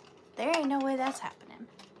duds? There ain't no way that's happening.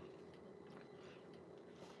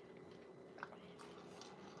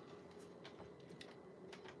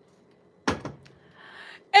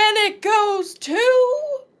 And it goes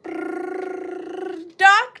to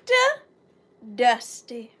Dr.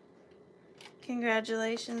 Dusty.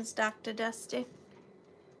 Congratulations, Dr. Dusty.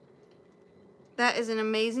 That is an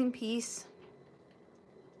amazing piece.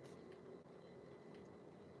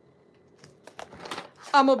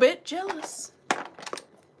 I'm a bit jealous.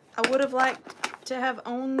 I would have liked to have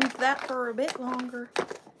owned that for a bit longer,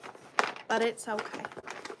 but it's okay.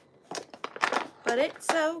 But it's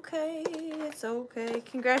okay. It's okay.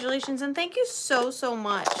 Congratulations, and thank you so, so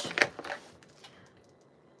much.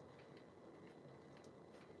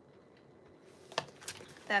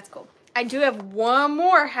 That's cool. I do have one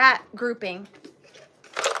more hat grouping,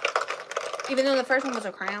 even though the first one was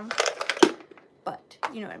a crown, but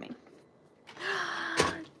you know what I mean.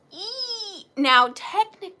 Now,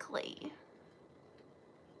 technically,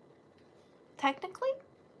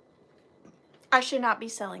 I should not be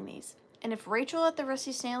selling these. And if Rachel at the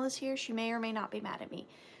Rusty Snail is here, she may or may not be mad at me.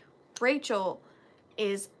 Rachel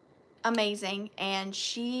is amazing, and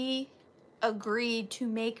she agreed to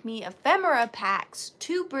make me ephemera packs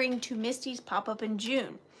to bring to Misty's pop-up in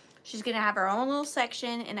June. She's gonna have her own little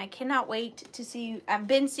section, and I cannot wait to see. I've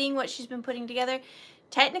been seeing what she's been putting together.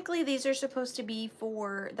 Technically, these are supposed to be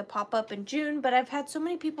for the pop-up in June, but I've had so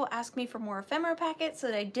many people ask me for more ephemera packets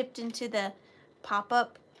that I dipped into the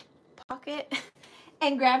pop-up pocket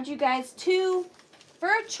and grabbed you guys 2 for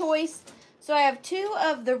a choice. So I have 2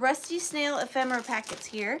 of the Rusty Snail ephemera packets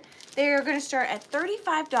here. They're going to start at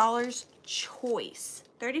 $35 choice.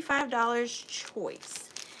 $35 choice.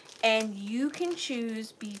 And you can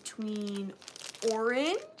choose between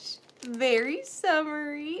orange, very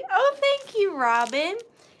summery. Oh, thank you, Robin.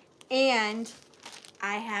 And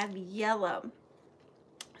I have yellow.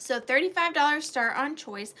 So $35 start on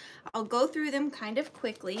choice. I'll go through them kind of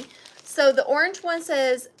quickly. So the orange one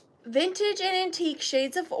says, vintage and antique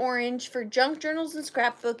shades of orange for junk journals and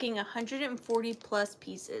scrapbooking, 140 plus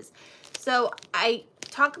pieces. So I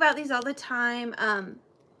talk about these all the time,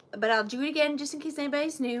 but I'll do it again just in case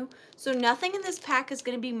anybody's new. So nothing in this pack is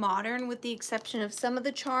going to be modern, with the exception of some of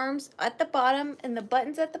the charms at the bottom and the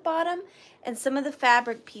buttons at the bottom and some of the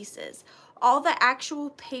fabric pieces. All the actual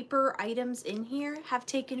paper items in here have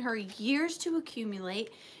taken her years to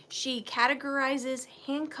accumulate. She categorizes,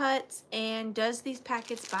 hand cuts, and does these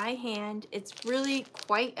packets by hand. It's really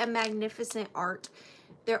quite a magnificent art.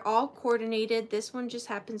 They're all coordinated. This one just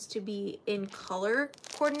happens to be in color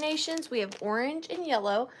coordinations. We have orange and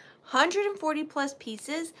yellow, 140 plus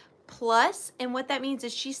pieces plus, and what that means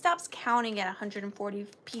is she stops counting at 140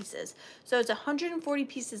 pieces. So it's 140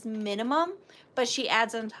 pieces minimum, but she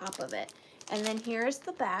adds on top of it. And then here's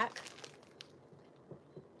the back.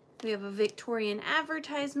 We have a Victorian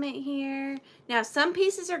advertisement here. Now, some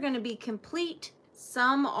pieces are going to be complete.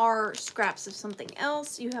 Some are scraps of something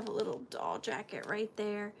else. You have a little doll jacket right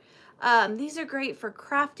there. These are great for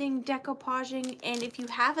crafting, decoupaging, and if you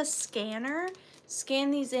have a scanner,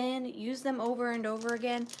 scan these in, use them over and over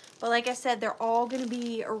again. But like I said, they're all going to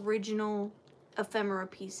be original ephemera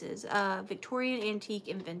pieces, Victorian, antique,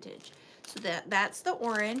 and vintage. So that's the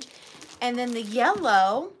orange. And then the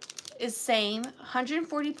yellow is same,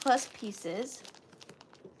 140 plus pieces.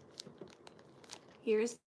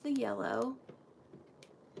 Here's the yellow.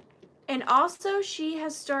 And also she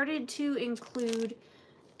has started to include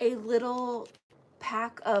a little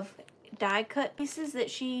pack of die cut pieces that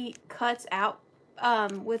she cuts out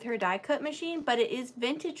with her die cut machine, but it is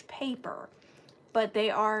vintage paper, but they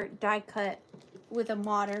are die cut with a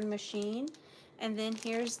modern machine. And then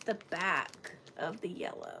here's the back of the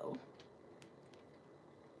yellow.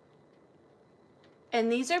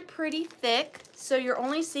 And these are pretty thick, so you're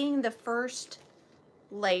only seeing the first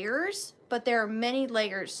layers, but there are many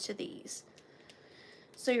layers to these.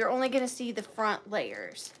 So you're only going to see the front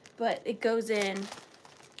layers, but it goes in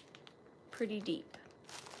pretty deep.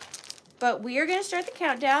 But we are going to start the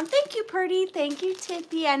countdown. Thank you, Purdy. Thank you,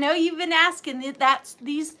 Tippy. I know you've been asking.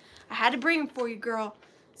 These, I had to bring them for you, girl.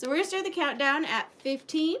 So we're going to start the countdown at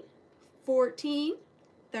 15, 14,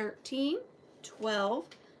 13, 12,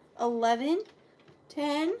 11,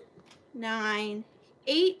 10, 9,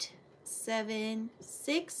 8, 7,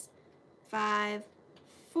 6, 5,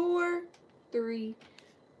 4, 3,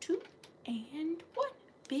 2, and 1.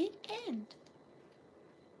 Big end.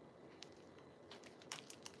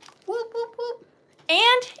 Whoop, whoop, whoop.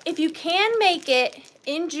 And if you can make it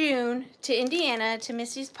in June to Indiana to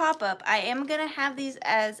Misty's pop-up, I am going to have these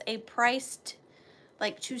as a priced,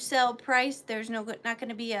 like to sell price. There's not going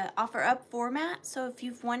to be a offer up format. So if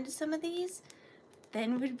you've wanted some of these,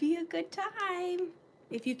 then would be a good time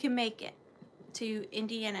if you can make it to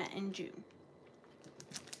Indiana in June.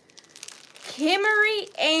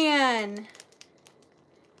 Kimmery Ann,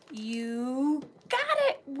 you got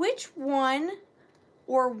it. Which one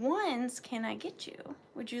or ones can I get you?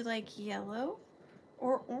 Would you like yellow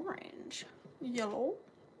or orange? Yellow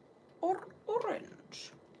or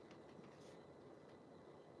orange?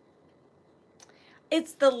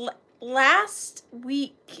 It's the last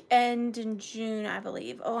weekend in June, I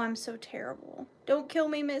believe. Oh, I'm so terrible. Don't kill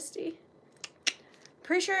me, Misty.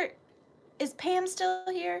 Pretty sure, is Pam still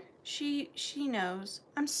here? She knows.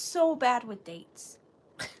 I'm so bad with dates.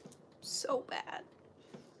 So bad.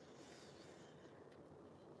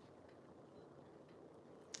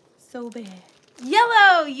 So bad.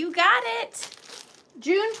 Yellow, you got it.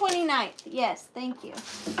 June 29th. Yes, thank you.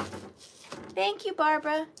 Thank you,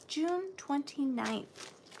 Barbara. June 29th.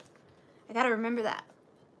 I gotta remember that.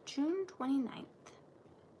 June 29th.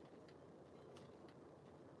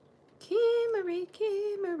 Kimmery,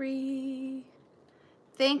 Kimmery.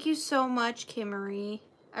 Thank you so much, Kimmery.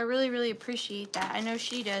 I really, really appreciate that. I know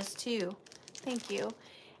she does too. Thank you.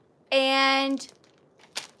 And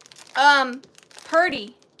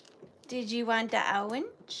Purdy, did you want the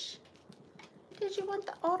orange? Did you want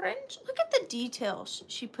the orange? Look at the details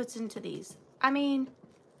she puts into these. I mean,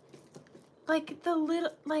 like the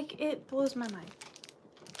little, like it blows my mind.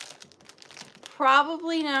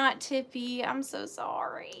 Probably not, Tippy. I'm so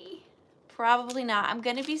sorry. Probably not. I'm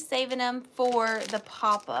going to be saving them for the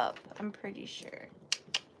pop-up. I'm pretty sure.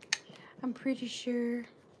 I'm pretty sure.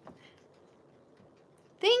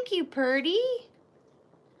 Thank you, Purdy.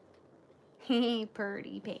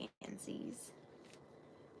 Purdy pansies.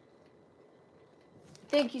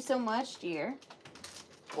 Thank you so much, dear.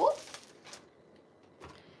 Ooh.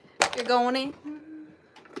 You're going in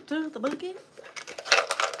to the bucket.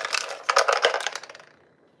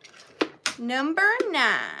 Number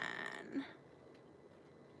 9.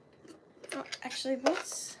 Oh, actually,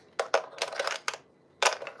 what's...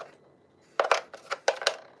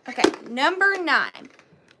 Okay, number 9.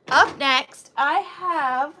 Up next, I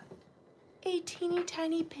have a teeny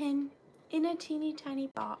tiny pin in a teeny tiny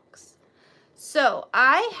box. So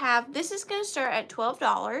I have, this is going to start at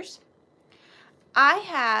 $12. I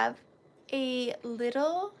have a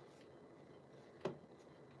little,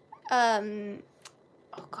 oh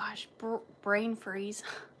gosh, brain freeze.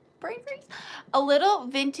 Brain freeze. A little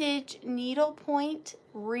vintage needlepoint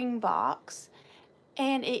ring box.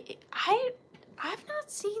 And I've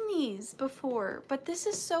not seen these before, but this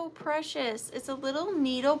is so precious. It's a little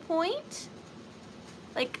needlepoint.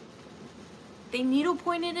 Like, they needle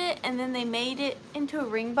pointed it and then they made it into a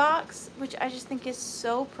ring box, which I just think is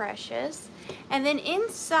so precious. And then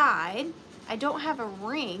inside, I don't have a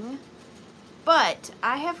ring, but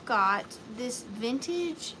I have got this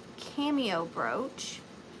vintage cameo brooch.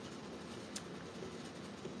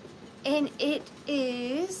 And it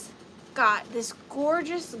is got this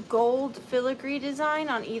gorgeous gold filigree design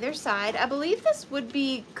on either side. I believe this could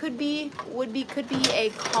be a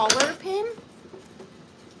collar pin.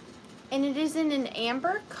 And it is in an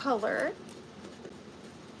amber color.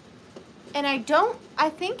 And I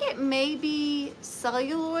think it may be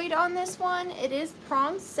celluloid on this one. It is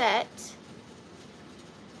prong set.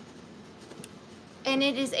 And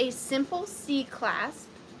it is a simple C clasp.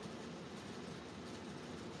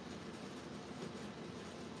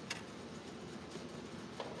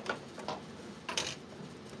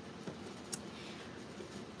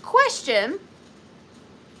 Question,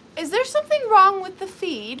 is there something wrong with the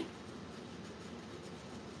feed?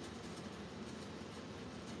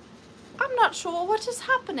 I'm not sure what is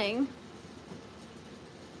happening.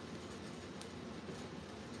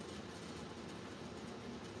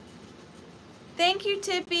 Thank you,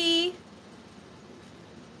 Tippy.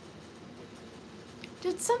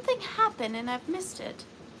 Did something happen and I've missed it?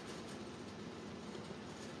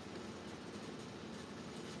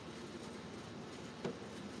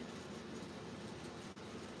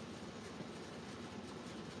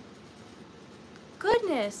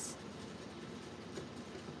 Goodness.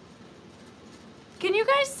 Can you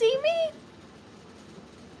guys see me?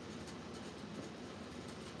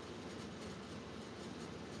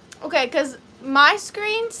 Okay, because my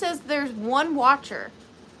screen says there's one watcher.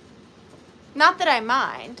 Not that I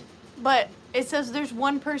mind, but it says there's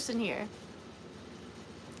one person here.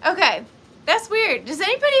 Okay, that's weird. Does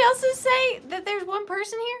anybody else say that there's one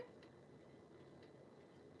person here?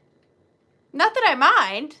 Not that I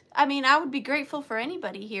mind. I mean, I would be grateful for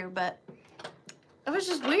anybody here, but it was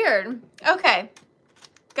just weird. Okay.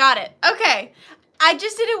 Got it. Okay. I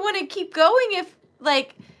just didn't want to keep going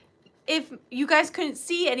if you guys couldn't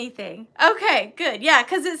see anything. Okay, good. Yeah,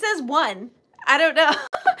 because it says 1. I don't know.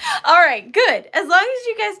 All right, good. As long as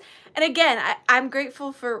you guys, and again, I'm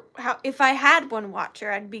grateful for how, if I had one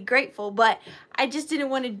watcher, I'd be grateful, but I just didn't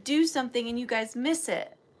want to do something and you guys miss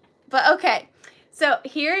it. But okay, so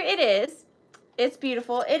here it is. It's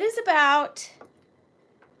beautiful. It is about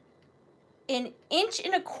an 1.25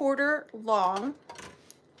 inches long.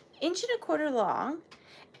 1.25 inches long.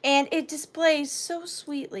 And it displays so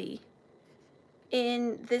sweetly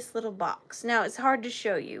in this little box. Now, it's hard to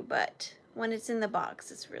show you, but when it's in the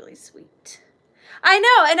box, it's really sweet. I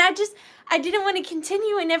know, and I didn't want to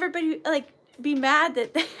continue and everybody, like, be mad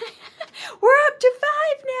that we're up to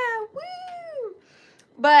 5 now. Woo!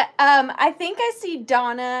 But I think I see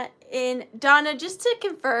Donna in. Donna, just to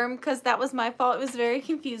confirm, because that was my fault. It was very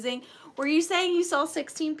confusing. Were you saying you saw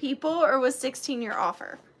 16 people, or was 16 your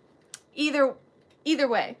offer? Either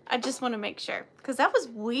way, I just want to make sure, because that was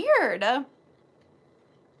weird.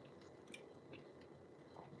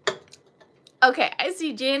 Okay, I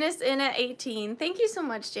see Janice in at 18. Thank you so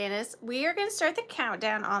much, Janice. We are going to start the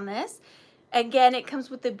countdown on this. Again, it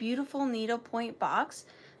comes with a beautiful needlepoint box.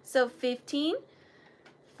 So 15,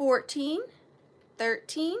 14,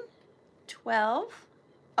 13, 12,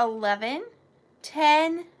 11,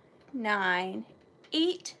 10, 9,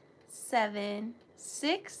 8, 7,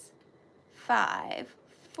 6, 5,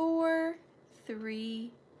 4,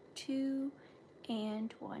 3, 2,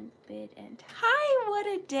 and 1 bid end. Hi, what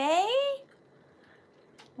a day!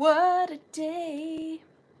 What a day!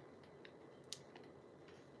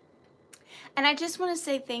 And I just want to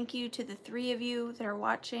say thank you to the 3 of you that are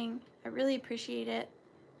watching. I really appreciate it.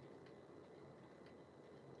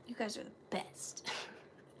 You guys are the best.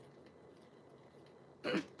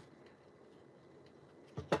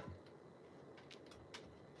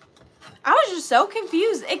 I was just so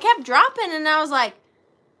confused. It kept dropping and I was like,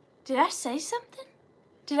 did I say something?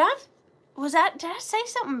 Did I say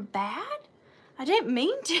something bad? I didn't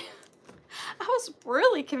mean to. I was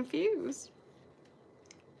really confused.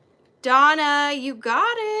 Donna, you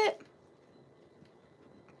got it.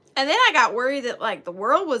 And then I got worried that like the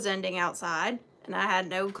world was ending outside and I had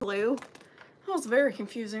no clue. That was very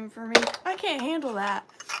confusing for me. I can't handle that.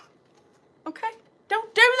 Okay?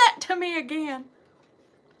 Don't do that to me again.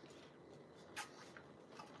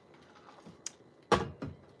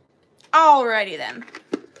 Alrighty then.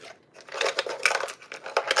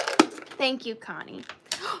 Thank you, Connie.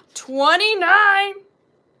 29.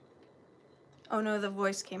 Oh no, the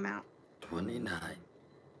voice came out. 29.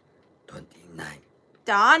 29.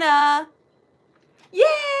 Donna.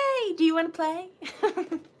 Yay! Do you want to play?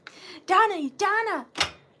 Donna.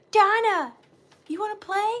 You want to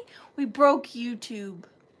play? We broke YouTube.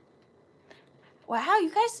 Wow, you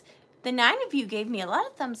guys, the 9 of you gave me a lot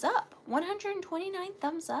of thumbs up. 129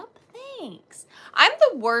 thumbs up. Thanks. I'm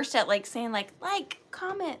the worst at like saying like,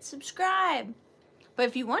 comment, subscribe. But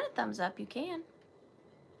if you want a thumbs up, you can.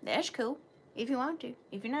 That's cool. If you want to.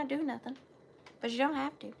 If you're not doing nothing. But you don't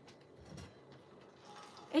have to.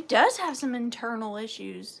 It does have some internal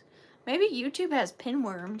issues. Maybe YouTube has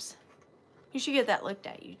pinworms. You should get that looked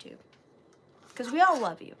at, YouTube. Because we all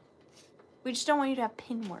love you. We just don't want you to have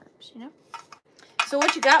pinworms, you know? So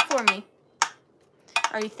what you got for me?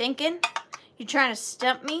 Are you thinking? You trying to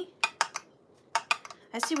stump me?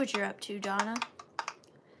 I see what you're up to, Donna.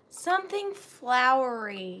 Something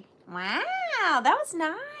flowery. Wow, that was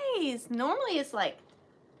nice. Normally it's like,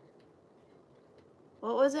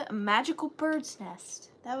 what was it? A magical bird's nest.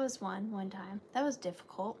 That was one time. That was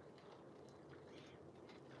difficult.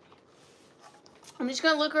 I'm just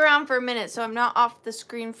going to look around for a minute so I'm not off the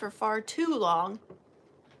screen for far too long.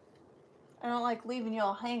 I don't like leaving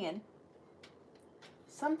y'all hanging.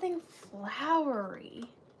 Something flowery.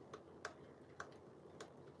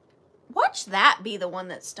 Watch that be the one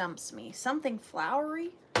that stumps me. Something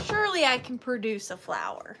flowery? Surely I can produce a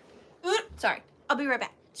flower. Sorry. I'll be right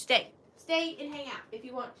back. Stay and hang out if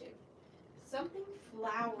you want to. Something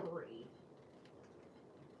flowery.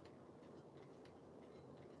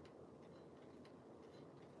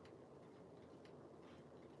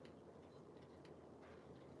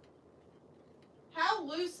 How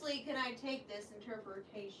loosely can I take this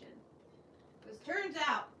interpretation? Because turns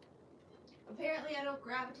out, apparently I don't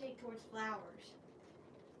gravitate towards flowers.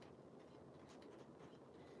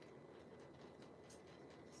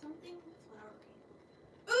 Something flowery.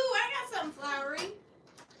 Ooh, I got something flowery.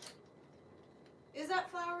 Is that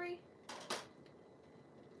flowery?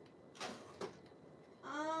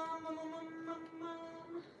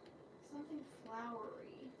 Something flowery.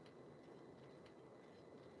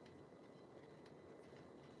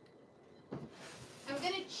 I'm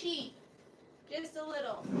gonna cheat just a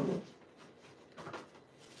little.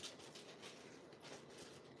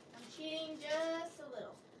 I'm cheating just a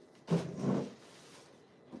little.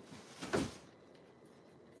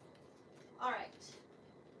 All right.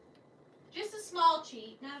 Just a small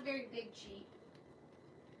cheat, not a very big cheat.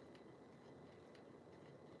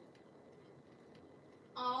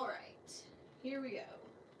 All right, here we go.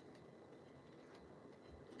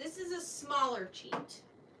 This is a smaller cheat.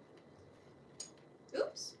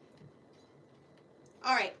 Oops.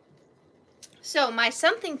 All right. So my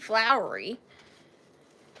something flowery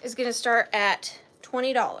is going to start at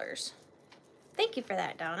 $20. Thank you for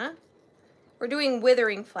that, Donna. We're doing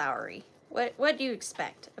withering flowery. What do you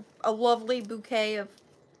expect? A lovely bouquet of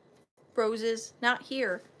roses? Not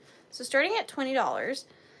here. So starting at $20,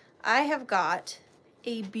 I have got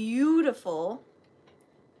a beautiful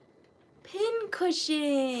pin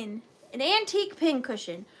cushion. An antique pin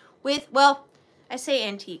cushion with, well, I say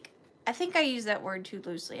antique. I think I use that word too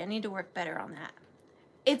loosely. I need to work better on that.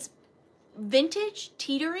 It's vintage,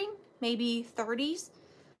 teetering, maybe 30s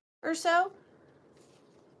or so.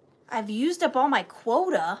 I've used up all my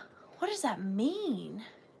quota. What does that mean?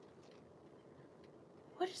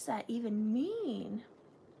 What does that even mean?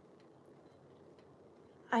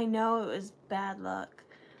 I know it was bad luck.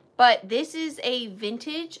 But this is a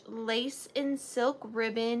vintage lace and silk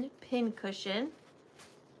ribbon pincushion.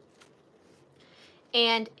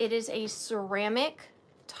 And it is a ceramic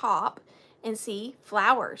top. And see,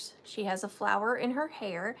 flowers. She has a flower in her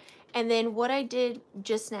hair. And then what I did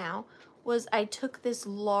just now was I took this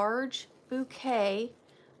large bouquet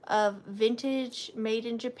of vintage made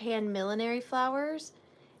in Japan millinery flowers.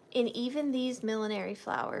 And even these millinery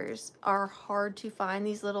flowers are hard to find,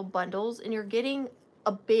 these little bundles, and you're getting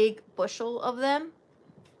a big bushel of them.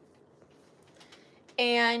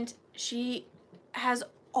 And she has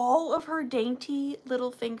all of her dainty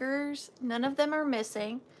little fingers. None of them are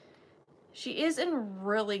missing. She is in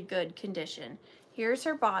really good condition. Here's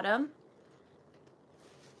her bottom.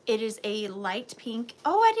 It is a light pink.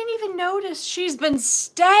 Oh, I didn't even notice she's been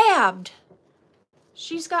stabbed.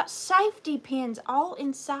 She's got safety pins all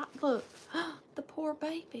inside. Look, the poor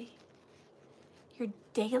baby. Your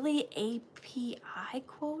daily API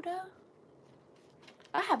quota?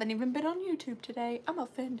 I haven't even been on YouTube today. I'm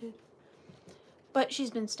offended. But she's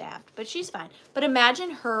been stabbed, but she's fine. But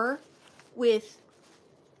imagine her with,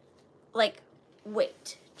 like,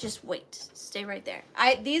 wait. Just wait. Stay right there.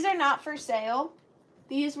 These are not for sale.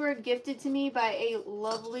 These were gifted to me by a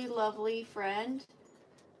lovely, lovely friend.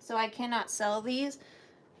 So I cannot sell these.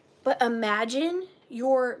 But imagine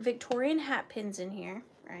your Victorian hat pins in here,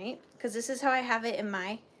 right? Because this is how I have it in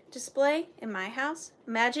my display in my house.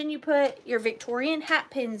 Imagine you put your Victorian hat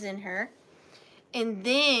pins in her. And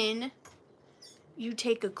then you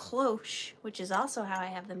take a cloche, which is also how I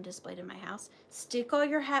have them displayed in my house. Stick all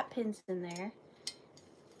your hat pins in there.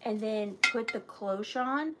 And then put the cloche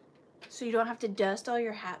on so you don't have to dust all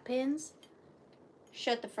your hat pins.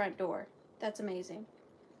 Shut the front door. That's amazing.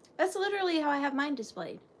 That's literally how I have mine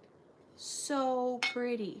displayed. So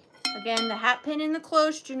pretty. Again, the hat pin and the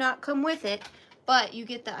cloche do not come with it, but you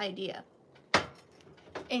get the idea.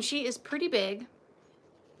 And she is pretty big.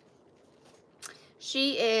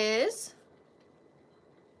 She is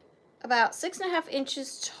about 6.5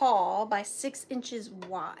 inches tall by 6 inches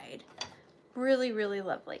wide. Really, really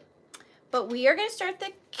lovely. But we are going to start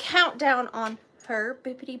the countdown on her,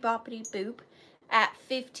 bippity boppity boop, at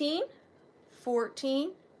 15,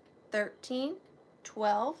 14, 13,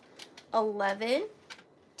 12, 11,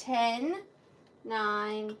 10,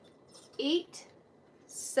 9, 8,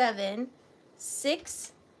 7,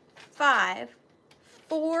 6, 5,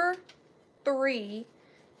 4, 3,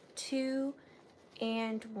 2,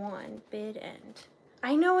 and 1. Bid end.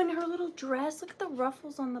 I know, in her little dress, look at the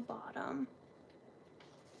ruffles on the bottom.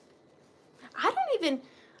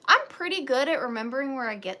 I'm pretty good at remembering where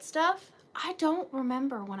I get stuff. I don't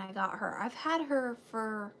remember when I got her. I've had her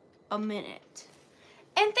for a minute.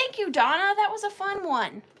 And thank you, Donna. That was a fun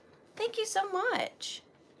one. Thank you so much.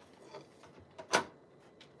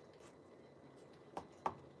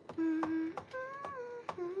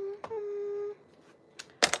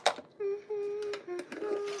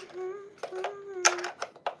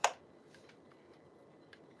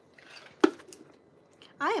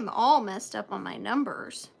 I am all messed up on my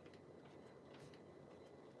numbers.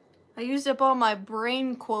 I used up all my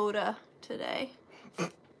brain quota today.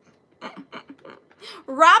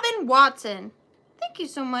 Robin Watson. Thank you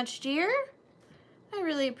so much, dear. I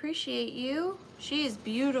really appreciate you. She is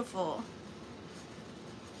beautiful.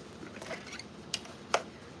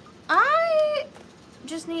 I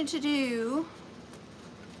just need to do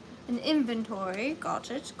an inventory. Got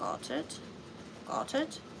it, got it, got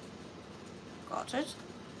it, got it.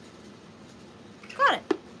 Got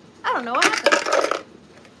it. I don't know what happened.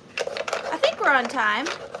 I think we're on time.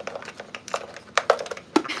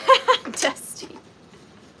 Dusty.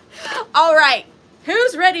 All right.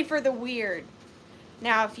 Who's ready for the weird?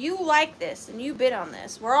 Now, if you like this and you bid on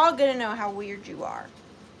this, we're all going to know how weird you are.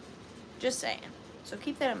 Just saying. So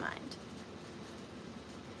keep that in mind.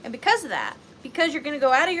 And because of that, because you're going to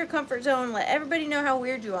go out of your comfort zone and let everybody know how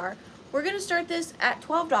weird you are, we're going to start this at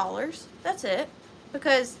 $12. That's it.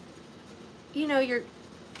 Because, you know, you're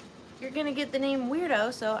going to get the name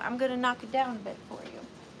Weirdo, so I'm going to knock it down a bit for you.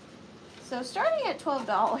 So starting at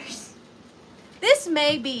 $12, this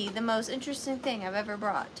may be the most interesting thing I've ever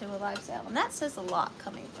brought to a live sale. And that says a lot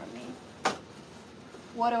coming from me.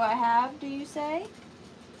 What do I have, do you say?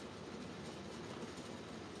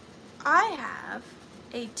 I have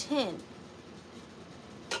a tin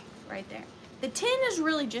right there. The tin is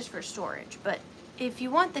really just for storage, but if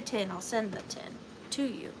you want the tin, I'll send the tin to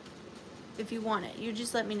you. If you want it, you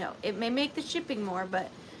just let me know. It may make the shipping more, but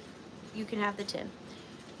you can have the tin.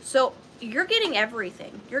 So you're getting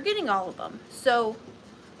everything. You're getting all of them. So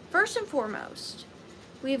first and foremost,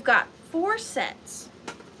 we've got 4 sets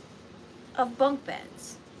of bunk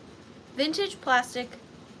beds. vintage plastic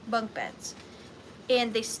bunk beds.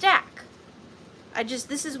 And they stack.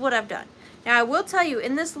 This is what I've done. Now I will tell you,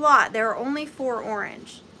 in this lot, there are only 4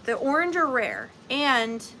 orange. The orange are rare,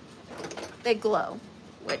 and they glow,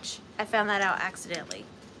 which I found that out accidentally.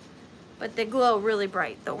 But they glow really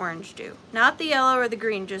bright, the orange do. Not the yellow or the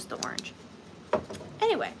green, just the orange.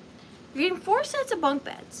 Anyway, you're getting 4 sets of bunk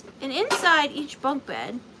beds. And inside each bunk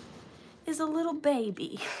bed is a little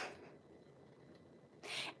baby.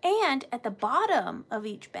 And at the bottom of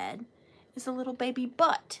each bed is a little baby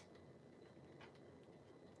butt.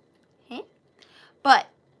 Okay? But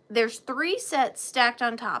there's 3 sets stacked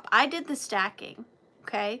on top. I did the stacking,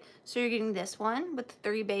 okay? So you're getting this one with the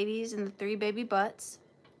 3 babies and the 3 baby butts.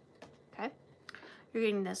 Okay? You're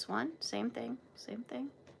getting this one, same thing, same thing.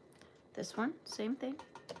 This one, same thing.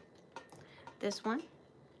 This one,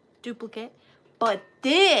 duplicate. But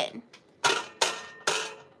then,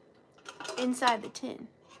 inside the tin,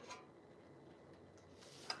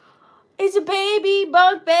 it's a baby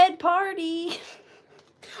bunk bed party.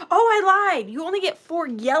 Oh, I lied. You only get 4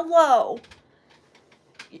 yellow.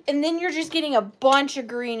 And then you're just getting a bunch of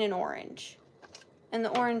green and orange. And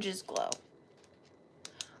the oranges glow.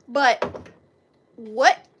 But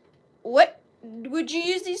what would you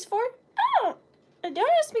use these for? Oh, don't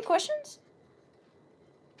ask me questions.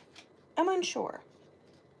 I'm unsure.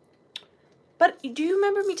 But do you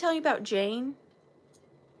remember me telling you about Jane?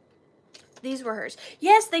 These were hers.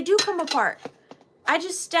 Yes, they do come apart. I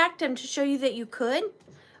just stacked them to show you that you could.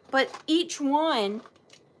 But each one,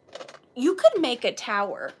 you could make a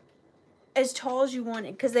tower as tall as you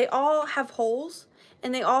wanted, because they all have holes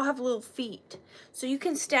and they all have little feet. So you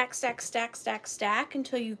can stack, stack, stack, stack, stack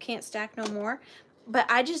until you can't stack no more. But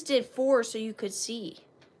I just did 4 so you could see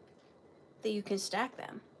that you can stack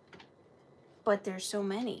them. But there's so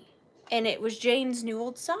many. And it was Jane's new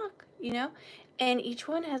old sock, you know? And each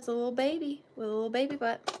one has a little baby with a little baby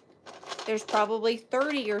butt. There's probably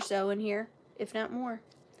 30 or so in here, if not more.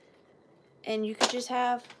 And you could just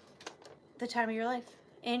have the time of your life.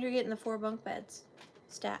 And you're getting the 4 bunk beds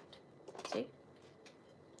stacked. See?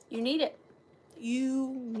 You need it.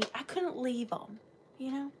 I couldn't leave them,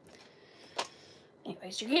 you know?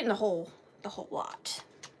 Anyways, you're getting the whole lot.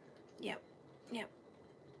 Yep. Yep.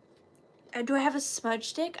 Do I have a smudge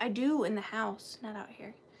stick? I do in the house, not out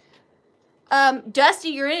here. Dusty,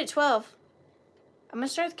 you're in at 12. I'm gonna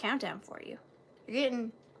start the countdown for you. You're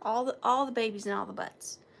getting all the babies and all the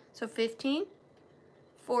butts. So 15,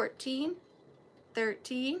 14,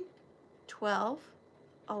 13, 12,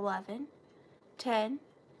 11, 10,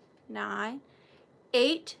 9,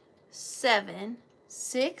 8, 7,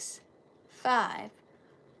 6, 5,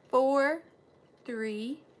 4,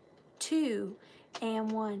 3, 2,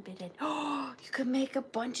 and 1. Bit. Oh, you could make a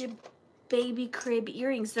bunch of baby crib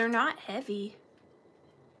earrings. They're not heavy.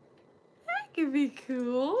 That could be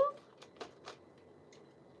cool.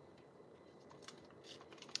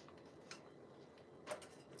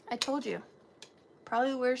 I told you.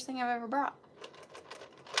 Probably the weirdest thing I've ever brought.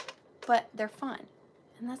 But they're fun.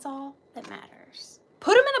 And that's all that matters.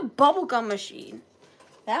 Put them in a bubblegum machine.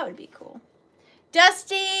 That would be cool.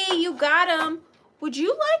 Dusty, you got them. Would you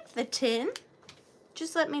like the tin?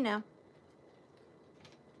 Just let me know.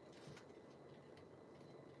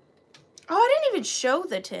 Oh, I didn't even show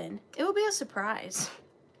the tin. It will be a surprise.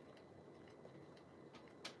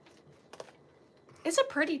 It's a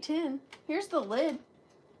pretty tin. Here's the lid.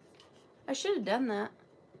 I should have done that.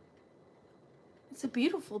 It's a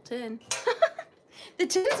beautiful tin. The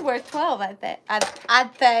tin's worth 12, I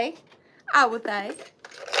would think.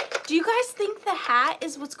 Do you guys think the hat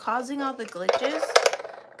is what's causing all the glitches?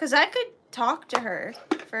 Because I could talk to her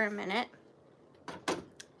for a minute,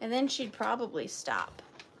 and then she'd probably stop.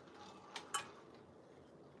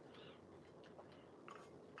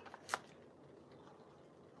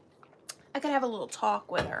 I could have a little talk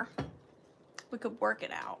with her. We could work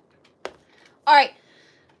it out. All right.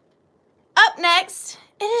 Up next,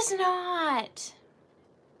 it is not.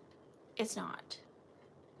 It's not.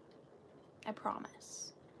 I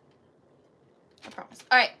promise. I promise.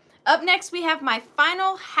 All right. Up next, we have my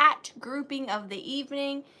final hat grouping of the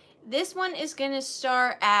evening. This one is going to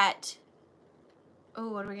start at... Oh,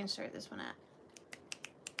 what are we going to start this one at?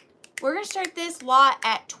 We're going to start this lot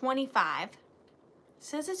at 25. It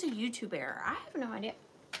says it's a YouTube error. I have no idea.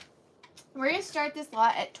 We're going to start this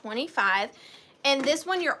lot at 25. And this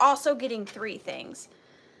one, you're also getting 3 things.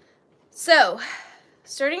 So,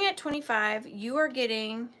 starting at 25, you are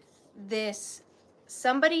getting this.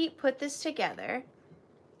 Somebody put this together.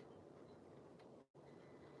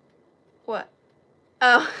 What?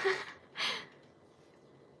 Oh.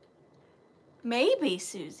 Maybe,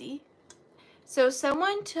 Susie. So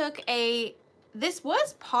someone took this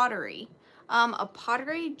was pottery, a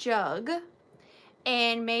pottery jug,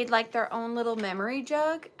 and made like their own little memory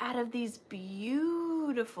jug out of these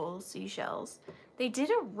beautiful seashells. They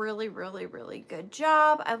did a really, really, really good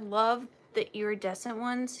job. I love the iridescent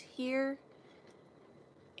ones here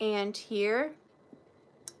and here.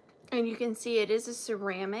 And you can see it is a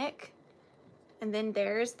ceramic. And then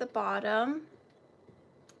there's the bottom.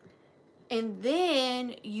 And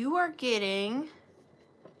then you are getting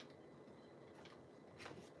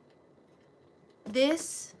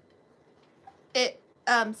this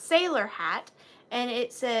sailor hat, and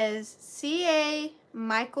it says C.A.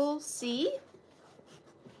 Michael C.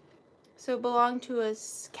 So it belonged to a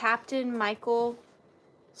Captain Michael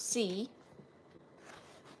C.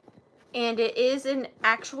 And it is an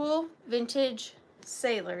actual vintage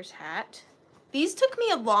sailor's hat. These took me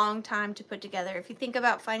a long time to put together. If you think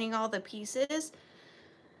about finding all the pieces,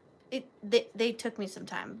 they took me some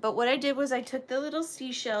time. But what I did was I took the little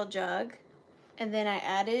seashell jug, and then I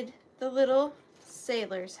added the little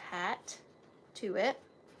sailor's hat to it.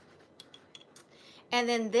 And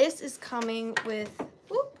then this is coming with,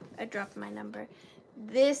 whoop, I dropped my number,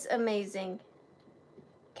 this amazing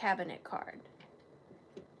cabinet card.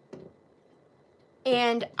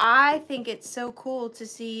 And I think it's so cool to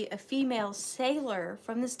see a female sailor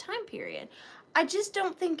from this time period. I just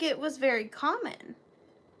don't think it was very common.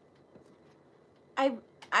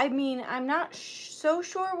 I mean, I'm not so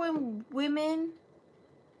sure when women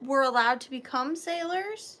were allowed to become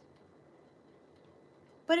sailors,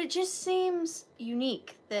 but it just seems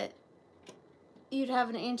unique that you'd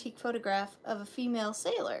have an antique photograph of a female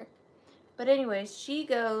sailor. But anyways, she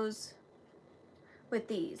goes with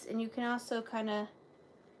these, and you can also kind of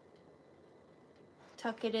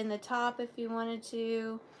tuck it in the top if you wanted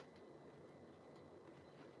to,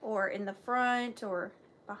 or in the front or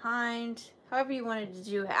behind, however you wanted to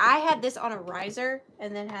do it. I had this on a riser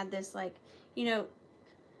and then had this, like, you know,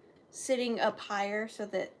 sitting up higher so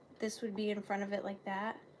that this would be in front of it like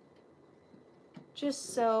that.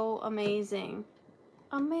 Just so amazing.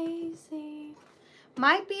 Amazing.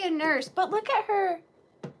 Might be a nurse, but look at her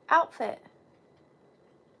outfit.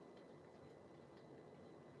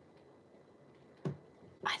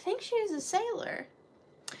 I think she is a sailor.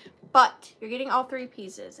 But you're getting all three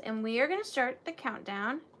pieces, and we are going to start the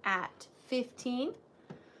countdown at 15,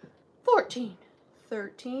 14,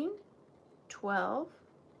 13, 12,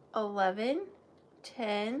 11,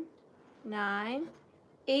 10, 9,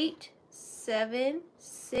 8, 7,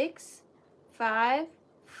 6, 5,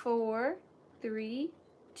 4, 3,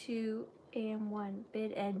 2, and 1.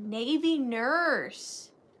 Bid a Navy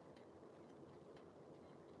nurse.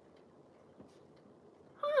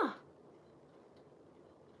 Huh.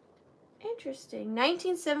 Interesting.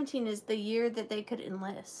 1917 is the year that they could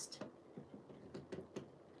enlist.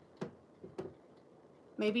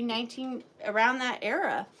 Maybe around that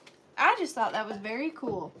era. I just thought that was very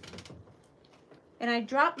cool. And I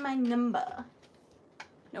dropped my number.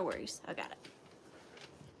 No worries, I got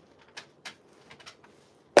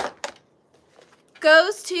it.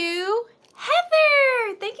 Goes to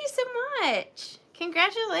Heather. Thank you so much.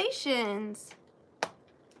 Congratulations,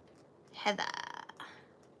 Heather.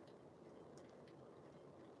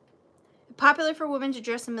 Popular for women to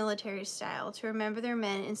dress in military style to remember their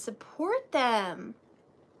men and support them.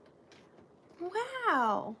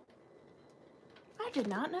 Wow. I did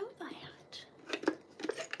not know that.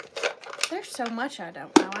 There's so much I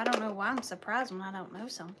don't know. I don't know why I'm surprised when I don't know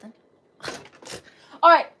something.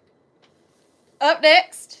 All right. Up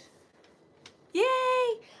next.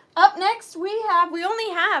 Yay. Up next we only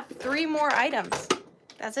have 3 more items.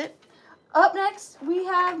 That's it. Up next we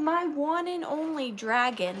have my one and only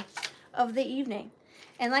dragon of the evening.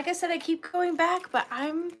 And like I said, I keep going back, but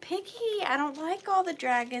I'm picky. I don't like all the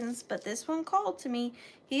dragons, but this one called to me.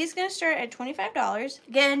 He's going to start at $25.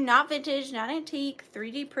 Again, not vintage, not antique,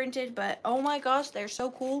 3D printed, but oh my gosh, they're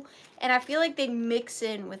so cool. And I feel like they mix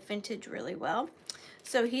in with vintage really well.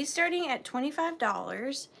 So he's starting at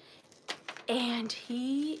 $25, and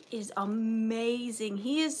he is amazing.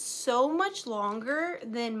 He is so much longer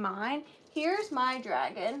than mine. Here's my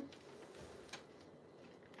dragon.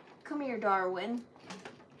 Come here, Darwin.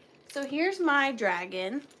 So here's my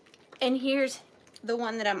dragon, and here's the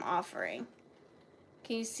one that I'm offering.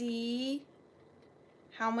 Can you see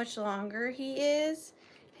how much longer he is?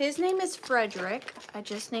 His name is Frederick. I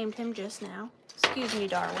just named him just now. Excuse me,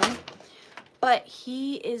 Darwin. But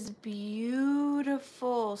he is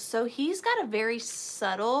beautiful. So he's got a very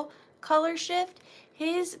subtle color shift.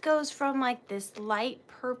 His goes from like this light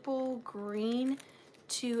purple green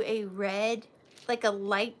to a red, like a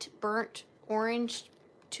light burnt orange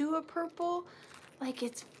to a purple. Like,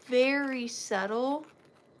 it's very subtle.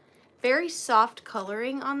 Very soft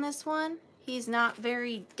coloring on this one. He's not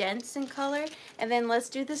very dense in color. And then let's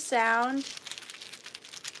do the sound.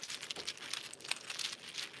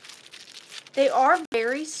 They are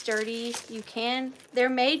very sturdy. They're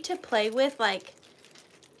made to play with, like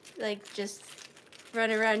just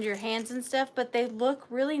run around your hands and stuff, but they look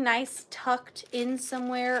really nice tucked in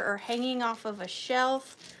somewhere or hanging off of a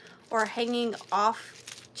shelf or hanging off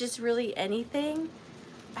just really anything.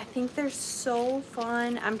 I think they're so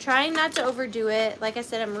fun. I'm trying not to overdo it. Like I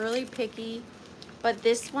said, I'm really picky, but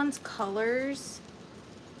this one's colors.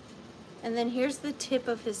 And then here's the tip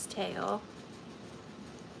of his tail.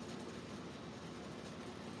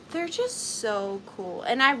 They're just so cool.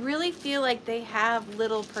 And I really feel like they have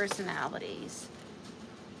little personalities.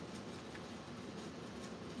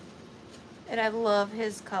 And I love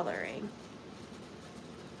his coloring.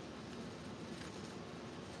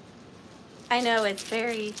 I know it's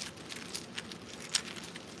very...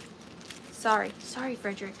 Sorry,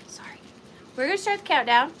 Frederick, sorry. We're gonna start the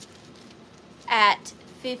countdown at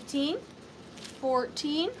 15,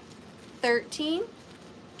 14, 13,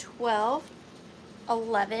 12,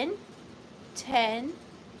 11, 10,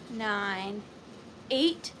 9,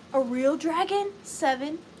 8, a real dragon,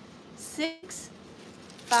 7, 6,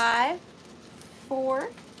 5, 4,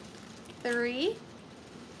 3,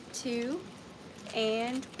 2,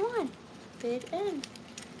 and 1. Bid end.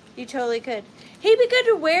 You totally could. He'd be good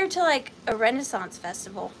to wear to like a Renaissance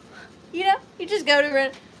festival. You know, you just go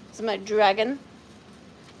to my dragon.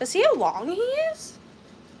 But see how long he is?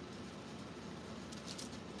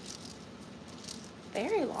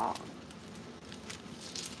 Very long.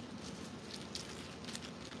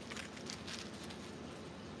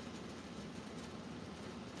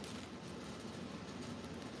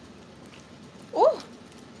 Oh,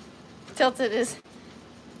 tilted is.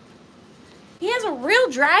 He has a real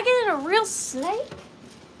dragon and a real snake.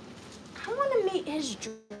 I want to meet his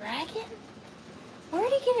dragon. Where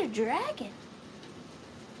did he get a dragon?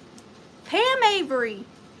 Pam Avery,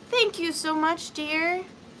 thank you so much, dear.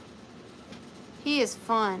 He is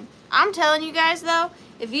fun. I'm telling you guys though,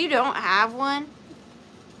 if you don't have one,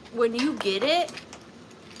 when you get it,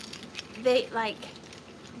 they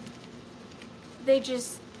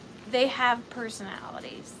have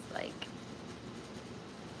personalities. Like,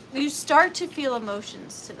 you start to feel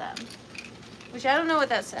emotions to them, which I don't know what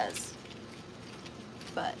that says,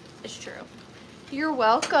 but it's true. You're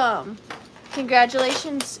welcome.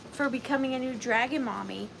 Congratulations for becoming a new dragon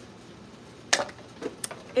mommy.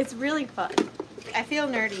 It's really fun. I feel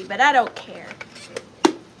nerdy, but I don't care.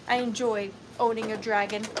 I enjoy owning a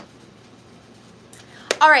dragon.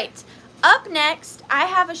 All right, up next, I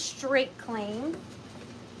have a straight claim.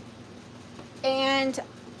 And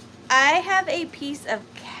I have a piece of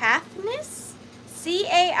Caithness,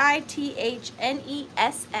 C-A-I-T-H-N-E-S-S,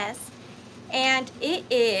 and it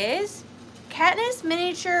is Caithness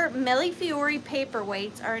miniature Millefiori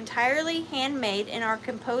paperweights are entirely handmade and are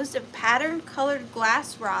composed of patterned colored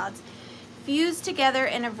glass rods fused together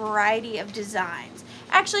in a variety of designs.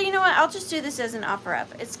 Actually, you know what? I'll just do this as an offer up.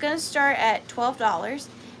 It's going to start at $12,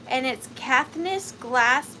 and it's Caithness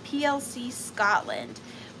Glass PLC Scotland.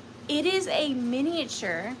 It is a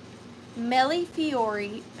miniature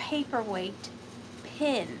Millefiori paperweight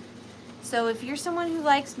pin. So if you're someone who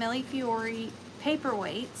likes Millefiori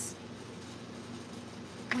paperweights,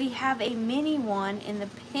 we have a mini one in the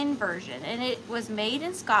pin version, and it was made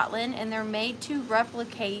in Scotland, and they're made to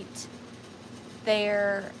replicate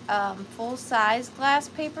their full-size glass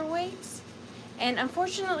paperweights. And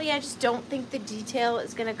unfortunately, I just don't think the detail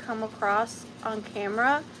is going to come across on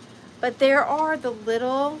camera, but there are the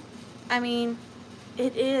little, I mean,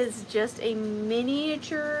 it is just a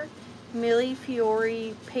miniature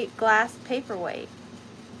Millefiori glass paperweight,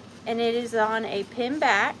 and it is on a pin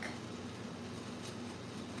back.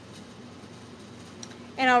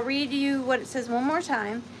 And I'll read you what it says one more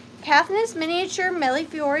time. Caithness miniature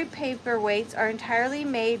Millefiori paperweights are entirely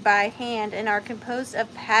made by hand and are composed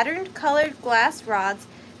of patterned colored glass rods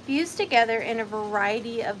fused together in a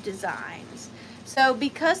variety of designs. So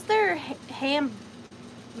because they're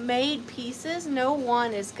handmade pieces, no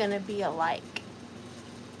one is going to be alike.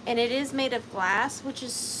 And it is made of glass, which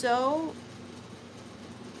is so,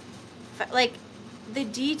 like, the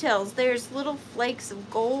details, there's little flakes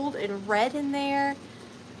of gold and red in there.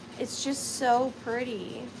 It's just so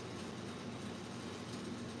pretty.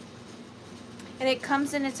 And it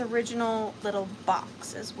comes in its original little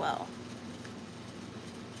box as well.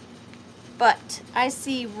 But I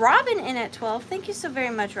see Robin in at 12. Thank you so very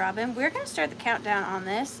much, Robin. We're going to start the countdown on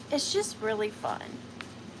this. It's just really fun.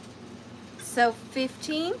 So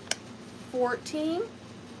 15, 14,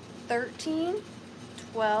 13,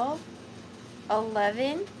 12,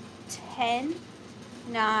 11, 10,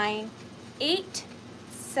 9, 8,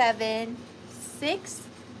 7, 6,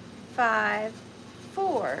 5,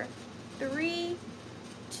 4, 3,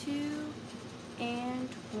 2, and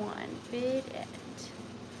 1. Bid end.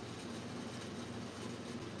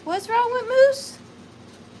 What's wrong with Moose?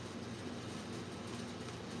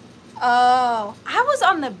 Oh, I was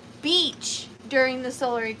on the beach during the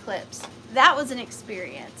solar eclipse. That was an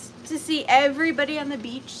experience. To see everybody on the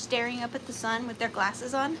beach staring up at the sun with their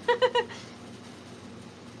glasses on.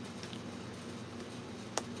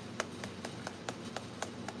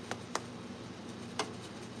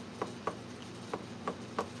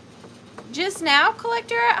 Just now,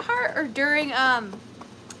 Collector at Heart, or during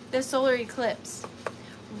the solar eclipse?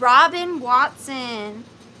 Robin Watson.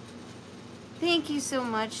 Thank you so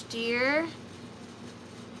much, dear.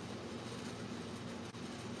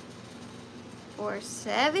 For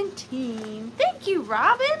 17. Thank you,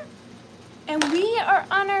 Robin. And we are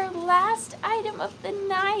on our last item of the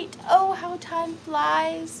night. Oh, how time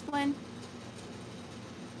flies when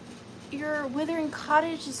your Withering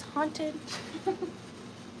Cottage is haunted.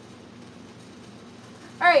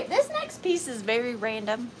 Alright, this next piece is very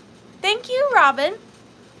random. Thank you, Robin.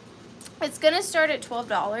 It's going to start at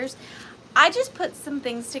 $12. I just put some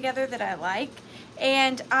things together that I like.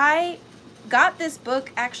 And I got this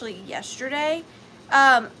book actually yesterday.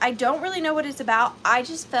 I don't really know what it's about. I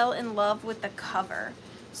just fell in love with the cover.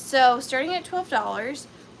 So starting at $12,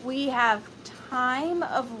 we have Time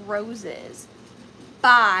of Roses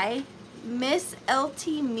by Miss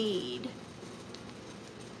L.T. Mead.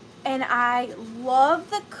 And I love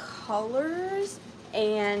the colors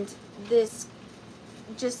and this,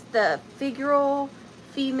 just the figural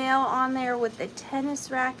female on there with the tennis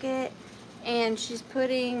racket. And she's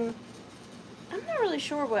putting, I'm not really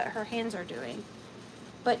sure what her hands are doing,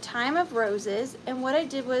 but Time of Roses. And what I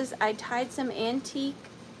did was I tied some antique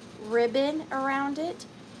ribbon around it.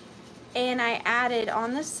 And I added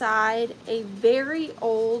on the side a very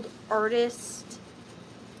old artist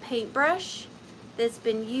paintbrush that's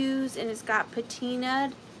been used, and it's got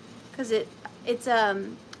patinaed because it's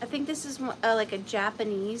I think this is like a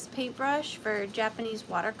Japanese paintbrush for Japanese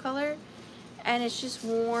watercolor, and it's just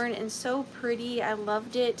worn and so pretty. I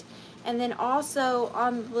loved it. And then also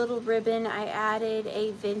on the little ribbon I added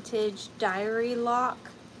a vintage diary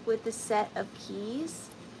lock with a set of keys.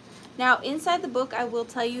 Now inside the book, I will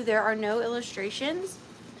tell you, there are no illustrations.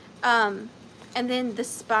 And then the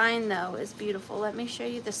spine though is beautiful. Let me show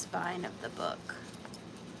you the spine of the book.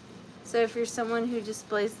 So if you're someone who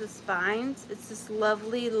displays the spines, it's this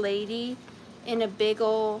lovely lady in a big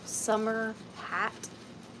old summer hat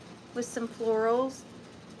with some florals.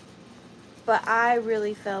 But I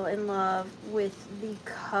really fell in love with the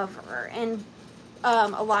cover. And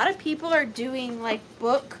a lot of people are doing like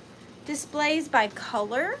book displays by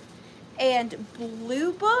color, and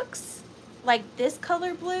blue books, like this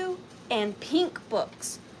color blue, and pink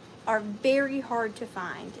books are very hard to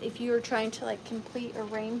find if you're trying to like complete a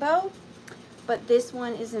rainbow. But this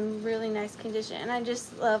one is in really nice condition, and I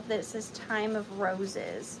just love that it says Time of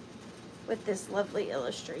Roses with this lovely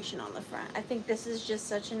illustration on the front. I think this is just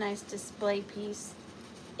such a nice display piece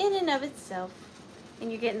in and of itself.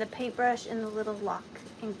 And you're getting the paintbrush and the little lock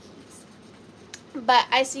and keys. But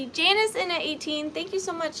I see Janice in at 18. Thank you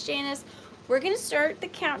so much, Janice. We're going to start the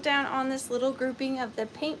countdown on this little grouping of the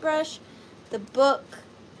paintbrush, the book,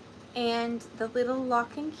 and the little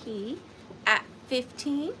lock and key at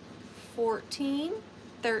 15, 14,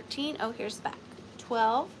 13, oh, here's the back,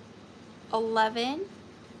 12, 11,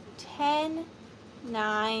 10,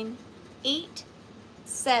 9, 8,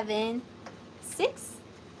 7, 6,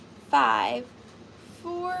 5,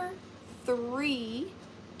 4, 3,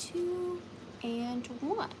 2, and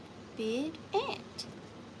 1. Bid end.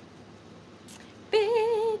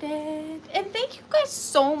 Bid end. And thank you guys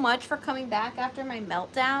so much for coming back after my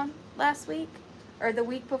meltdown last week, or the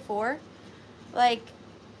week before. Like,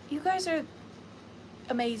 you guys are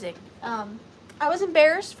amazing. I was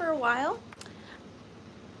embarrassed for a while,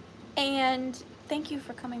 and thank you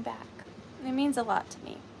for coming back. It means a lot to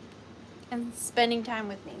me, and spending time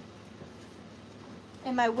with me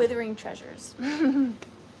and my withering treasures.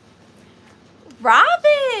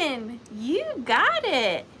 Robin, you got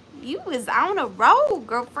it. You was on a roll,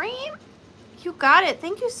 girlfriend. You got it.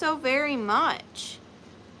 Thank you so very much.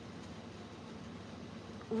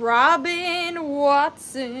 Robin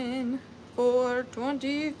Watson for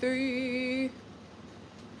 23.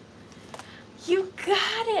 You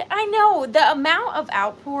got it. I know the amount of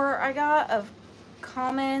outpour I got of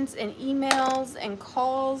comments and emails and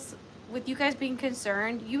calls with you guys being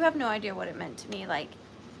concerned, you have no idea what it meant to me. Like,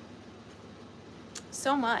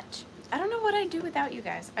 so much. I don't know what I'd do without you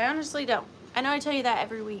guys. I honestly don't. I know I tell you that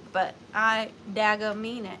every week, but I daggum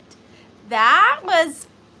mean it. That was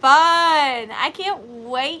fun. I can't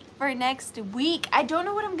wait for next week. I don't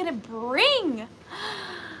know what I'm gonna bring.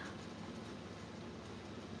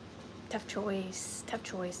 Tough choice. Tough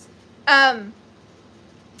choice.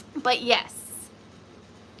 But yes.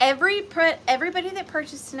 Everybody that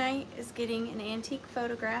purchased tonight is getting an antique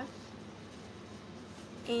photograph.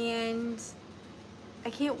 And I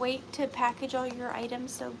can't wait to package all your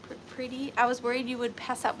items so pretty. I was worried you would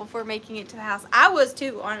pass out before making it to the house. I was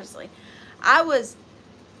too, honestly. I was,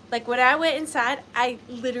 like, when I went inside, I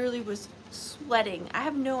literally was sweating. I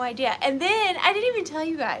have no idea. And then, I didn't even tell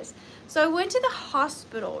you guys. So I went to the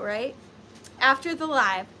hospital, right? After the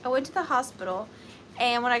live, I went to the hospital.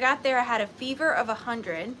 And when I got there, I had a fever of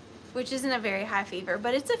 100, which isn't a very high fever,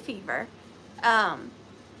 but it's a fever.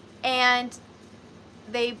 And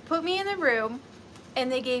they put me in the room,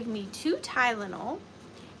 and they gave me 2 Tylenol,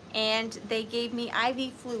 and they gave me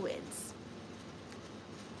IV fluids.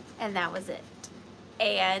 And that was it.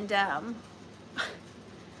 And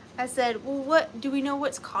I said, well, what, do we know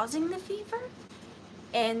what's causing the fever?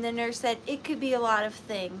 And the nurse said, it could be a lot of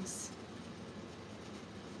things.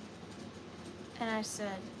 And I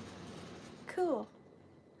said, cool,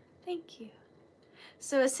 thank you.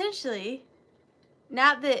 So essentially,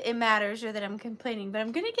 not that it matters or that I'm complaining, but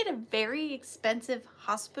I'm gonna get a very expensive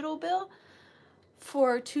hospital bill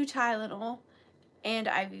for 2 Tylenol and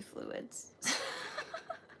IV fluids.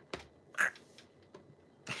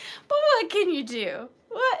 But what can you do?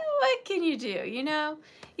 What can you do, you know?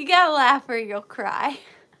 You gotta laugh or you'll cry.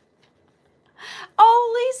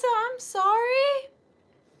 Oh, Lisa, I'm sorry.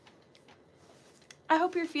 I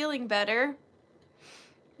hope you're feeling better.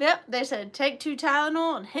 Yep, they said, take 2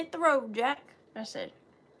 Tylenol and hit the road, Jack. I said,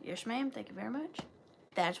 yes, ma'am, thank you very much.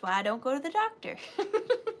 That's why I don't go to the doctor.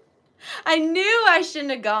 I knew I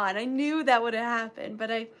shouldn't have gone. I knew that would have happened, but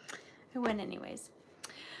I went anyways.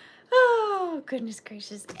 Oh, goodness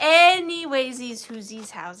gracious. Anyways,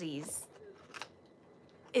 whoosies, howsies.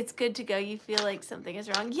 It's good to go. You feel like something is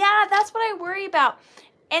wrong. Yeah, that's what I worry about.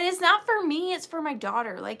 And it's not for me, it's for my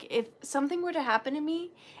daughter. Like, if something were to happen to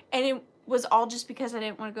me and it was all just because I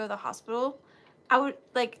didn't want to go to the hospital, I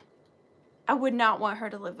would not want her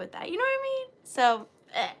to live with that. You know what I mean? So,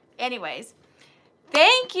 anyways,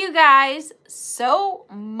 thank you guys so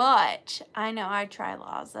much. I know I try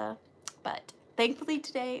Laza, but thankfully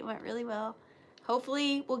today it went really well.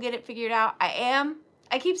 Hopefully we'll get it figured out. I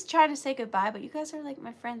keep trying to say goodbye, but you guys are like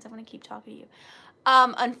my friends. I want to keep talking to you.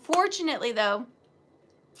 Unfortunately though,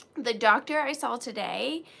 the doctor I saw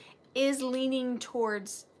today is leaning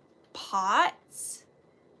towards POTS,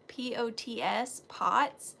 P-O-T-S,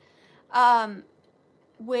 POTS,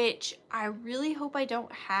 which I really hope I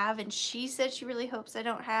don't have, and she said she really hopes I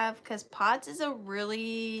don't have, because POTS is a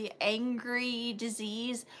really angry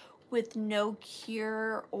disease with no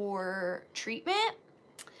cure or treatment.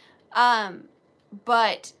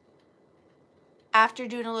 But after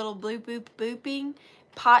doing a little booping,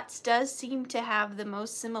 POTS does seem to have the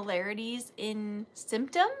most similarities in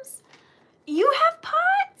symptoms. You have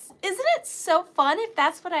POTS? Isn't it so fun if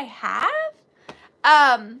that's what I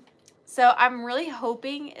have? So I'm really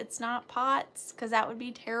hoping it's not POTS, because that would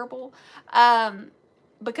be terrible.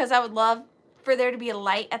 Because I would love for there to be a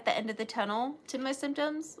light at the end of the tunnel to my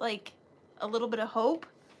symptoms, like a little bit of hope.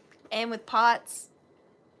 And with POTS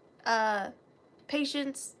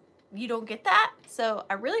patients, you don't get that. So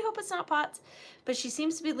I really hope it's not POTS, but she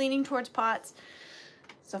seems to be leaning towards POTS.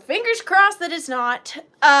 So fingers crossed that it's not.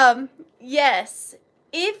 Yes,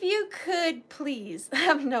 if you could please,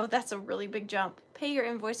 no, that's a really big jump. Pay your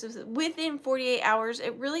invoices within 48 hours.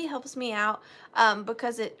 It really helps me out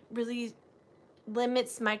because it really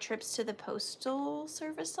limits my trips to the postal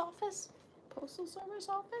service office. Postal service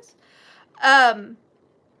office?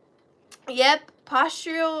 Yep,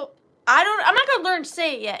 postural. I'm not gonna learn to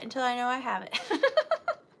say it yet until I know I have it.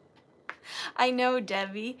 I know,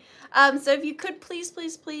 Debbie. So if you could please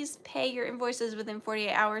pay your invoices within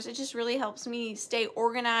 48 hours. It just really helps me stay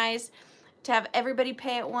organized, to have everybody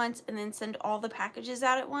pay at once and then send all the packages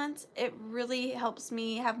out at once. It really helps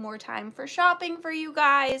me have more time for shopping for you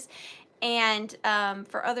guys and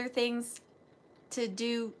for other things to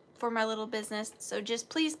do for my little business. So just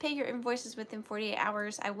please pay your invoices within 48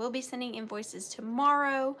 hours. I will be sending invoices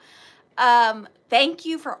tomorrow. Thank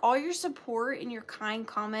you for all your support and your kind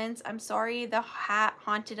comments. I'm sorry the hat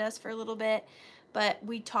haunted us for a little bit, but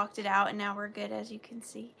we talked it out and now we're good, as you can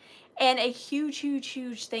see. And a huge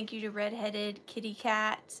thank you to Redheaded Kitty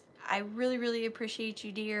Cat. I really appreciate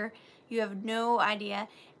you, dear. You have no idea.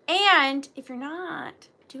 And if you're not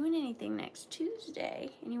doing anything next Tuesday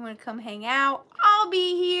and you want to come hang out, I'll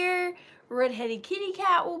be here. Redheaded Kitty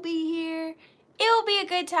Cat will be here. It'll be a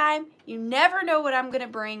good time. You never know what I'm going to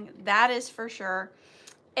bring. That is for sure.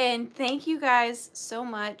 And thank you guys so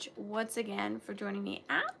much once again for joining me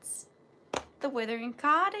at The Withering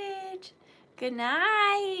Cottage. Good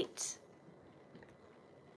night.